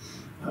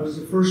 I was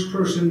the first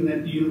person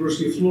at the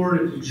University of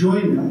Florida to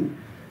join them,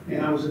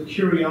 and I was a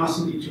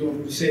curiosity to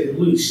them, to say the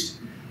least,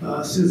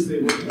 since they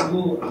were a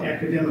little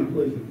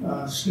academically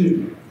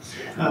snooty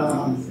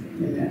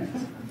in that.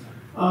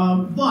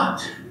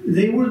 But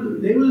they were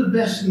the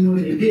best in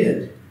what they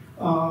did,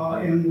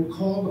 and were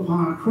called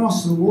upon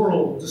across the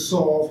world to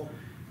solve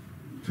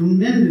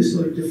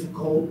tremendously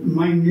difficult,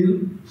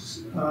 minute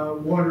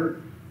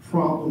water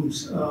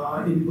problems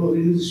in both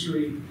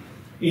industry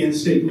and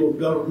state and local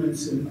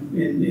governments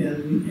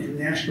and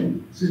national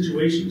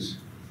situations.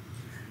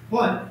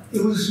 But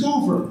it was a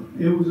small firm.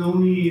 It was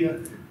only,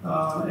 at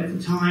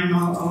the time,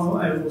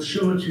 I will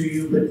show it to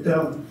you, but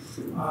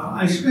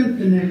I spent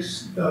the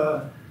next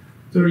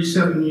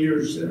 37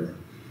 years there,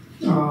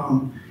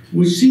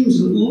 which seems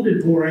a little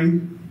bit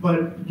boring,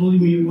 but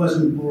believe me, it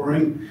wasn't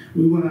boring.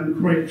 We went on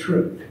quite a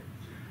trip.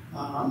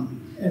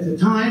 At the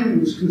time, it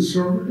was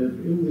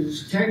conservative, it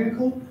was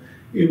technical,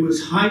 it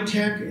was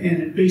high-tech,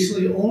 and it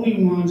basically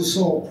only wanted to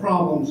solve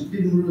problems. It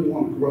didn't really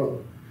want to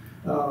grow.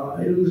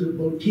 It was a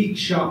boutique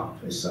shop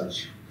as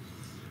such.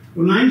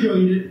 When I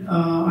joined it,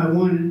 I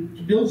wanted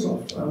to build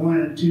stuff. I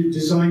wanted to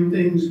design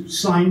things,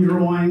 sign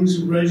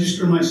drawings,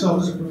 register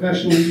myself as a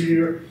professional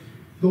engineer,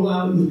 go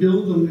out and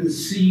build them and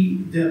see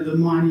the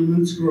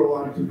monuments grow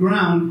out of the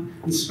ground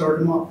and start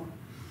them up.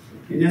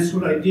 And that's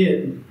what I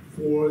did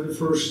for the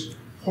first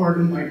part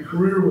of my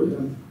career with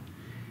them.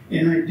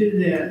 And I did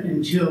that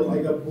until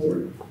I got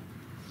bored.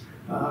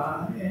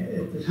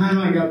 At the time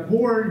I got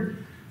bored,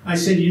 I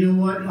said, you know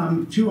what,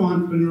 I'm too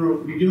entrepreneurial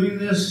to be doing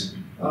this.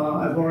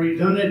 I've already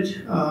done it.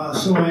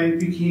 So I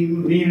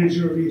became a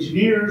manager of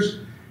engineers,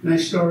 and I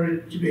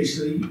started to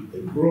basically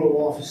grow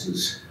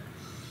offices.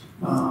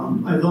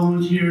 I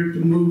volunteered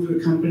to move the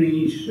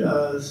company's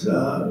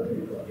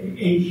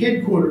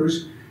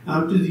headquarters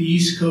out to the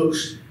East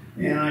Coast,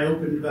 and I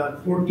opened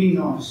about 14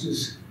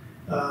 offices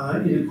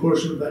in the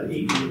course of about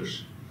 8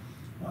 years.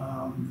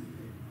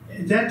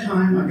 At that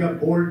time, I got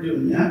bored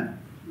doing that.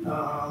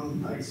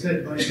 I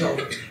said to myself,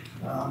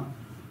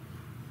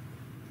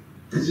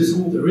 is this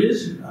all there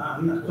is?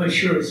 I'm not quite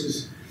sure.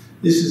 This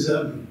is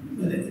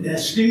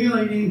that's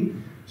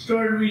stimulating.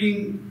 Started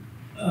reading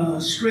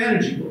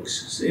strategy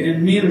books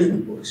and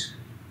management books.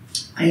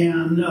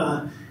 And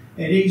at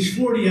age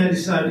 40, I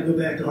decided to go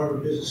back to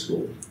Harvard Business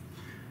School.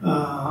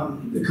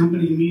 The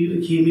company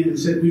immediately came in and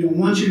said, we don't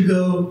want you to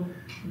go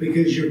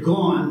because you're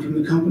gone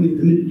from the company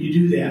the minute you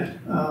do that,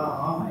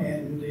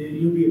 and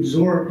you'll be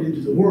absorbed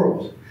into the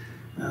world.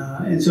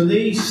 And so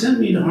they sent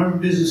me to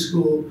Harvard Business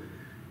School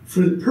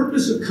for the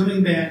purpose of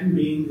coming back and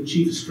being the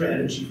chief of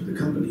strategy for the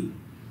company,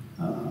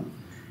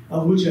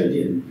 of which I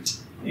did.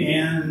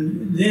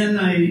 And then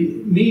I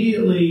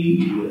immediately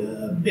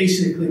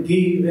basically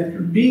gave, after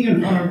being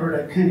at Harvard,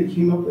 I kind of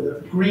came up with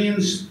a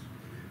grand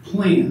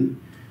plan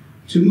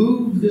to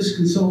move this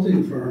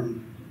consulting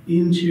firm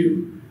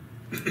into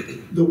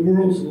the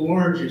world's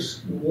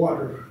largest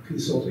water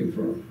consulting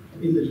firm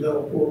in the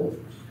developed world.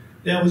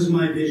 That was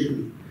my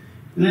vision.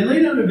 And I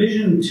laid out a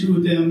vision to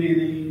them in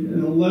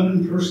an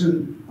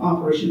 11-person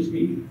operations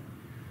meeting.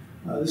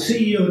 The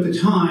CEO at the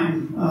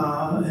time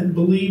had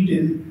believed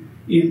in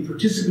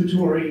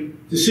participatory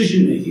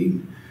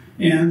decision-making.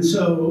 And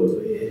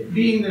so,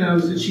 being that I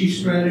was the chief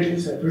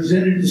strategist, I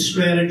presented the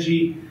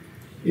strategy.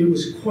 It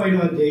was quite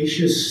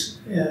audacious,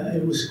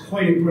 it was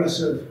quite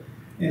aggressive,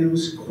 and it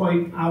was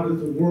quite out of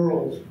the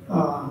world,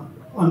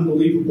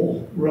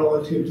 unbelievable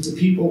relative to the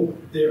people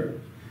there.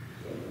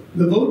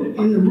 The vote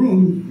in the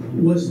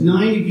room was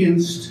 9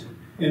 against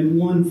and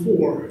 1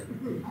 for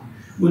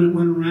when it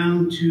went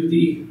around to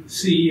the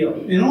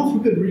CEO, and all for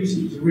good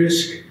reasons.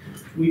 Risk,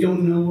 we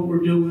don't know what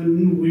we're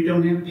doing, we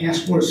don't have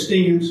passport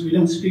stamps, we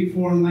don't speak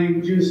foreign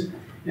languages,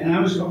 and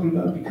I was talking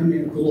about becoming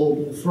a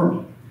global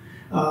firm.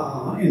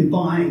 and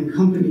buying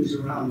companies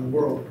around the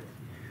world.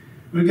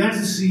 When I got to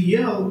the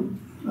CEO,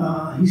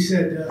 he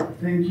said,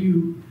 thank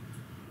you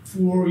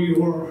for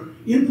your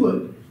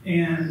input,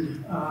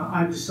 and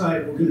I've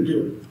decided we're going to do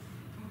it.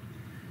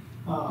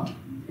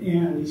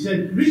 And he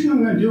said, the reason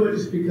I'm going to do it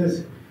is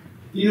because,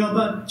 you know,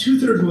 about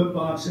 2/3 of what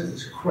Bob says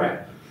is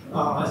crap.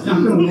 It's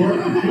not going to work.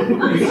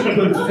 It's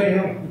going to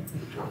fail.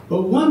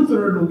 But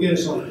 1/3 will get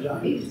us on the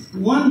dime.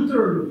 1/3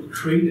 will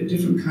create a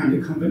different kind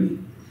of company.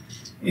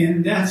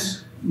 And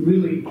that's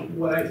really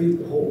what I think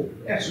the whole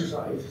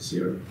exercise is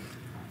here.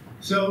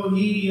 So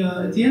he,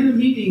 at the end of the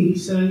meeting, he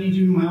said, I need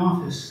you in my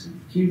office.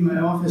 He came to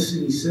my office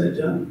and he said,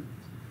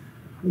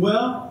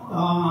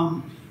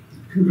 well,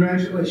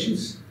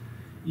 congratulations.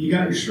 You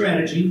got your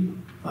strategy.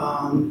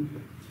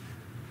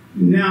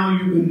 Now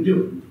you're going to do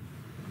it.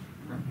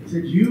 He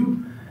said,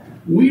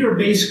 we are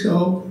Base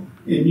Co,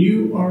 and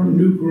you are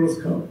New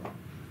Growth Co.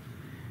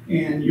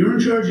 And you're in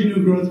charge of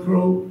New Growth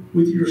Co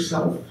with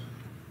yourself.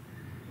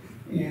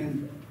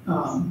 And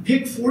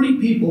pick 40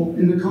 people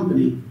in the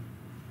company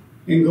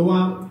and go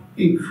out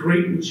and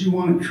create what you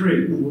want to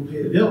create, and we'll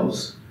pay the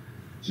bills.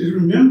 Just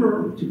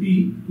remember to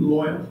be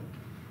loyal.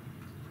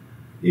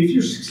 If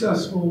you're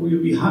successful,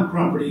 you'll be hot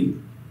property.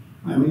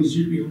 I need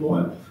you to be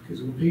loyal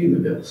because we're paying the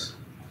bills.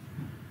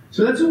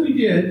 So that's what we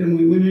did, and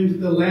we went into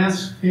the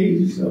last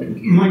phase of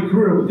my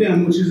career with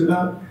them, which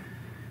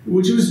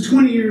was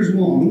 20 years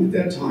long at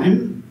that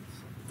time.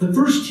 The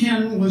first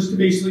 10 was to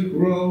basically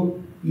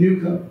grow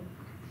NewCo.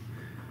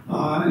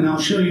 And I'll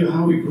show you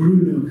how we grew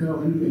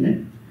NewCo in a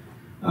minute.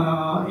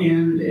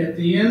 And at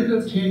the end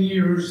of 10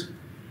 years,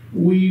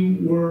 we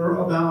were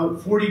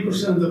about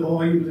 40% of the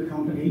volume of the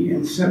company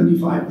and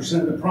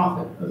 75% of the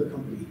profit of the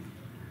company.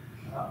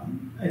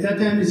 At that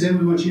time, they said,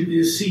 we want you to be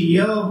the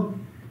CEO.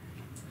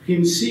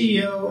 Became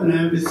CEO, and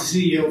I was the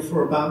CEO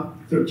for about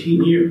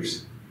 13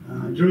 years.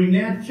 During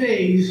that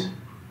phase,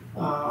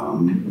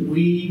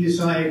 we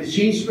decided to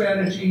change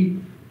strategy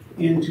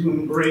and to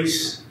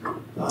embrace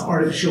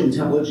artificial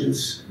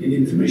intelligence and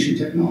information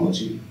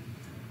technology.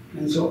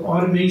 And so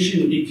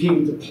automation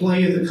became the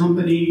play of the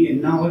company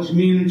in knowledge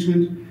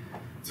management.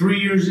 3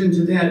 years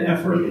into that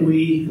effort,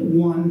 we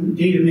won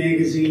Data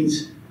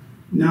Magazine's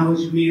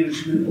Knowledge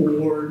Management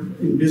Award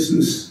in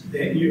business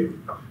that year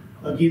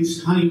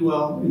against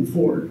Honeywell and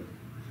Ford.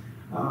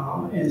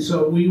 And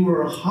so we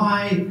were a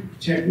high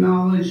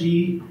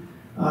technology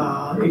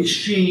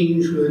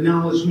exchange with a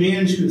knowledge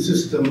management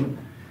system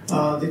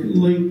that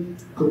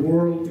linked the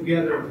world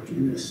together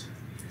in this.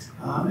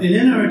 And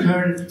then I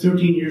retired after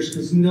 13 years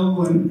because no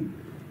one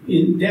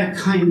in that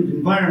kind of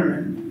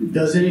environment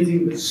does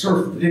anything but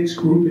surf the next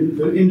group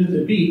into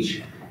the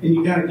beach, and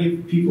you got to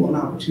give people an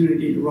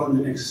opportunity to run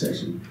the next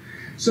session.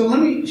 So let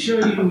me show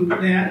you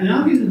that, and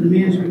I'll get into the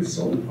management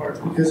consultant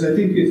part because I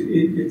think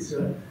it's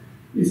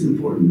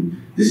important.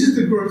 This is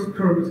the growth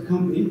curve of the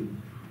company.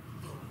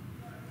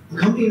 The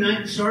company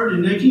started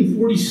in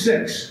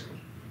 1946,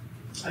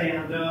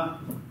 and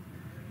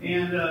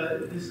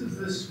this is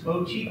this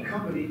boutique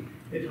company.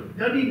 It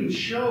doesn't even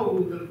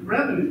show the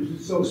revenues;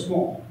 it's so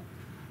small.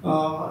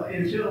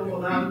 Until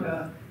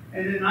about,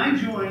 and then I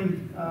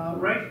joined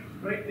right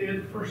there.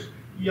 The first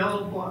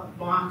yellow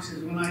box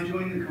is when I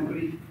joined the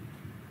company.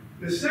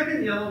 The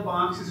second yellow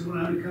box is when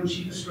I become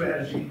chief of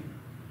strategy.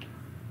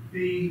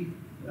 The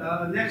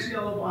next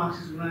yellow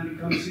box is when I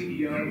become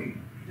CEO,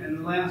 and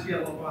the last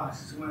yellow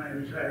box is when I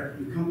retire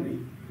from the company.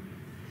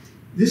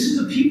 This is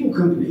a people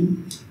company,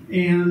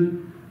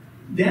 and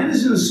that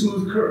isn't a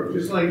smooth curve.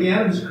 Just like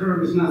Adam's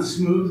curve is not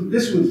smooth,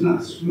 this one's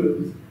not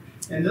smooth.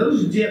 And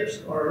those dips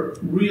are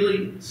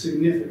really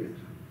significant.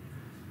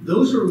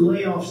 Those are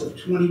layoffs of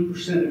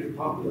 20% of your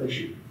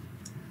population.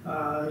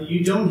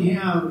 You don't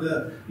have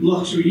the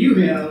luxury you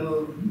have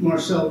of,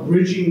 Marcel,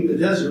 bridging the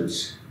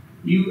deserts.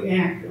 You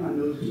act on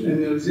those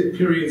in those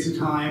periods of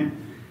time,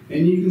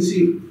 and you can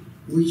see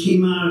we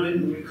came out of it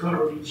and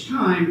recovered each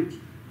time,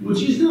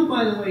 which is not,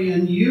 by the way,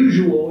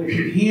 unusual. If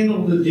you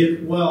handle the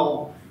dip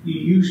well, you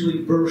usually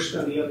burst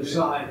on the other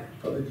side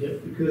of the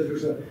dip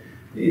because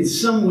in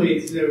some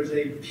ways there's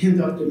a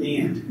pent-up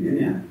demand in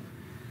that.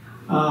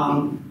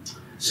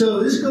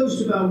 So this goes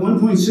to about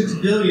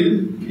 1.6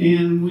 billion,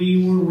 and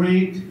we were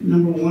ranked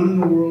 #1 in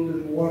the world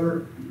in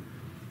water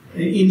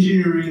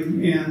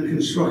engineering and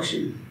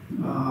construction.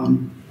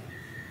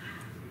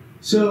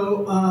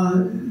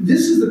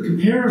 This is the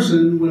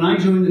comparison when I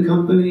joined the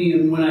company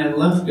and when I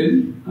left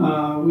it.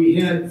 We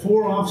had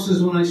 4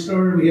 offices when I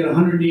started. We had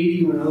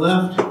 180 when I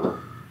left.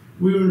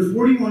 We were in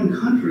 41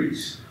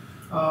 countries,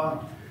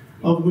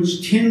 of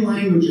which 10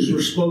 languages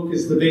were spoken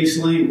as the base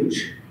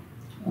language.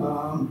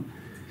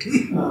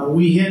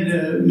 We had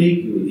to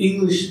make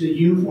English the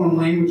uniform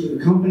language of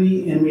the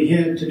company, and we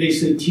had to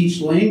basically teach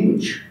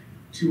language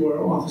to our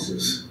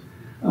offices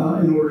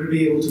in order to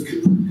be able to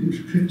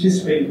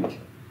participate.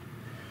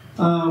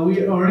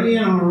 We already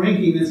in our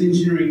ranking, that's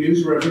Engineering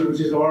News Record, which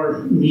is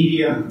our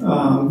media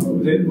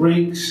that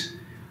ranks.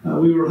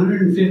 We were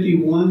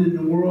 151 in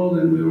the world,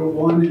 and we were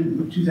 1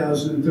 in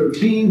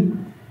 2013.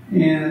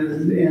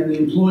 and the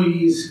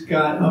employees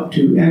got up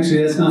to,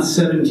 actually that's not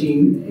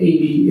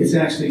 1,780, it's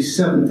actually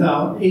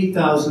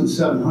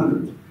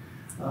 8,700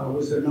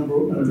 was the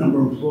number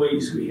of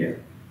employees we had.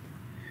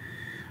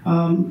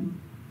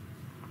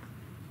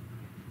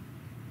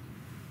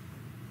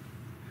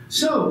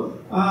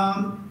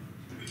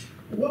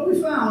 What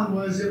we found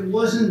was it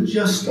wasn't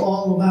just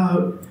all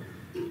about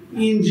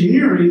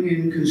engineering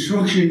and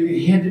construction.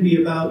 It had to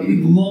be about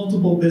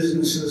multiple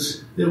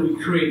businesses that we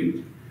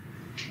created.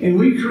 And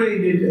we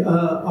created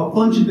a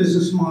bunch of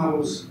business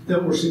models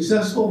that were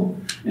successful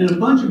and a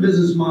bunch of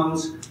business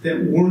models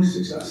that weren't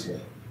successful.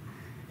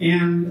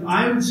 And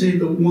I would say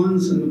the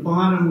ones on the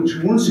bottom which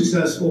weren't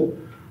successful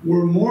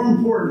were more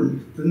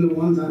important than the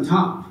ones on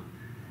top.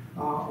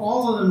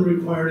 All of them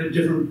required a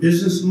different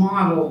business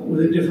model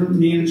with a different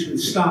management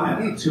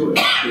style to it.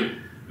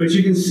 But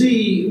you can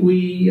see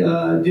we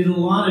did a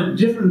lot of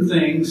different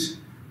things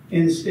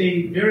and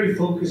stayed very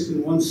focused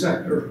in one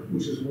sector,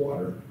 which is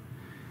water.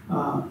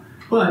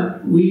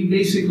 But we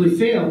basically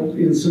failed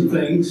in some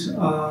things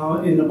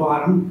in the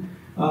bottom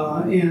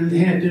and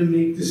had to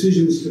make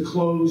decisions to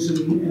close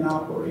and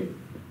operate.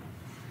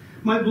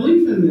 My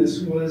belief in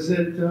this was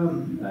that,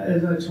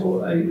 as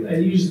I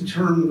used the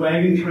term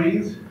wagon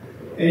trains.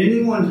 At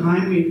any one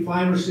time, we had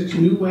 5 or 6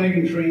 new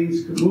wagon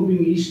trains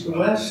moving east to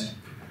west,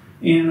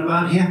 and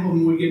about half of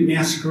them would get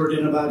massacred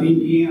in about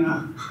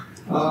Indiana,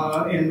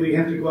 and we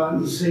have to go out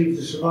and save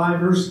the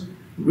survivors,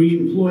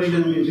 re-employ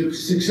them into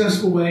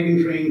successful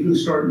wagon trains and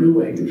start new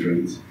wagon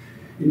trains.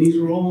 And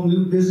these were all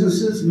new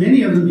businesses.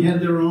 Many of them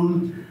had their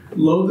own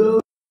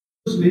logos.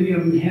 Many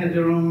of them had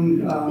their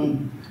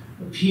own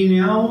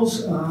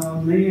P&Ls.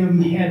 Many of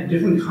them had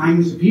different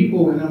kinds of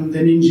people in them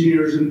than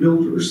engineers and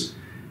builders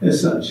as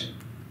such.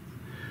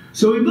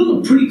 So we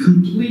built a pretty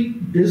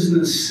complete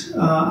business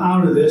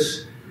out of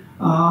this.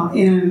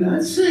 And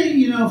I'd say,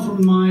 you know,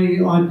 from my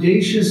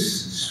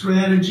audacious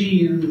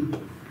strategy and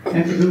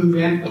after coming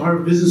back to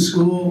Harvard Business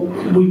School,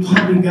 we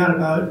probably got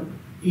about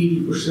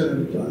 80% of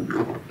it done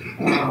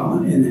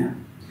in that.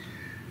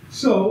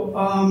 So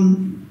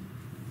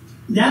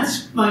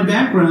that's my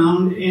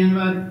background, and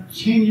about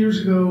 10 years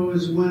ago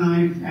is when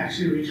I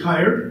actually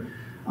retired.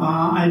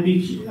 I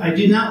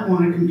did not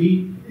want to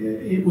compete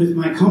with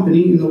my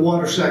company in the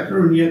water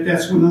sector, and yet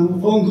that's when the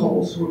phone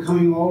calls were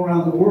coming all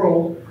around the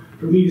world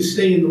for me to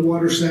stay in the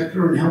water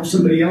sector and help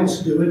somebody else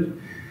do it.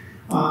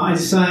 I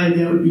decided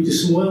that would be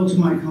disloyal to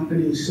my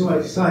company, so I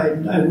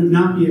decided I would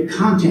not be a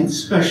content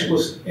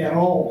specialist at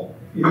all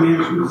in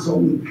management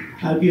consulting.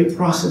 I'd be a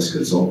process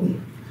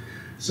consultant.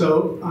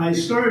 So I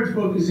started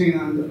focusing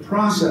on the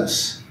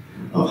process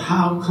of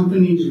how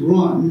companies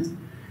run,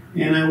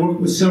 and I worked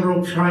with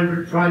several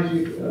private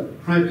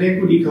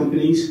equity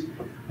companies.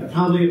 I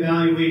probably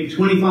evaluated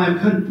 25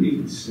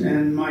 companies,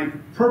 and my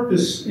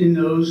purpose in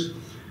those: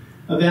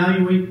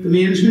 evaluate the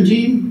management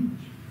team,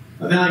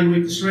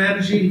 evaluate the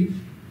strategy,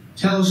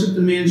 tell us if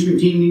the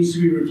management team needs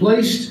to be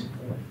replaced,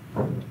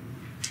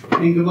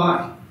 and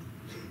goodbye.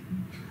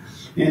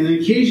 And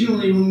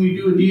occasionally when we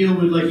do a deal,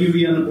 we'd like you to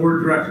be on the board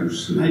of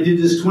directors. And I did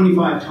this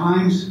 25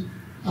 times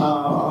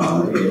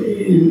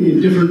in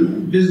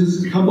different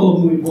businesses. A couple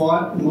of them we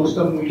bought, most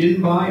of them we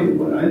didn't buy.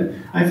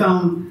 I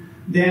found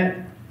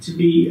that to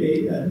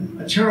be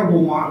a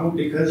terrible model,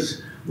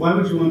 because why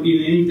would you want to be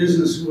in any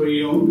business where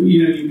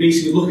you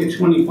basically look at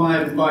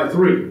 25 and buy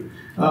 3?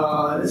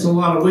 It's a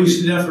lot of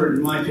wasted effort,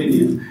 in my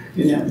opinion.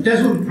 But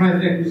that's what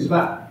private equity is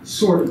about,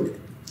 sorting.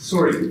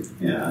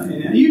 Yeah,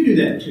 and you do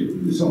that too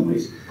in some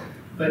ways,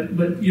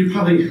 but you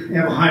probably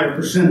have a higher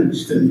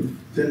percentage than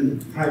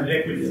private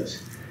equity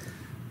does.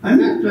 I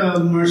met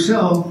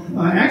Marcel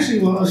actually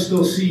while I was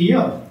still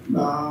CEO.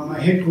 My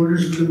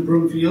headquarters was in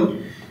Broomfield.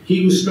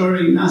 He was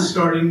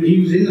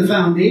he was in the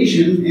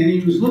foundation, and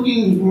he was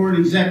looking for an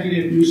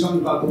executive to do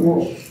something about the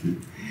world.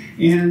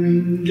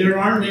 And there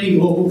aren't many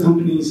global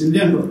companies in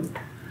Denver.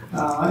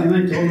 And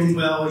I told him,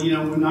 well,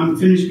 when I'm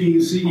finished being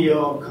CEO,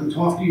 I'll come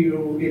talk to you,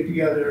 we'll get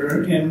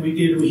together. And we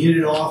did, we hit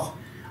it off.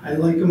 I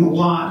like him a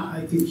lot.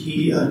 I think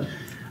he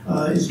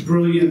is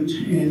brilliant,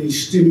 and he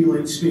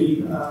stimulates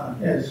me,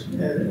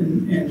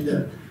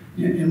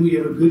 and we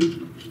have a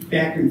good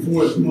back and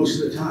forth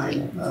most of the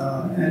time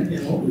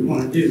in what we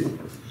want to do.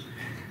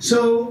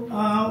 So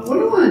what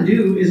I want to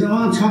do is I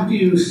want to talk to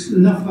you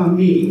enough about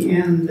me,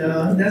 and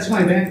that's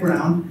my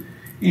background,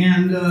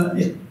 and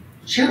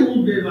chat a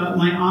little bit about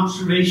my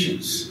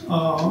observations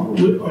of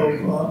your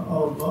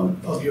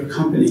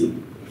company.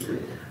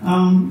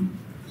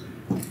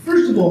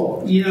 First of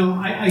all,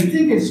 I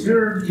think it's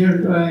fair to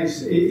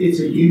characterize it's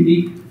a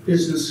unique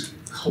business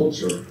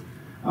culture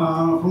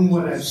from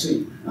what I've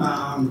seen.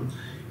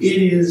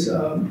 It is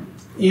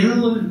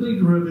analytically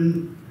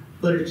driven,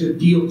 but it's a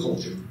deal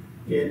culture.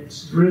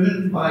 It's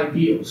driven by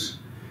deals.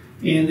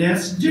 And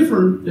that's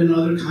different than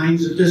other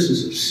kinds of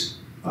businesses.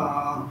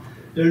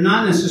 They're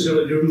not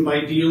necessarily driven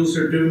by deals,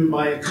 they're driven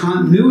by a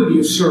continuity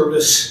of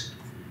service,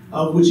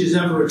 which is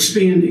ever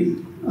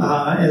expanding,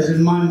 as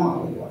in my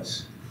model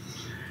was.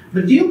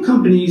 But deal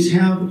companies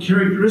have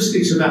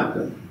characteristics about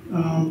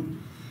them.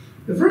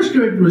 The first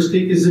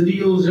characteristic is the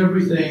deal is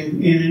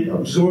everything, and it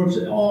absorbs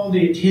all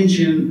the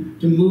attention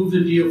to move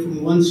the deal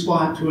from one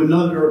spot to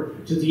another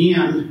to the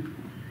end.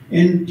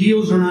 And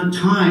deals are not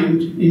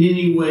timed in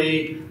any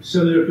way,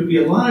 so there could be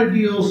a lot of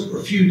deals or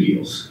few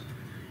deals.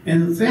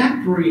 And the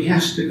factory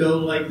has to go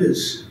like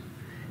this.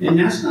 And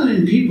that's not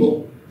in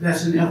people,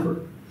 that's in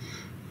effort.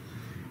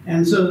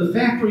 And so the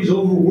factory's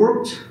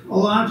overworked a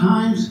lot of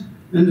times,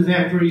 and the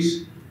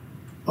factory's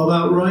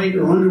about right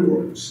or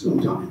underworked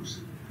sometimes.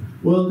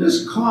 Well,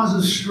 this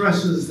causes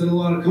stresses that a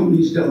lot of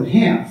companies don't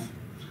have.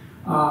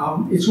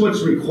 It's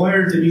what's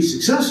required to be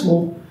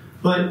successful,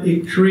 but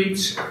it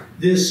creates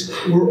this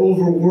we're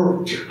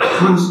overworked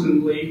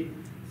constantly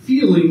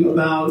feeling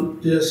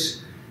about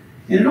this.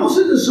 And it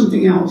also does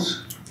something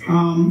else.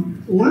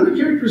 One of the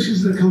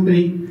characteristics of the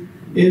company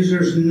is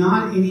there's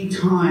not any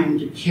time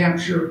to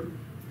capture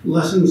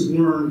lessons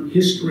learned,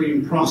 history,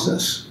 and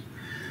process.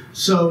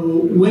 So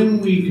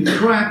when we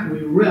contract,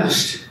 we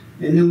rest,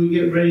 and then we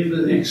get ready for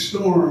the next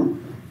storm.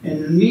 And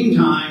in the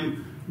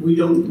meantime, we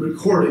don't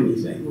record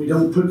anything. We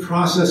don't put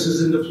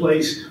processes into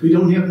place. We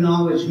don't have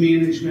knowledge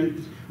management.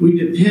 We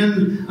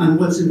depend on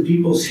what's in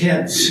people's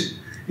heads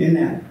in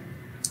that.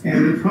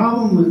 And the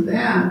problem with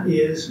that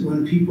is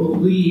when people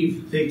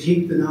leave, they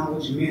take the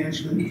knowledge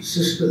management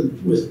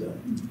system with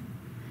them.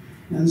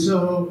 And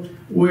so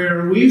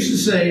where we used to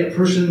say a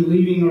person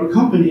leaving our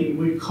company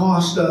would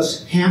cost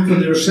us half of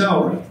their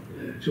salary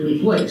to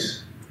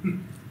replace,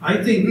 I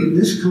think in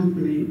this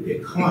company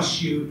it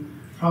costs you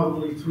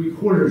probably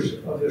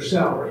 3/4 of their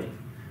salary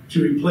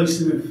to replace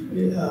them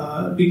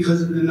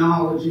because of the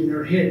knowledge in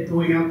their head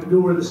going out the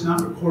door that's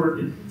not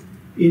recorded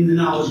in the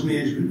knowledge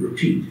management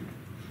repeat.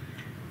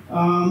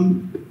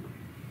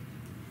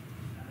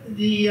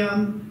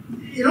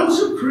 It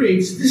also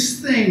creates this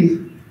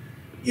thing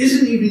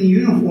isn't even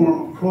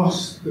uniform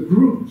across the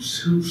groups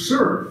who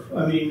serve.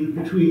 I mean,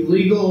 between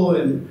legal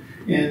and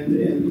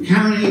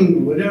accounting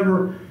or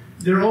whatever,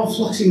 they're all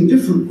fluxing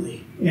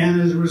differently.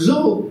 And as a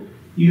result,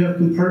 you have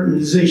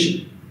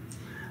compartmentalization.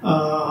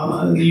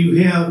 You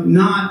have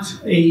not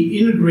a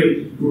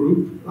integrated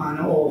group on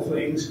all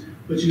things,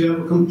 but you have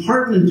a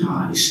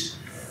compartmentized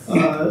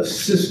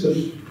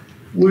system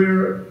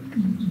where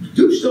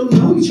groups don't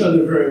know each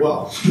other very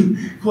well,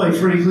 quite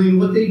frankly, in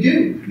what they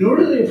do, nor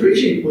do they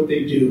appreciate what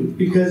they do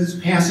because it's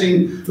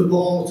passing the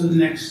ball to the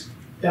next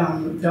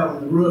down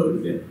the road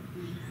a bit.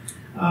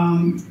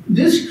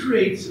 This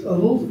creates a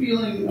little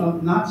feeling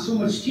of not so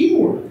much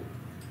teamwork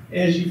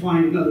as you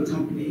find in other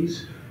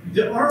companies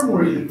that are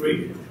more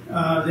integrated,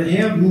 that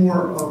have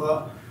more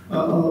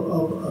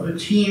of a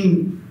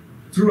team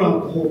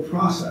throughout the whole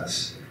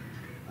process.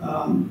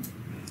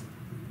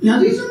 Now,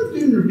 these aren't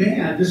good or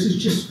bad. This is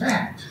just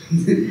fact.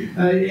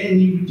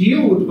 And you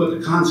deal with what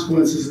the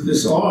consequences of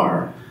this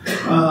are.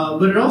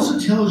 But it also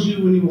tells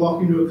you when you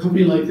walk into a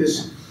company like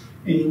this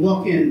and you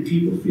walk in,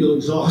 people feel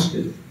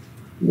exhausted.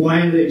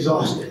 Why are they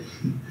exhausted?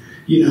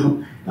 You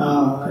know,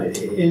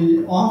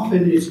 and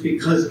often it's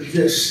because of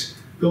this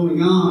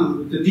going on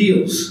with the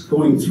deals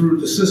going through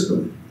the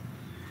system.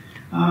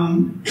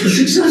 The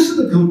success of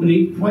the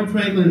company, quite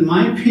frankly, in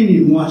my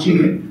opinion,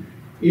 watching it,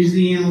 is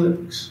the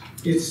analytics.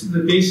 It's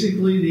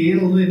basically the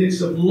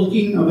analytics of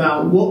looking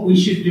about what we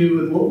should do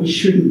and what we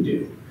shouldn't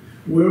do,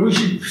 where we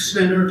should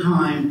spend our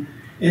time,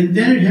 and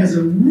then it has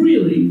a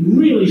really,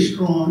 really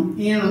strong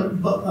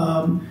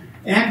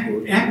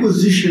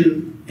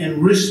acquisition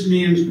and risk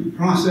management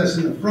process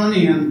in the front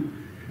end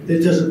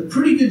that does a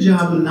pretty good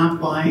job of not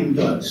buying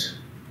duds.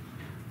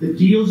 The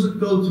deals that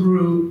go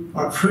through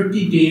are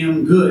pretty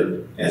damn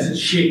good as it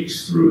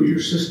shakes through your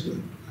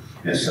system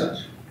as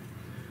such.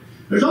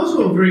 There's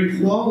also a very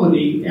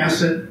quality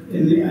asset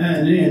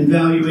and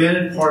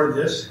value-added part of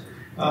this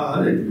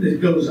that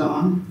goes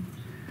on.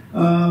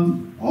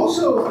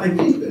 Also, I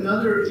think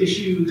another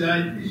issue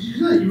that is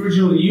not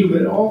original to you,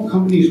 but all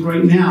companies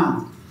right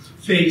now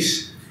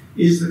face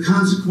is the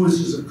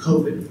consequences of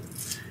COVID.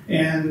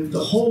 And the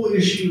whole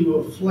issue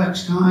of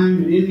flex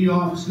time and in the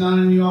office, not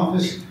in the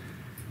office.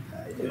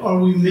 Are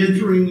we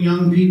mentoring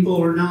young people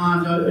or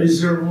not?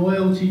 Is there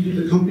loyalty to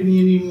the company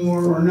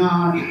anymore or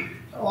not?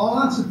 All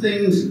lots of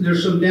things.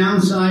 There's some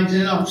downsides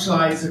and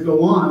upsides that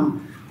go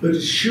on, but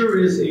it sure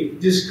is a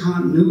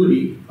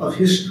discontinuity of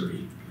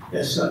history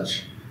as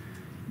such.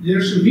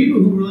 There's some people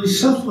who really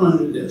suffer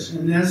under this,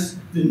 and that's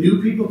the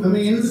new people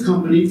coming into the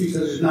company because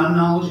there's not a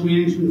knowledge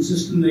management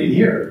system they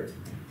inherit,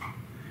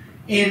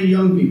 and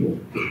young people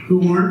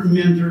who aren't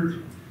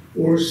mentored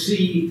or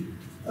see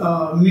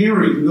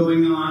mirroring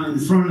going on in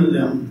front of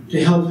them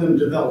to help them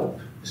develop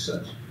as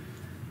such.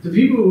 The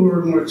people who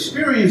are more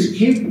experienced,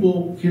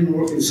 capable, can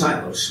work in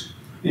silos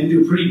and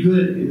do pretty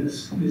good in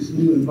this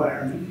new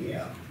environment we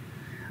have.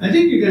 I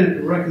think you're going to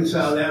have to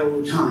reconcile that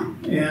over time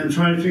and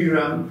try to figure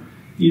out,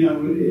 you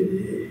know,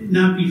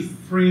 not be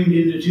framed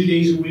into 2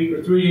 days a week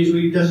or 3 days a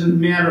week. It doesn't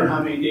matter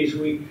how many days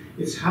a week.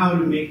 It's how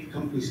to make the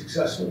company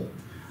successful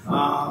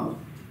one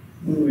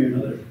way or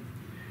another.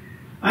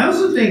 I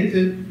also think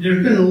that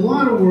there's been a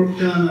lot of work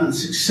done on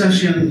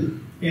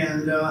succession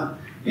and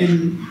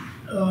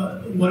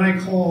what I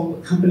call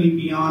a company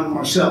beyond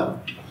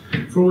Marcel,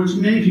 for which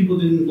many people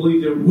didn't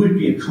believe there would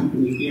be a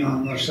company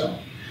beyond Marcel.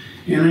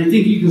 And I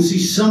think you can see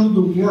some of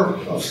the work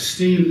of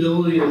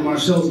sustainability that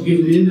Marcel's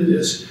given into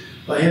this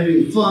by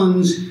having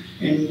funds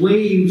and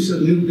waves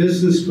of new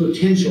business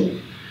potential.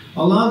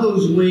 A lot of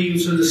those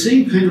waves are the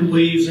same kind of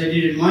waves I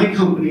did in my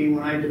company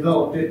when I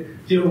developed it.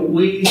 There were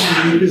waves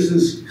of new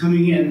business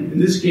coming in. In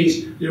this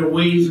case, there are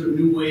waves of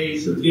new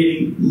ways of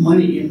getting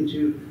money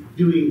into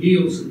doing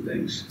deals and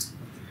things.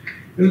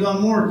 There's a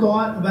lot more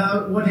thought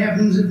about what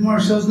happens if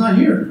Marcel's not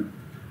here,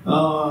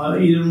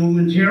 either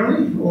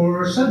momentarily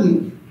or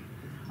suddenly.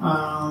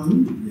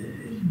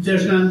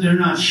 They're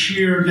not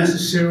shared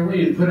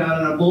necessarily and put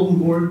out on a bulletin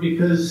board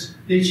because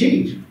they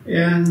change,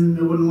 and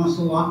no one wants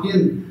to lock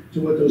in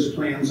to what those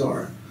plans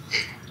are.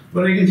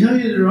 But I can tell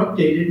you they're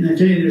updated, and I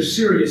tell you they're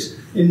serious,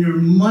 and they're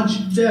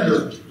much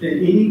better than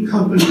any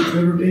company I've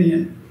ever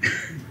been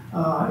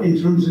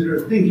in terms of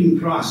their thinking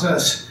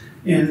process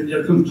and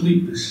their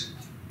completeness.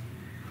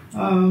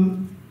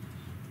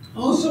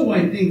 Also,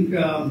 I think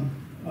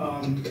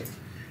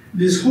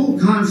this whole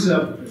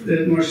concept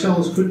that Marcel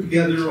has put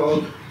together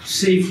of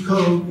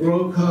Safeco,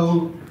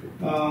 GrowCo,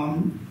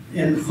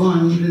 and the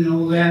fund and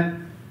all that,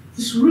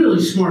 it's really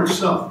smart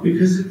stuff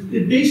because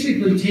it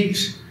basically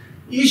takes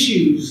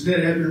issues that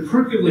have been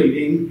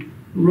percolating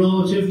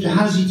relative to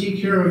how does he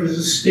take care of his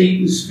estate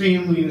and his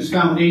family and his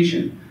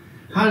foundation.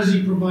 How does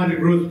he provide a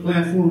growth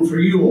platform for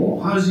you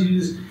all? How does he do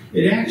this?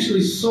 It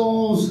actually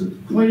solves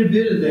quite a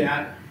bit of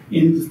that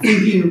in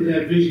thinking of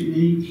that vision.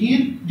 And you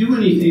can't do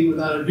anything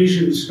without a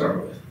vision to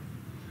start with.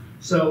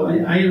 So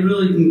I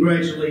really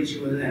congratulate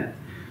you on that.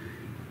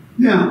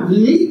 Now, the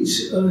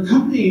needs of the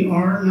company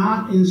are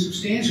not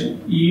insubstantial.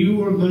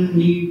 You are going to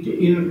need to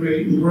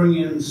integrate and bring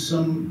in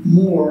some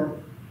more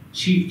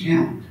chief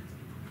talent.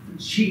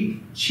 Chief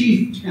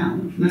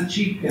talent, not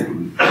cheap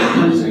talent.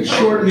 It's like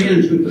short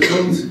management, but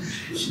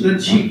it's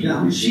not cheap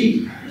talent,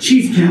 chief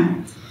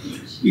talent.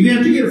 You're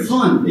going to have to get a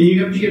fund, and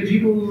you have to get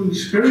people who are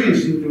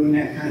experienced in doing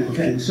that kind of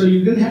thing. So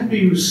you're going to have to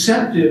be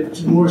receptive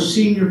to more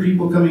senior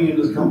people coming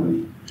into the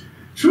company.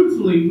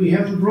 Truthfully, we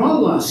haven't brought a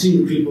lot of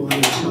senior people into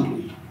this company.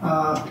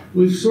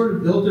 We've sort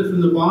of built it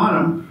from the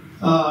bottom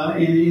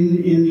and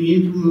in the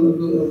interim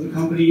of the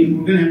company, and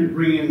we're going to have to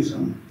bring in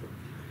some.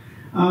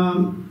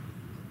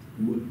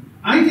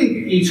 I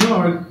think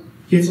HR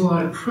gets a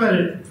lot of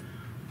credit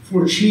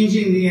for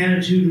changing the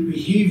attitude and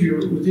behavior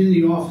within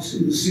the office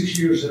in the 6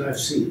 years that I've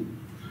seen.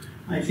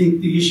 I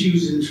think the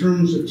issues in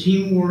terms of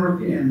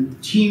teamwork and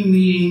team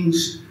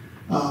meetings,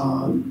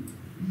 fun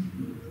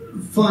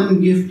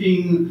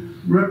gifting,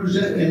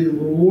 and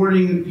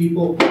rewarding of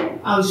people,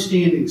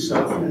 outstanding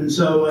stuff. And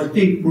so I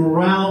think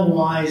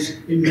morale-wise,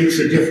 it makes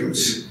a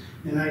difference.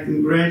 And I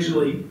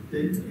congratulate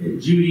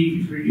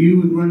Judy for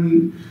you in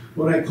running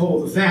what I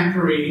call the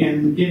factory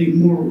and getting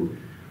more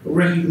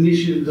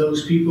recognition of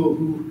those people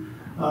who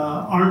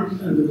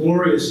aren't on the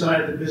glorious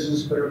side of the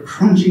business but are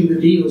crunching the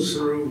deals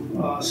through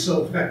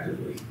so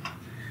effectively.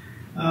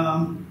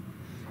 And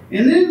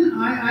then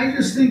I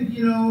just think,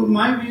 you know,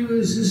 my view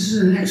is this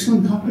is an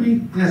excellent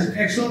company, has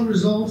excellent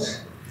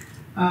results.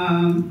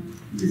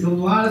 There's a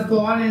lot of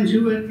thought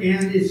into it,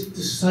 and it's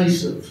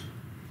decisive.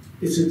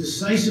 It's a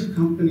decisive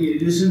company.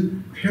 It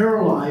isn't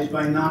paralyzed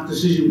by not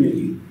decision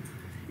making.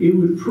 It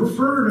would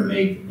prefer to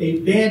make a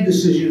bad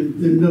decision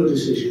than no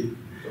decision.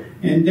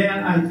 And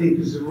that, I think,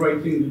 is the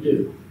right thing to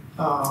do.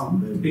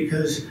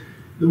 Because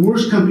the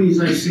worst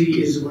companies I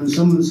see is when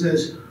someone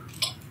says,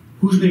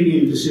 who's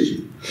making a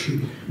decision?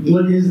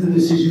 What is the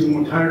decision?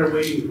 We're tired of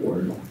waiting for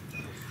it.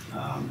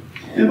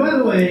 And by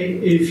the way,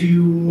 if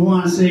you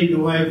want to say,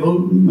 do I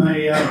vote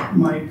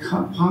my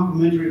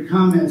complimentary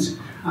comments,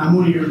 I'm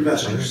one of your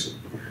investors.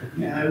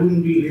 And I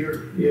wouldn't be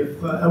here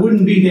if, I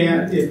wouldn't be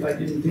that if I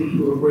didn't think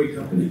you were a great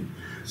company.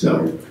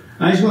 So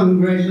I just want to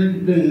congratulate you.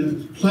 It's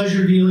been a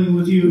pleasure dealing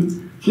with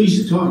you.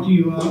 Pleased to talk to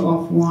you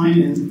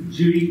offline. And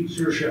Judy, it's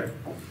your show.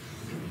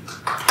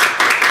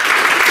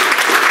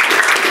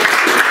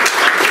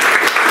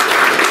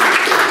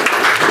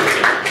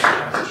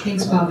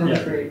 Thanks, Bob. That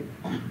was great.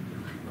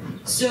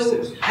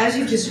 So, as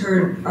you've just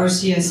heard,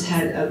 RCS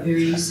had a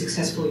very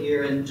successful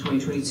year in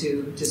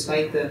 2022,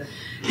 despite the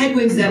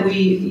headwinds that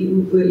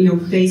we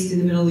faced in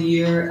the middle of the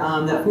year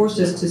that forced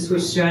us to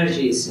switch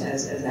strategies,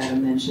 as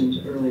Adam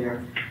mentioned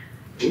earlier.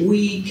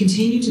 We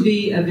continue to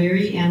be a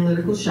very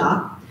analytical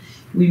shop.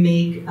 We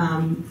make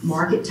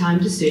market time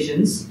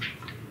decisions,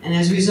 and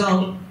as a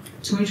result,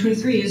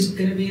 2023 is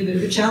going to be a bit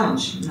of a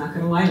challenge. I'm not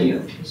going to lie to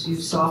you. As you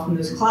saw from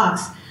those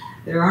clocks,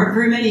 there aren't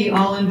very many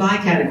all-in buy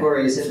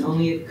categories and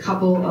only a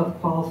couple of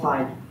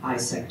qualified buy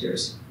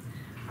sectors.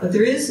 But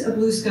there is a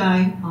blue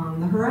sky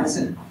on the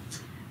horizon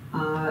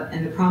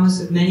and the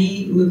promise of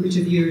many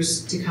lucrative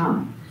years to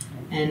come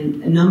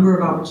and a number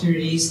of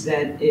opportunities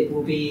that it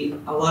will be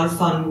a lot of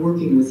fun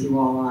working with you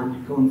all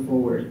on going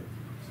forward.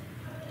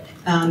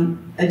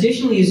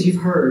 Additionally, as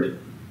you've heard,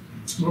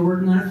 we're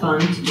working on a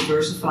fund to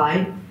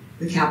diversify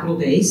the capital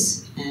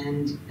base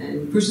and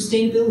for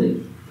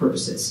sustainability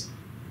purposes.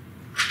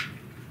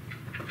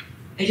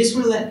 I just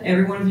want to let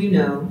every one of you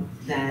know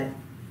that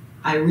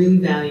I really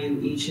value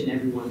each and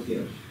every one of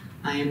you.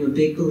 I am a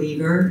big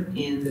believer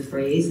in the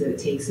phrase that it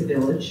takes a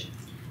village,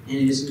 and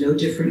it is no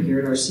different here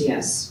at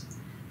RCS.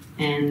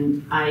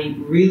 And I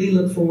really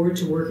look forward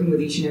to working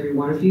with each and every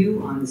one of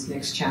you on this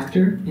next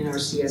chapter in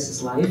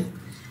RCS's life.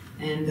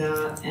 And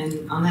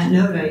on that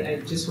note,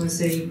 I just want to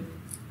say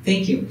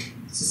thank you.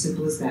 It's as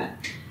simple as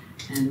that.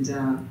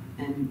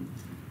 And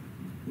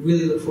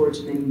really look forward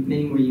to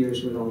many more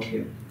years with all of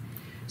you.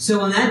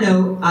 So on that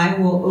note, I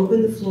will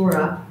open the floor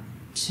up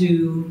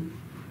to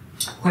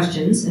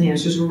questions and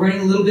answers. We're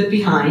running a little bit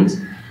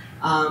behind,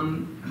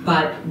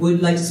 but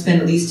would like to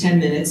spend at least 10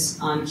 minutes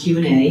on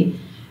Q&A.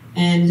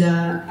 And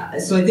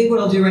so I think what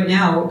I'll do right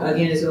now,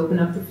 again, is open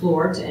up the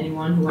floor to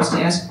anyone who wants to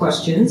ask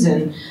questions.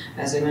 And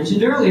as I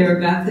mentioned earlier,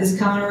 Beth is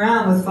coming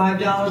around with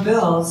 $5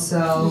 bills,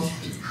 so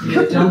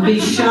don't be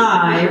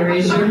shy,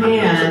 raise your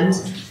hand.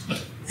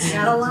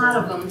 Got a lot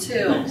of them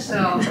too,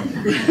 so.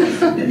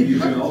 And you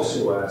can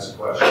also ask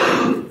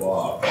questions of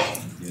Bob,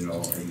 he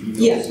knows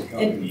the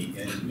company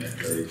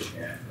intimately,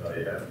 and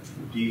I have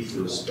deep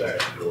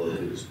respect for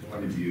his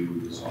point of view,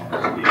 his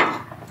honesty,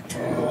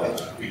 and,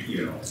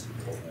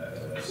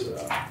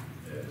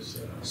 as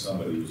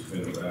somebody who's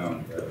been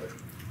around,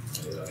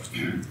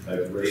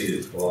 I've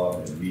rated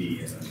Bob and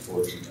me, and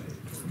unfortunately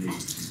for me,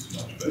 he's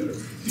much better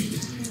than me.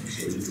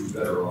 So you're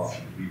better off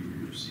if he were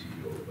your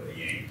CEO, but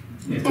he ain't.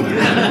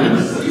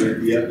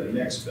 You have the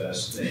next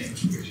best thing,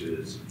 which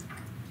is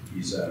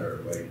he's at our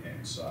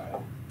right-hand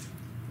side.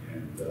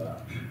 And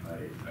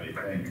I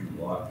thank him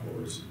a lot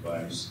for his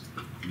advice.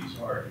 He's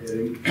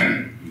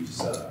hard-hitting, he's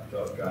a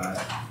tough guy,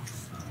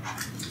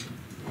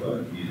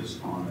 but he is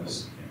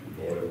honest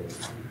and loyal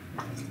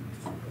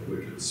and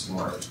wicked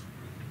smart.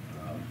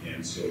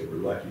 And so we're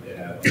lucky to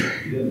have him.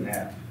 He didn't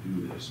have to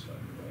do this, by the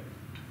way.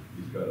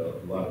 He's got a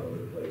lot of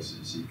other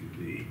places he could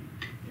be.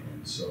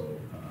 And so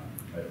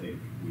I think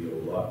we owe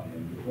a lot to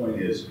him. The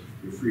point is,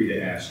 you're free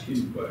to ask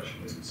him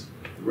questions.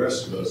 The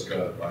rest of us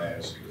got a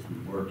bias because we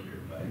work here,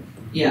 right?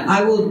 Yeah,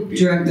 I will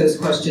direct those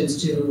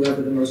questions to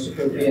whoever the most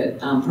appropriate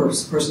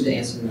person to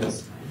answer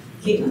those.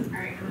 Caitlin. All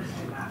right, I'm going to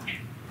say that.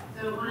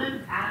 So one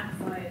of Adam's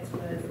slides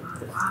was on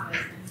the office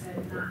and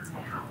said not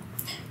now.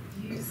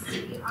 Do you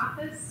see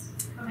office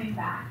coming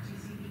back? Do you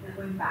see people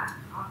going back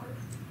to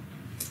office?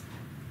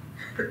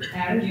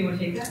 Adam, do you want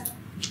to take that?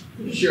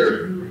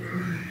 Sure.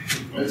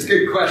 That's a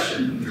good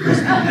question. I'm going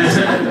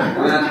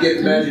to have to get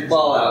the magic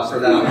ball out for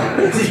that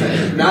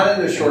one. Not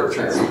in the short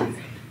term.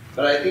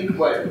 But I think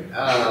what,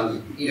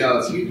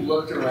 if you've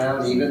looked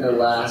around even the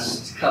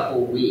last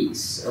couple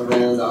weeks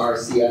around the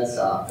RCS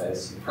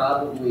office, you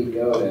probably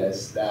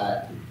noticed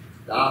that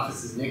the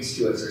offices next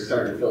to us are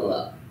starting to fill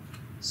up.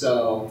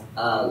 So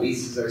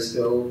leases are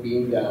still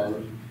being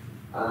done.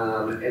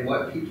 And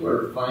what people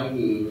are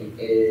finding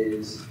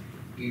is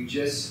you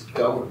just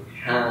don't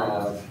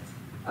have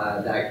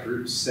that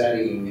group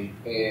setting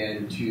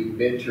and to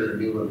mentor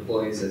new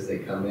employees as they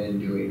come in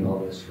doing all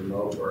this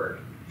remote work.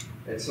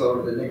 And so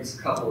over the next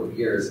couple of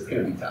years, it's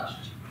going to be tough.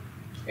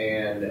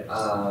 And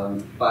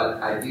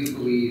but I do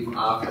believe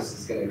office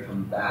is going to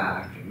come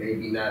back.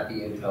 Maybe not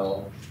be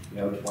until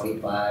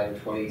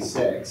 25,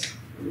 26,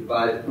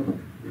 but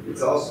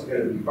it's also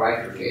going to be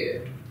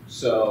bifurcated.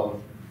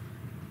 So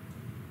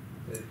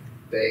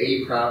the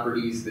A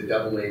properties, the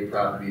AA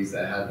properties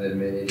that have the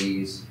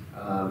amenities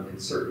in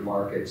certain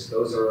markets,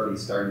 those are already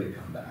starting to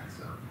come back.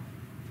 So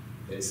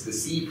it's the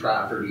C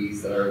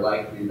properties that are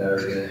likely that are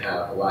going to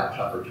have a lot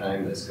tougher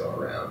time this go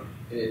around.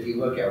 And if you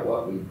look at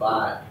what we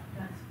bought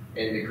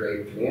in the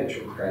great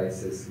financial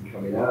crisis and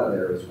coming out of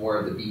there, it was more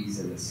of the B's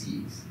and the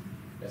C's.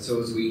 And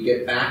so as we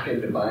get back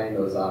into buying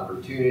those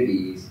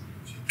opportunities,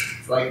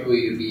 it's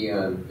likely to be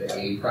on the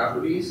A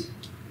properties.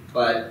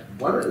 But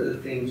one of the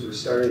things we're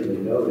starting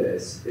to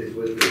notice is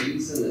with the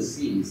B's and the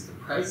C's, the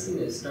pricing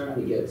is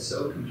starting to get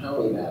so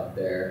compelling out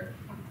there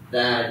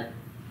that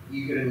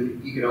you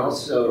can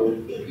also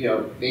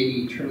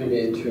maybe turn it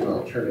into an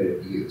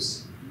alternative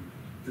use.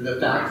 For the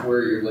fact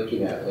where you're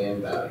looking at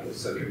land values,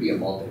 so it could be a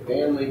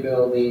multifamily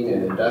building,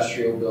 an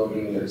industrial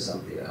building, or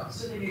something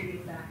else. So then you're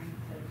getting back into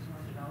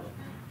more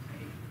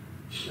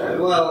development?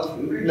 Well,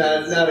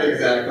 not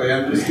exactly.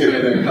 I'm just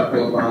giving a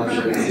couple of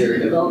options here.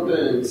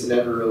 Development's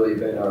never really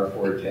been our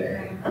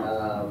forte,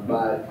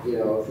 but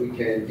if we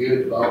can do a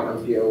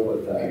development deal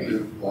with a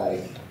group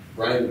like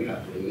Ryan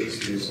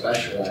Companies, who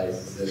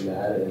specializes in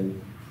that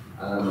and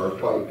are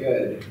quite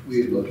good,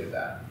 we'd look at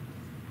that.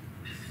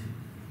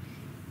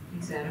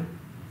 Thanks, Adam.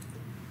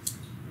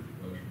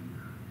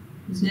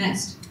 Who's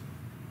next?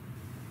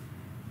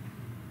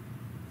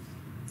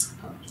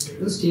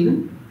 Go,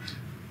 Stephen.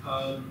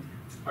 All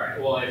right.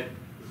 Well, it's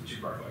a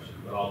two-part question,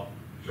 but I'll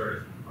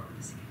short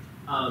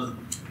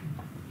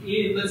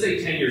it. Let's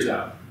say 10 years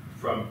out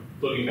from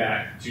looking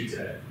back to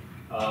today.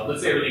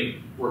 Let's say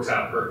everything works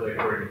out perfectly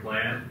according to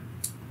plan,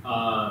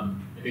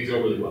 and things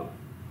go really well.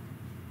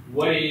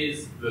 What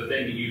is the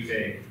thing that you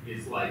think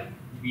is like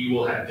we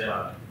will have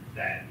done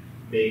that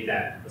made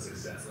that a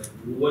success? Like,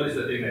 what is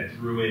the thing that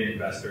drew in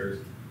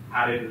investors?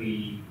 How did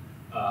we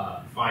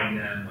find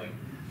them? Like,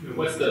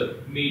 what's the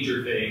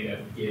major thing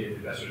that would give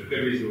investors a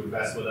good reason to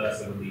invest with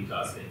us and would lead to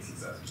us being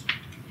successful?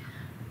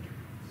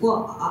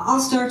 Well,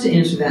 I'll start to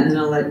answer that, and then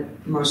I'll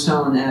let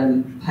Marcel and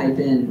Adam pipe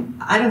in.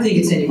 I don't think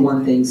it's any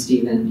one thing,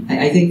 Stephen.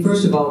 I think,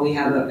 first of all, we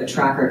have a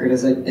track record,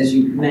 as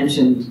you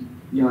mentioned,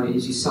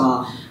 as you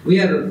saw, we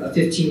have a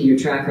 15-year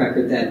track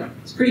record that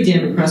is pretty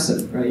damn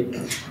impressive, right?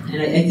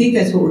 And I think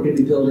that's what we're going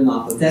to be building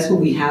off of. That's what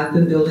we have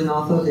been building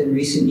off of in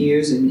recent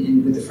years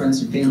and with the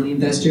friends and family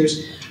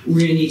investors. We're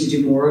going to need to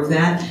do more of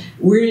that.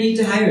 We're going to need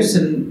to hire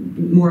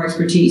some more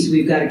expertise.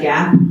 We've got a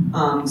gap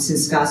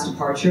since Scott's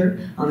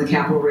departure on the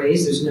capital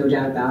raise. There's no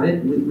doubt about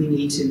it. We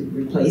need to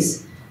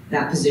replace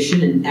that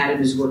position, and Adam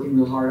is working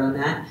real hard on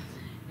that.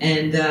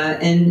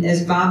 And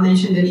as Bob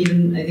mentioned, and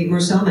even I think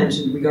Marcel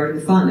mentioned regarding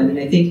the fund, I mean,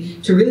 I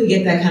think to really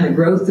get that kind of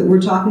growth that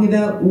we're talking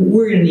about,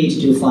 we're going to need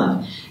to do a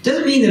fund.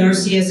 Doesn't mean that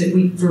RCS, if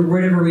we, for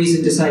whatever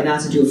reason, decide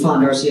not to do a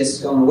fund, RCS is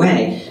going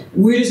away.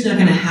 We're just not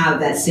going to have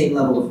that same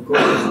level of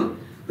growth.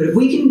 But if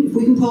we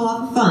can pull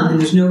off a fund, and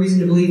there's no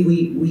reason to believe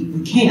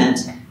we can't,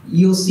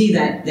 you'll see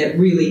that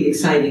really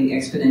exciting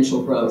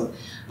exponential growth.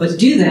 But to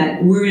do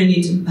that, we're going to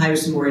need to hire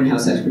some more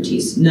in-house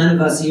expertise. None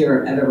of us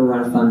here have ever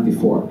run a fund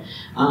before.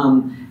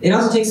 It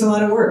also takes a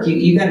lot of work.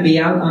 You got to be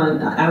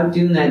out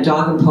doing that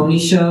dog and pony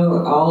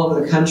show all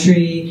over the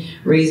country,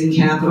 raising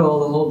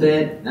capital, the whole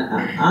bit.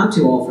 I'm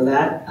too old for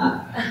that.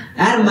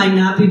 Adam might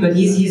not be, but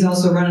he's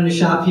also running a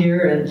shop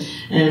here,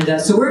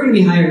 and so we're going to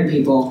be hiring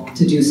people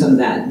to do some of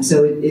that. And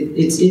so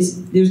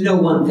it's there's no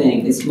one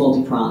thing. It's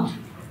multi-pronged,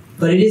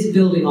 but it is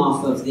building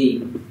off of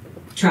the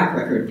track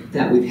record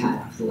that we've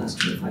had for the last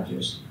 25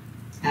 years.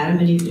 Adam,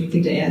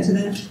 anything to add to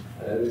that?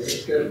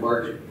 It's good.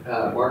 Market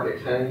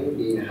timing,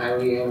 being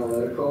highly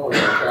analytical, and a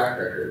track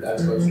record.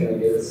 That's what's going to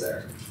get us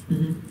there.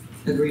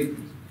 Mm-hmm. Agreed.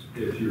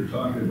 If you're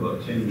talking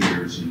about 10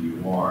 years and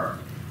you are,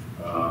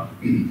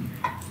 the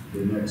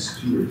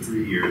next 2 or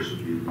 3 years will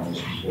be the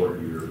most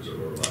important years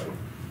of our life.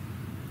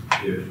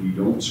 If we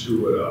don't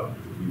screw it up,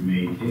 if we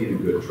maintain a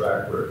good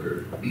track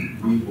record,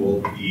 we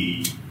will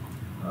be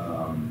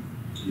a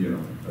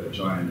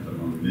giant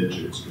among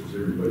midgets, because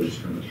everybody's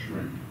going to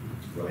shrink,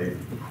 right?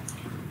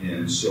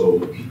 And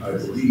so I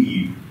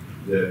believe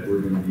that we're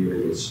going to be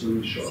able to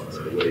slingshot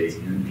our way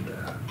into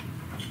that.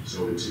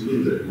 So it's a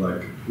little bit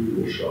like a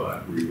pool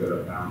shot, where you've got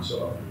to bounce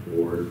off the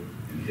board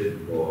and hit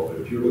the ball. But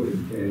if you're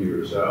looking 10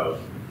 years out,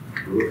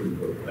 we're looking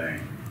for a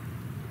bank,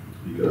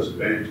 because the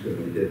bank's going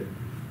to hit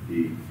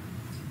the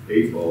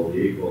 8 ball,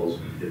 the 8 ball's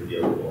going to hit the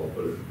other ball,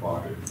 put it in the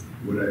pocket.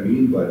 What I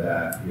mean by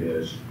that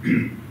is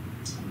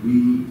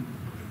we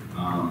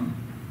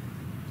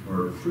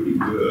are pretty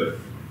good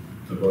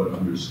about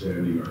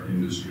understanding our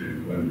industry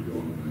and when to go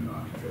and when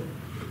not to go.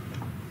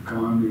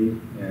 Economy,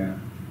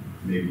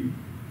 maybe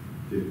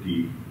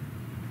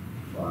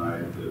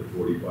 55 to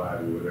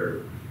 45 or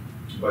whatever.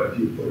 But if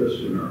you put us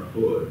in our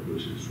hood,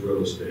 which is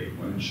real estate,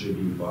 when should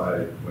you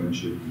buy, when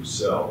should you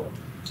sell,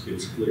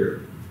 it's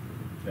clear.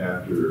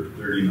 After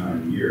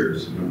 39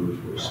 years, the numbers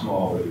were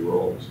small, but they were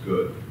always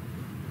good.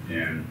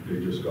 And they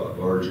just got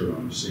larger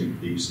on the same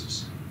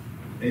thesis.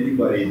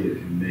 Anybody that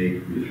can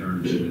make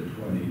returns in the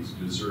 20s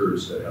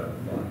deserves to have a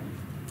fund.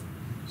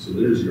 So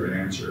there's your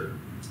answer.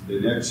 The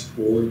next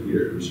 4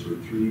 years or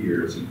 3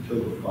 years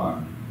until the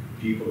fund,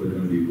 people are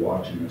going to be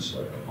watching us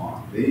like a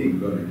hawk. They ain't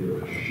going to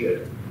give a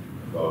shit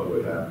about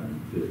what happened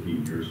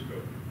 15 years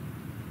ago.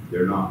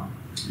 They're not,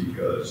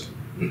 because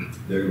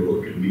they're going to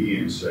look at me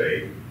and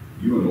say,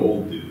 "You an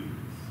old dude,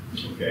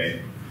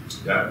 okay?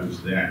 That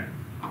was then.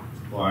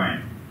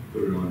 Fine,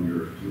 put it on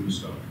your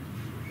tombstone."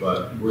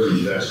 But we're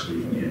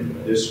investing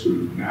in this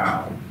group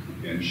now,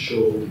 and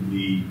show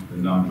me the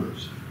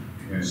numbers.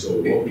 And so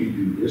what we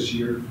do this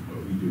year,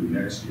 what we do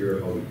next year,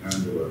 how we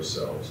handle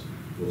ourselves,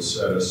 will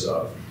set us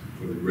up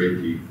for the great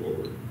leap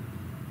forward.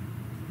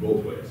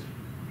 Both ways.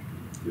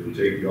 It'll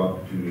take the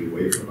opportunity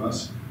away from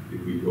us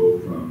if we go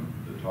from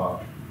the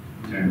top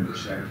 10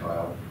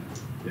 percentile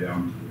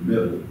down to the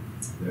middle,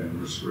 then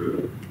we're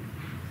screwed.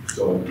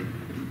 So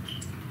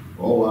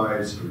all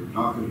eyes are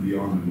not going to be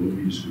on the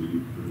movies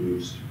we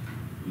produced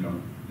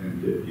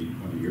 10, 15,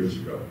 20 years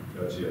ago.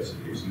 That's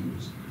yesterday's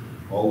news.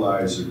 All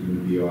eyes are going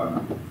to be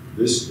on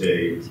this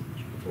day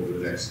over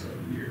the next couple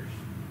of years.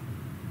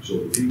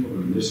 So the people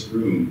in this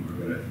room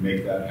are going to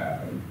make that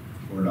happen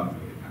or not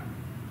make it happen.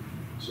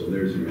 So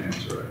there's your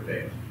answer, I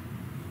think,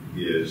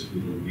 is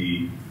it'll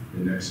be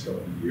the next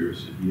couple of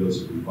years. The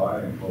deals that we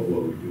buy and how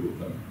well we do with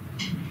them.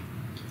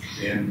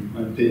 And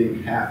I'm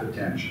paying half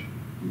attention,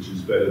 which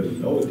is better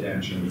than no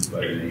attention,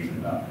 but it ain't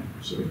enough.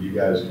 So you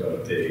guys got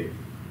to pay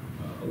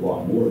a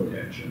lot more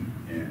attention,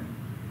 and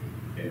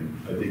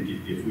I think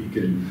if we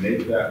can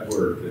make that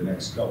work the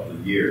next couple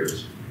of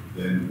years,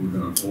 then we're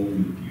going to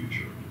own the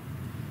future.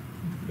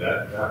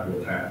 That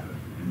will happen,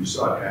 and you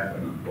saw it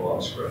happen on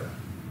Bob's graph.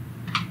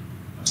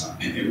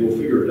 And we'll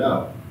figure it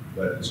out,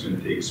 but it's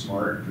going to take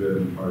smart,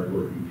 driven,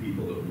 hardworking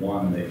people that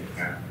want to make it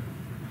happen.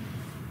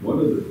 One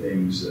of the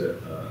things that,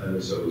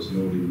 as I was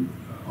noting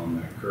on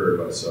that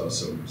curve, I saw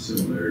some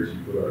similarities.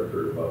 You put our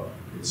curve up,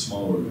 it's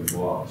smaller than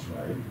Bob's,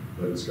 right?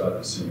 But it's got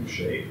the same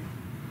shape.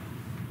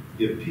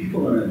 if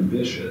people are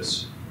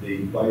ambitious, they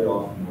bite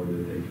off more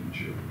than they can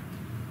chew.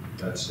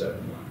 That's step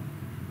one.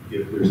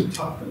 If they're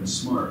tough and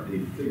smart, they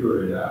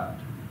figure it out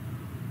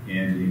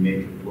and they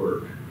make it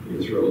work.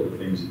 They throw out the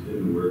things that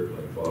didn't work,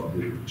 like Bob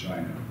did with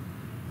China.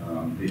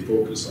 They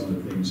focus on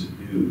the things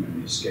that do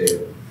and they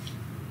scale.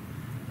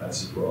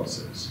 That's the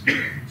process.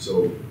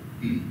 So,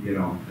 you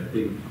know, I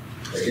think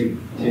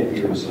 10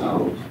 years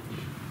out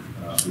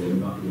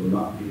will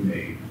not be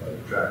made by the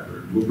track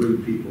record. We'll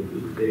bring people to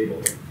the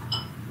table,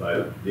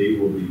 but they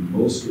will be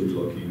mostly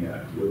looking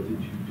at what did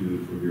you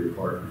do for your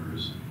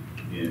partners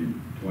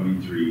in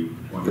 23,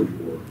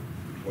 24,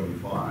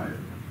 25,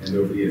 and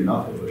there'll be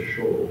enough of a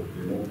show.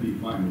 There won't be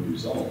final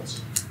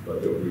results,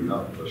 but there'll be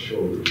enough of a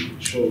show that we can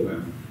show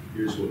them,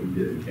 here's what we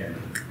did in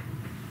Canada,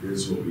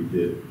 here's what we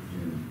did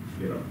in,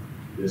 you know,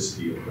 this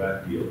deal,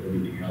 that deal,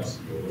 everything else,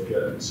 and go look at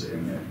it and say,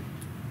 man,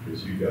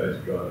 because you guys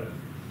got it.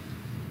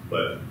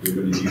 But we're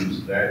going to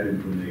use that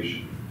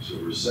information, so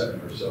we're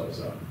setting ourselves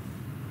up.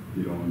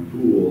 You know, in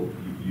pool,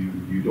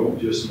 you don't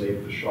just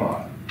make the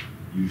shot,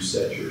 you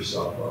set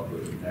yourself up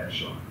with the next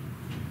shot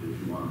if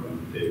you want to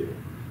run the table.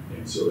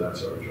 And so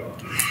that's our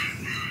job.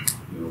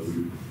 You know,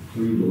 we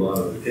cleaned a lot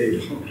of the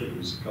table.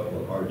 There's a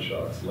couple of hard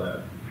shots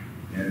left.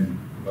 And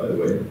by the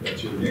way,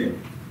 that's your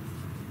name.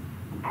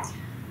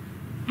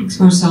 Thanks,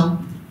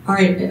 Marcel. All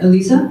right,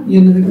 Elisa, you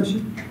have another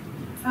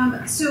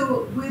question?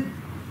 So with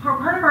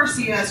part of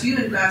RCS, you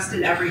invest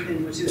in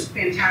everything, which is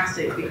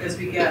fantastic because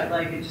we get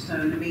like just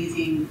an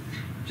amazing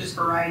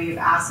variety of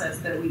assets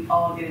that we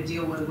all get to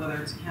deal with, whether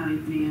it's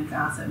accounting, finance,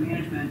 asset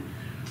management.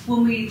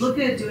 When we look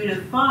at doing a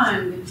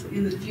fund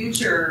in the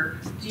future,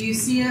 do you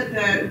see it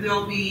that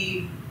there'll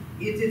be,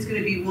 it's going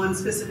to be one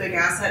specific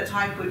asset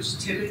type, which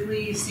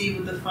typically you see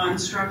with the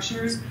fund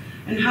structures?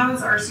 And how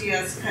does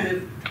RCS kind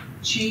of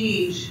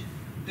change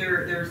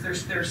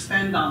their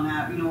spend on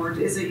that? You know, or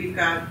is it you've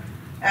got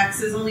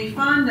X is only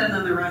fund and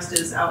then the rest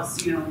is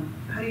out, you know,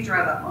 how do you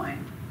draw that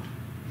line?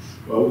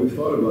 Well, we've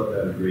thought about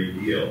that a great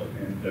deal,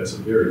 and that's a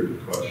very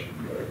good question,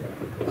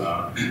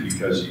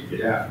 because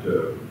you have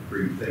to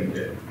rethink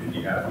it, and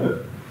you have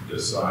to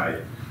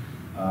decide.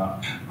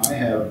 I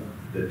have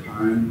the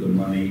time, the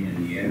money,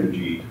 and the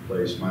energy to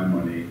place my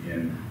money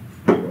in,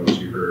 as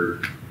you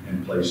heard,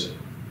 and place it,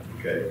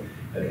 okay?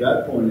 At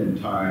that point in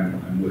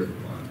time, I'm with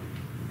the fund.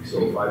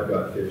 So if I've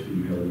got 50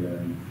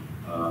 million,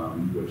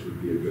 which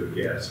would be a good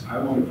guess, I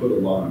want to put a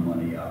lot of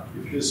money up.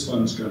 If this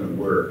fund's going to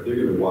work, they're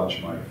going to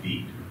watch my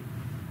feet.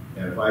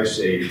 And if I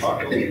say,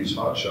 talk all these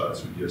hot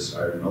shots we just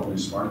hired and all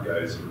these smart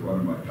guys that are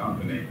running my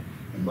company,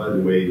 and by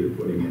the way, they're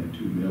putting in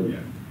 2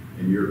 million,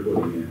 and you're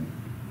putting in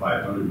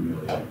 500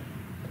 million,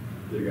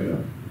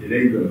 it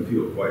ain't gonna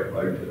feel quite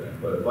right to them.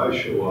 But if I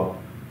show up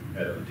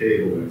at the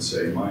table and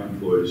say, my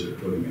employees are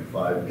putting in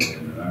 5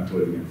 million and I'm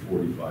putting in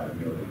 45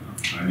 million,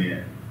 I'm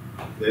in.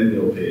 Then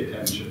they'll pay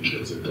attention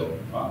because they'll go,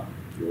 ah,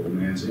 the old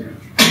man's in.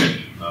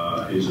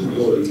 His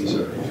employees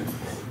are in.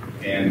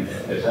 And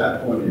at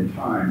that point in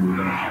time, we're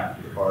going to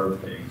have to carve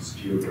things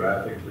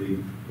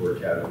geographically or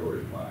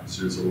category-wise.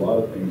 There's a lot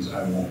of things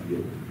I won't be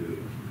able to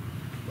do.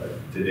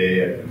 Like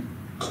today, I can,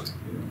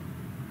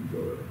 go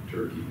to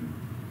Turkey and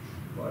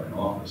buy an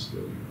office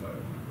building if I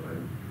want,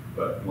 right?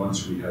 But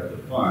once we have the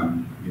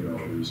fund,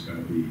 there's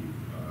going to be,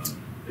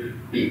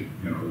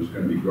 there's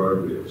going to be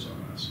guardrails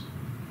on us,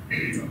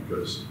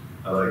 because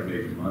I like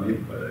making money,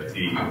 but I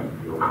ain't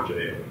going to go to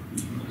jail.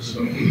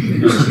 So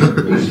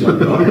there's one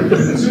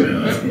documents, you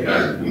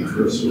have to be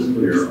crystal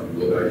clear on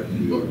what I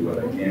can do and what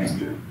I can't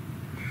do.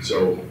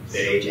 So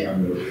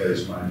I'm going to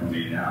place my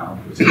money now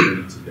because I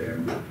think it's a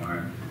damn good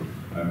time.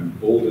 I'm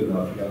old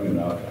enough, young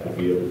enough to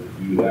be able to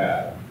do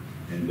that,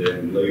 and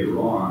then later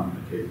on,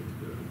 I take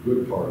the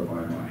good part of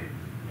my money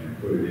and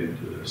put it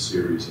into a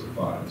series of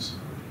funds,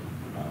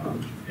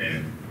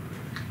 and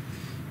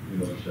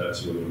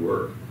that's what will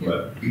work.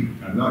 But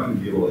I'm not going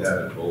to be able to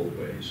have it both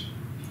ways.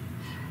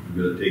 I'm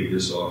going to take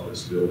this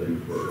office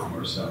building for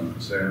Marcel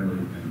and Stanley,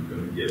 and I'm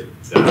going to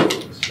give that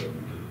office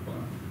building to the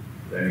fund.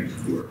 That ain't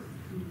going to work.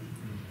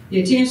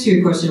 Yeah, to answer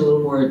your question a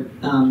little more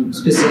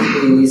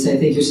specifically, Lisa, I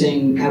think you're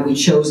saying, have we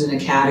chosen a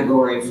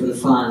category for the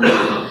fund?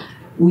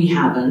 We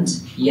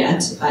haven't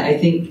yet. I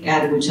think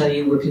Adam would tell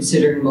you we're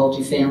considering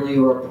multifamily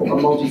or a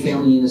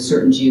multifamily in a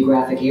certain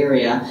geographic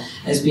area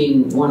as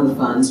being one of the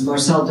funds.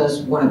 Marcel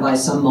does want to buy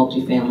some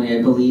multifamily,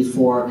 I believe,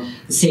 for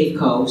the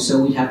Safeco, so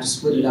we'd have to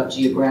split it up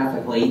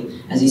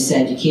geographically. As he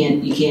said,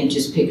 you can't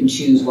just pick and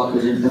choose what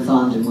goes into the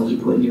fund and what you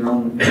put in your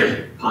own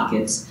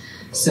pockets.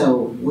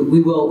 So we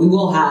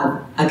will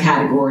have a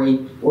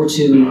category or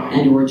two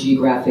and or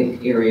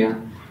geographic area,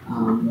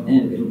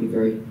 and it'll be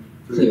very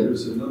clear.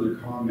 There's another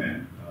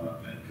comment,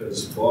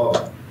 because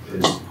Bob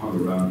has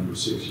hung around for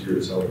 6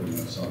 years helping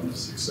us on the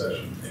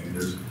succession thing.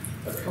 There's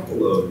a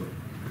couple of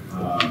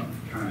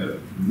kind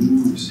of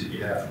moves that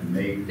you have to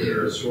make that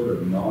are sort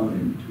of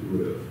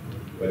non-intuitive,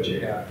 but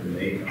you have to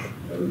make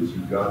them.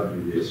 You've got to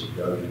do this, you've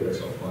got to do this,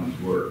 how funds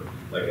work.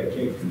 Like I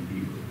can't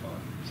compete with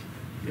funds.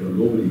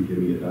 Nobody can give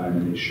me a dime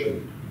and they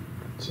shouldn't.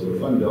 So the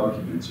fund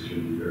documents are going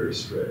to be very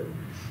strict.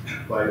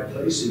 By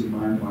placing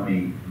my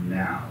money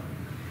now,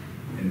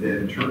 and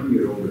then turning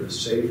it over to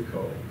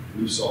Safeco,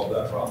 we've solved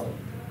that problem.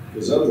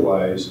 Because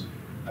otherwise,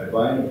 I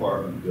buy an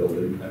apartment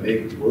building, I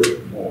make it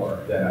worth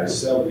more, then I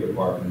sell the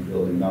apartment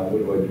building. Now what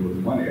do I do with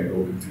the money? I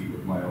go compete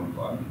with my own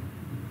fund.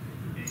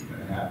 Ain't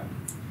gonna happen.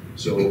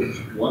 So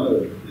one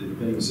of the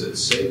things that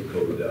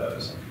Safeco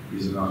does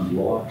is it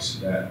unlocks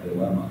that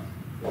dilemma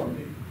for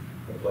me.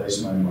 I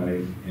place my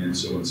money, and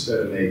so instead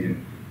of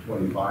making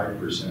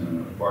 25% on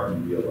an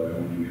apartment deal by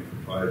owning it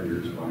for 5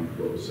 years, buying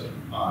close at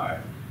high,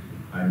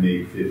 I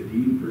make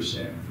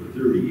 15% for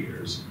 30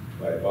 years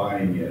by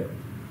buying it,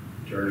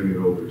 turning it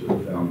over to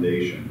the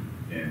foundation,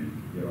 and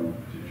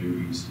to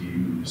Judy's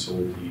team and this whole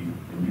team,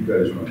 and you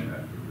guys run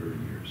that for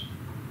 30 years.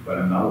 But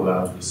I'm not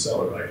allowed to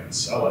sell it. I can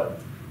sell it,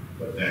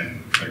 but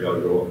then I got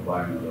to go out and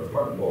buy another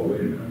apartment. Well, wait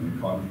a minute, I'm in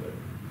conflict.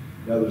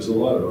 Now, there's a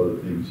lot of other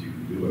things you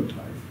can do in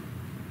life.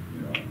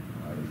 You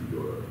can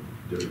go to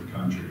different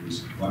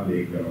countries. The fund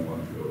ain't going to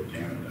want to go to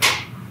Canada,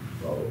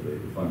 probably.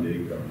 The fund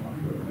ain't going to want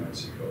to go to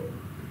Mexico.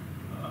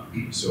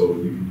 So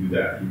you can do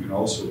that. You can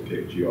also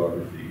pick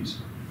geographies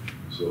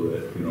so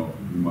that, you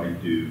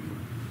might do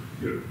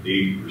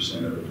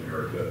 80% of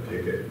America,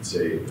 pick it and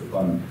say the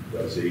fund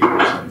does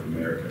 80% of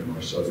America, and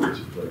more subjects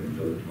to play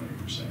another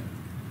 20%.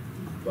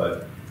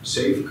 But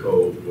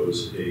Safeco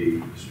was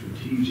a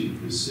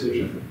strategic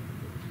decision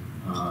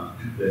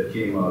that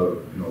came out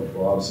of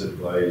Bob's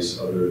advice,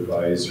 other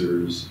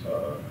advisors,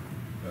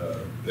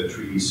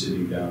 Patrice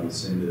sitting down with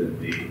Cinda and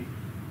me,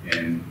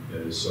 and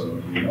as some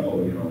of you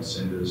know,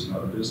 Cinda is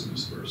not a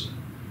business person.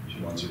 She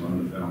wants to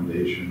run the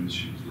foundation.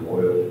 She's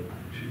loyal.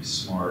 She's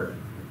smart,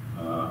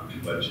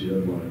 but she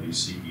doesn't want to be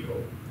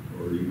CEO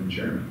or even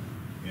chairman.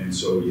 And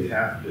so you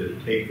have to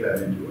take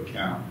that into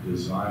account.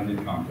 Design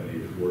a company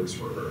that works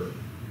for her.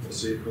 Well,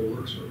 Safeco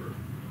works for her.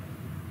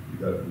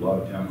 You've got a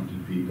lot of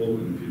talented people,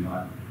 and if you're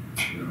not,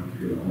 if you're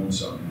going to own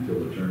something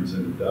until it turns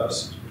into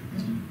dust,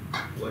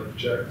 collect the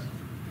checks.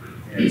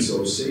 And so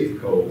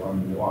Safeco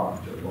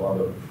unlocked a lot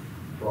of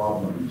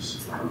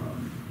problems,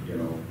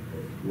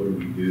 what do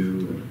we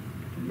do?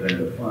 And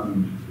then the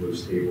fund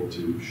was able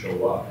to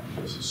show up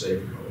as a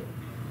Safeco,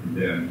 and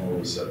then all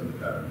of a sudden the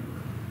pattern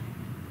worked.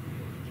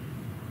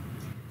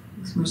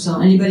 Thanks,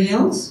 Marcel. Anybody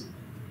else?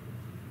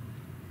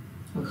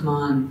 Oh, come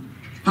on.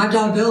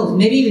 $5 bills,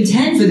 maybe even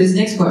 10 for this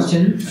next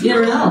question. You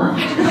never know.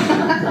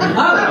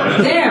 Oh,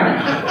 there.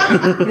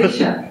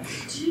 Alicia.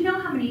 Do you know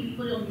how many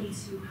people you'll need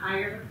to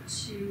hire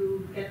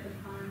to get the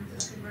funds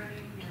up and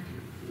running?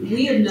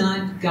 We have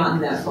not gotten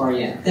that far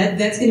yet.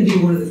 That's going to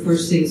be one of the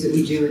first things that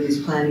we do in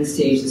this planning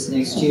stage this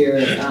next year.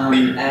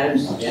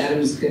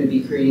 Adam's going to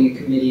be creating a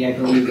committee, I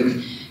believe,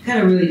 and kind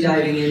of really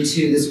diving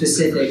into the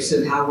specifics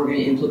of how we're going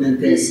to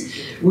implement this.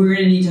 We're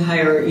going to need to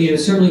hire,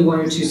 certainly 1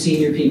 or 2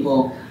 senior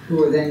people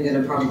who are then going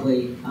to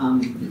probably,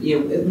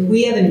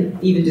 we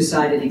haven't even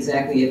decided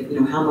exactly,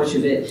 how much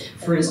of it.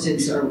 For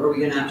instance, are we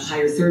going to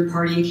hire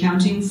third-party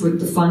accounting for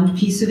the fund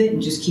piece of it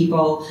and just keep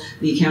all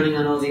the accounting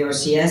on all the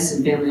RCS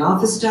and family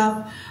office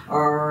stuff?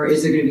 Or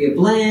is there going to be a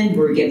blend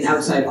where we get an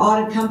outside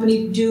audit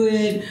company to do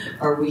it?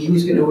 Are we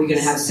going to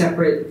have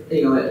separate,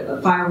 a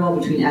firewall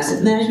between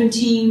asset management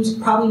teams?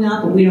 Probably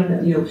not, but we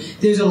don't know.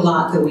 There's a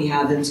lot that we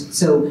haven't.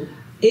 So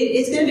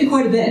it's going to be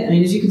quite a bit. I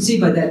mean, as you can see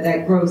by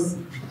that growth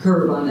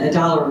curve on a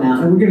dollar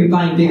amount, and we're going to be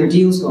buying bigger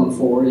deals going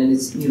forward, and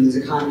it's there's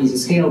economies of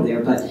scale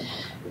there. But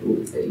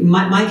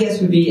my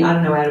guess would be, I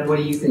don't know, Adam, what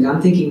do you think? I'm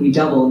thinking we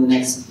double in the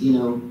next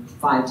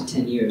 5 to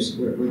 10 years.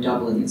 We're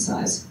doubling in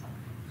size.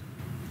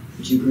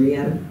 Would you agree,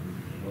 Adam?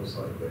 Most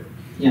likely.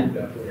 Yeah.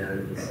 Definitely.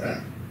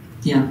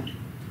 Yeah.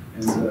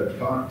 And I've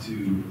talked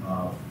to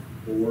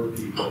 4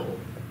 people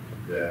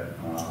that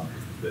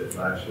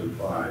actually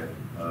 5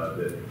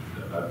 that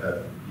I've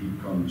had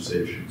deep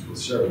conversations with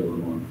several of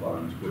them on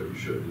funds, what you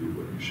should do,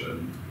 what you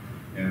shouldn't,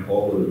 and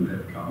all of them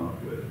have come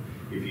up with,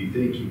 if you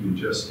think you can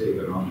just take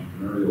an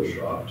entrepreneurial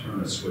shop, turn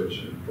a switch,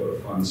 and put a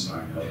fund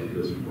sign up, it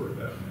doesn't work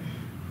that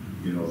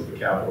way. The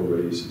capital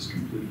raise is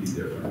completely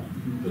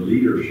different. The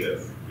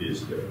leadership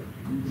is different.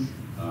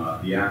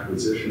 The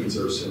acquisitions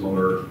are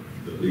similar,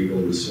 the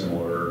legal is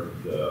similar,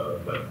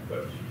 but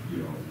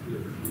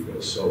different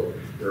legal. So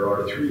there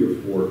are 3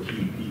 or 4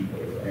 key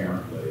people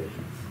apparently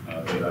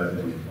that I've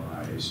been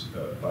advised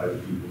by the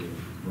people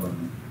who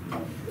run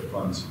the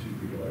funds. 2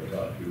 people I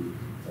talked to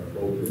are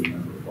both in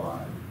number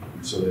 5,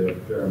 and so they have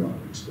a fair amount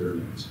of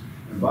experience.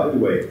 And by the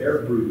way,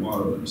 every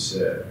one of them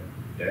said,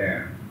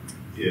 Dan,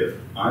 if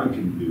I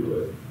can do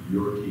it,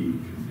 your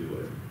team can do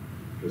it.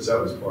 Because that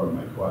was part of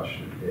my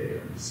question. Hey,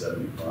 I'm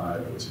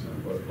 75, what's it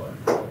going to look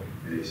like?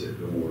 And he said,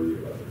 don't worry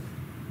about it.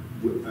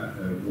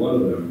 And one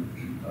of them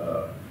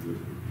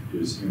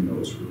is in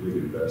those for big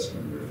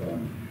investment in their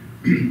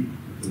fund.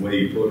 The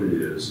way he put it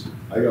is,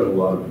 I got a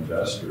lot of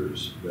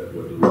investors that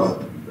would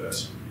love to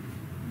invest in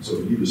you. So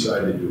if you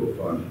decide to do a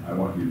fund, I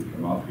want you to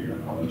come up here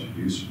and I'll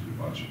introduce you to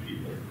a bunch of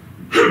people,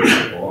 including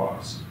my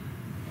boss.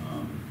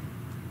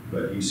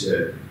 But he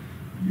said,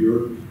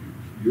 you're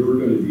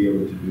going to be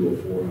able to do a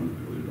 $400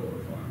 million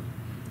fund.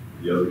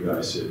 The other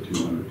guy said 200,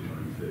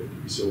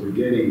 250. So we're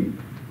getting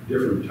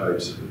different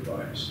types of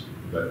advice.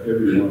 But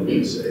every one of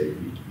them say,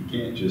 you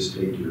can't just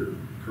take your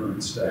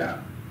current staff,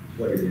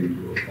 plug it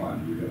into a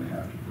fund, you're gonna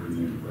have to bring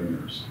in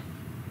ringers.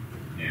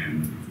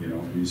 And, you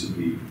know, these will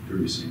be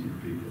pretty senior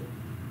people.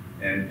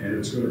 And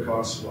it's gonna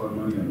cost a lot of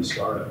money on the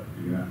startup.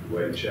 You're gonna have to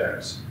write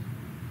checks,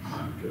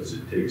 because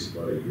it takes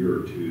about a year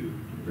or two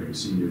to bring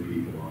senior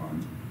people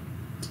on,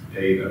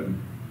 pay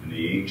them, and they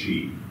ain't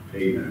cheap,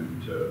 pay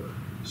them to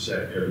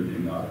set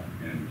everything up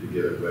and to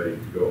get it ready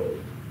to go.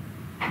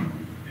 And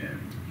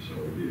so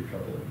it'll be a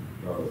couple,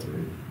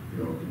 probably,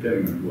 you know,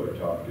 depending on who I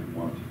talk to, $1 to $2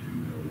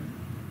 million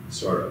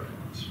startup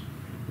costs.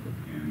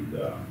 And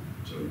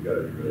so you've got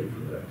to be ready for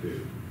that too.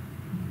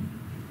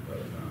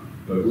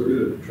 But we're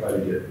going to try to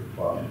get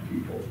quality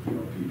people, you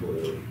know, people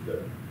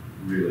that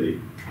really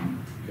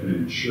can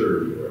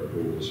ensure that our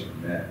goals are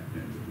met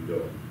and that we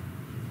don't,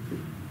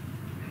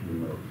 you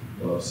know,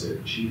 well, I'll say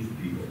chief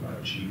people,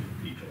 not cheap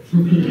people.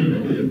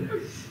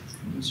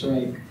 That's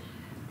right.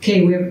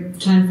 Okay, we have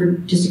time for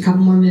just a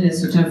couple more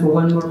minutes, so time for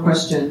one more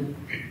question.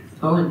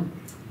 Owen?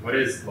 What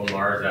is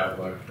Lamar's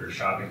outlook for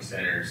shopping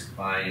centers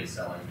buying and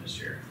selling this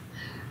year?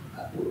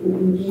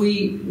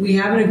 We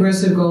have an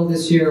aggressive goal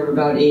this year of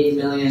about 80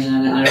 million,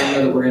 and I don't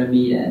know that we're going to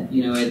meet it.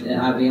 You know,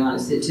 I'll be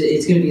honest.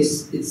 It's going to be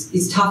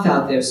it's tough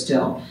out there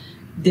still.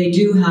 They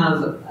do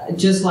have,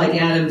 just like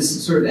Adam's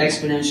sort of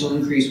exponential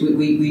increase.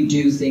 We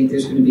do think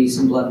there's going to be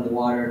some blood in the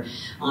water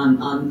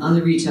on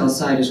the retail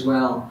side as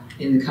well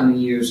in the coming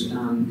years.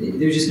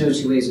 There's just no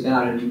two ways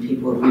about it. I mean,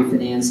 people have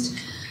refinanced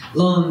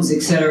loans,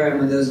 et cetera,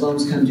 and when those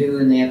loans come due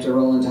and they have to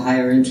roll into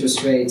higher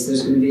interest rates,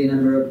 there's going to be a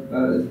number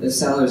of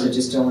sellers that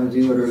just don't want to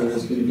do it, or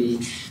there's going to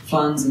be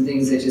funds and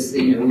things that just,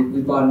 you know,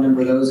 we bought a number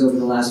of those over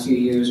the last few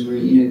years where,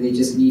 you know, they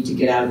just need to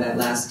get out of that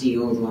last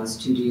deal, the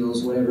last two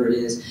deals, whatever it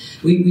is.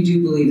 We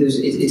do believe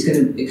it's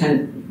going to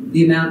kind of,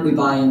 the amount we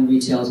buy in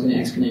retail is going to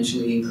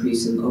exponentially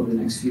increase over the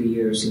next few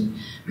years, and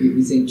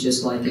we think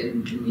just like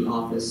in the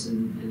office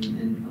and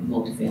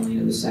multifamily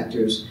and other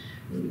sectors,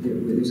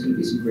 there's going to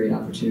be some great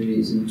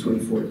opportunities in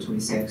 24 to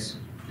 26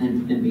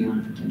 and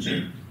beyond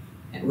potentially.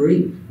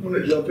 Rudy? I want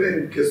to jump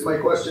in because my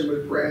question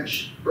with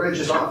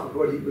branches off of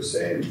what he was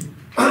saying.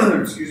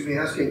 Excuse me,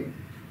 asking,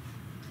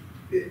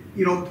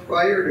 you know,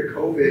 prior to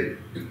COVID,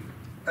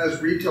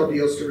 as retail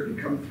deals started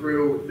to come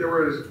through, there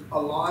was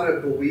a lot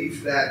of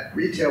belief that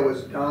retail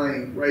was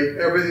dying, right?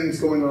 Everything's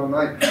going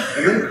online. And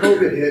then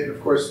COVID hit, and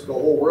of course, the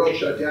whole world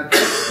shut down.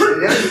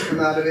 And now you come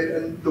out of it,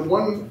 and the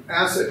one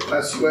asset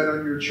class you had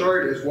on your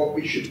chart is what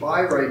we should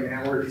buy right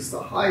now, or at least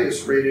the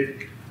highest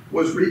rated,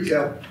 was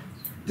retail.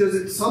 Does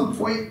at some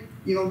point,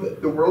 you know,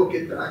 the world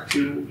get back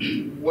to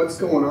what's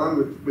going on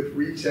with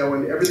retail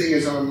and everything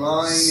is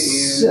online?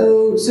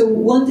 And So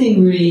one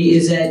thing, Rudy,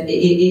 is that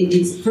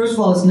it's first of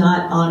all, it's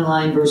not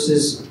online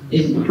versus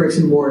in bricks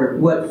and mortar.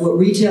 What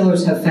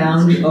retailers have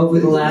found over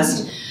the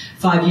last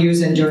 5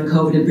 years and during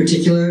COVID in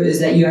particular is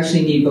that you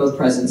actually need both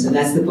presence, and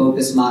that's the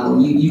BOPUS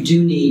model. You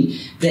do need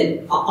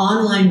that.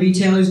 Online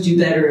retailers do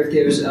better if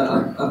there's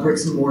a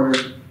bricks and mortar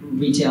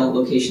retail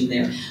location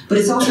there. But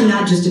it's also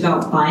not just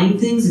about buying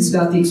things, it's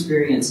about the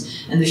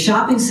experience. And the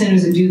shopping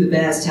centers that do the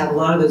best have a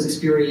lot of those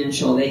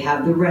experiential. They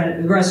have the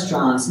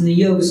restaurants and the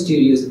yoga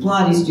studios, the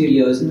Pilates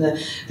studios, and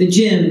the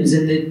gyms,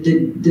 and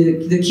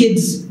the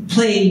kids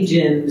play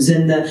gyms,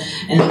 and the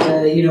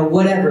you know,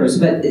 whatevers.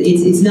 But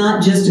it's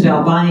not just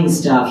about buying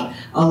stuff.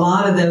 A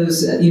lot of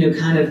those, you know,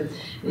 kind of,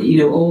 you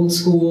know, old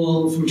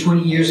school from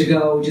 20 years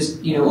ago,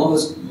 just, you know, all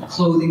those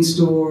clothing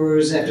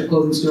stores after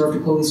clothing store after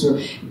clothing store.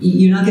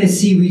 You're not going to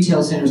see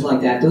retail centers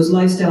like that. Those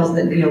lifestyle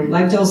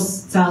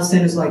style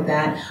centers like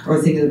that are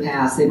a thing of the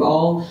past. They've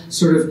all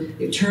sort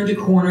of turned a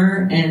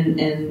corner,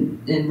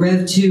 and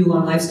Rev 2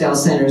 on lifestyle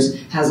centers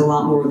has a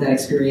lot more of that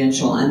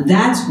experiential. And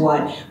that's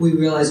what we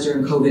realized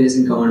during COVID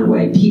isn't going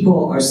away.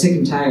 People are sick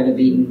and tired of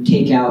eating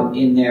takeout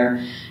in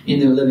their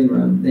living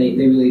room.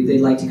 They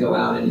like to go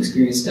out and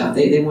experience stuff.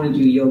 They want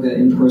to do yoga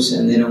in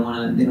person. They don't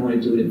want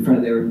to do it in front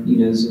of their,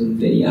 you know, Zoom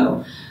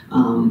video,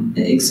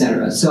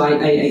 etc. So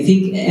I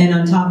think, and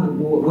on top of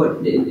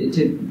what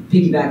to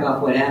piggyback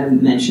off what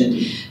Adam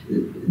mentioned,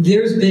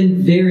 there's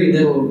been very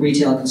little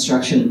retail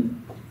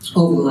construction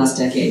over the last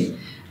decade,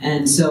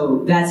 and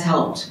so that's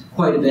helped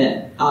quite a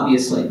bit,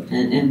 obviously,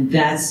 and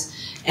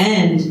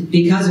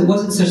because it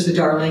wasn't such the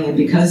darling, and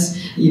because,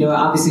 you know,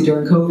 obviously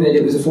during COVID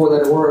it was a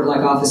 4-letter word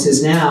like office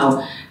is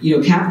now, you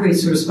know, cap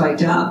rates sort of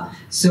spiked up.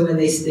 So, and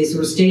they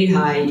sort of stayed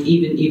high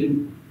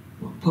even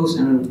post,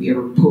 I don't know if you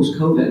ever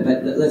post-COVID,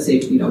 but let's say,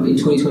 you know, in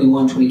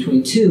 2021,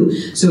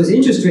 2022. So as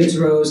interest rates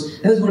rose,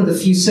 that was one of the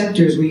few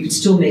sectors where you could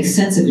still make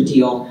sense of a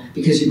deal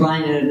because you're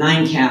buying at a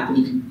 9 cap, and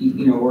you can,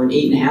 you know, or an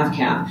 8.5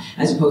 cap,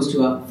 as opposed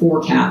to a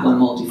 4 cap on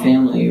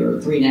multifamily,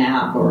 or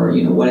 3.5, or,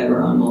 you know,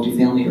 whatever on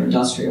multifamily or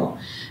industrial.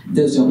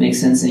 Those don't make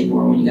sense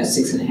anymore when you got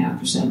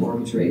 6.5%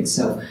 mortgage rates.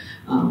 So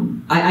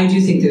I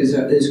do think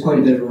there's quite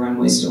a bit of a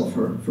runway still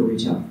for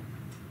retail.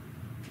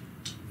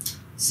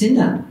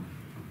 Cinda.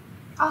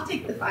 I'll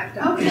take the $5.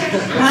 Okay.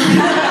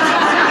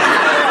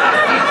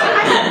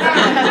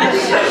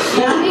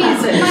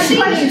 She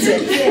needs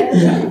it.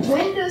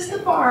 When does the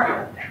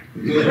bar open?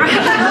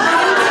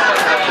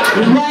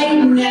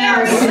 Right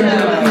now,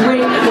 sir.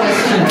 Great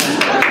question.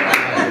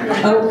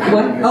 Oh,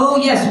 what? Oh,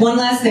 yes, one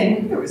last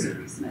thing. There was a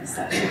reason I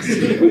said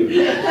it. We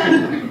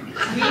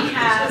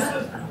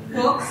have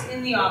books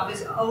in the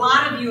office. A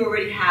lot of you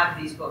already have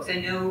these books. I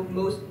know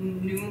most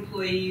new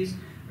employees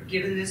are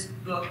given this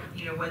book,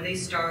 when they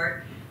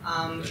start.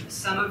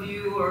 Some of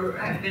you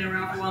have been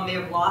around for a while, may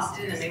have lost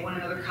it, and they want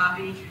another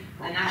copy.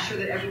 I'm not sure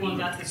that everyone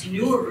got this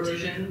newer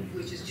version,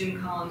 which is Jim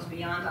Collins'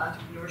 Beyond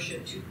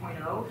Entrepreneurship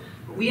 2.0.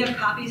 But we have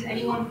copies.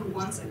 Anyone who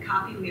wants a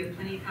copy, we have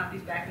plenty of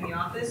copies back in the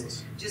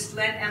office. Just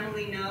let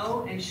Emily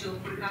know, and she'll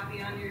put a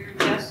copy on your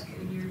desk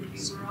in your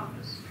computer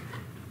office.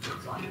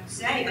 That's all I have to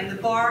say. And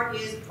the bar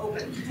is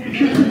open.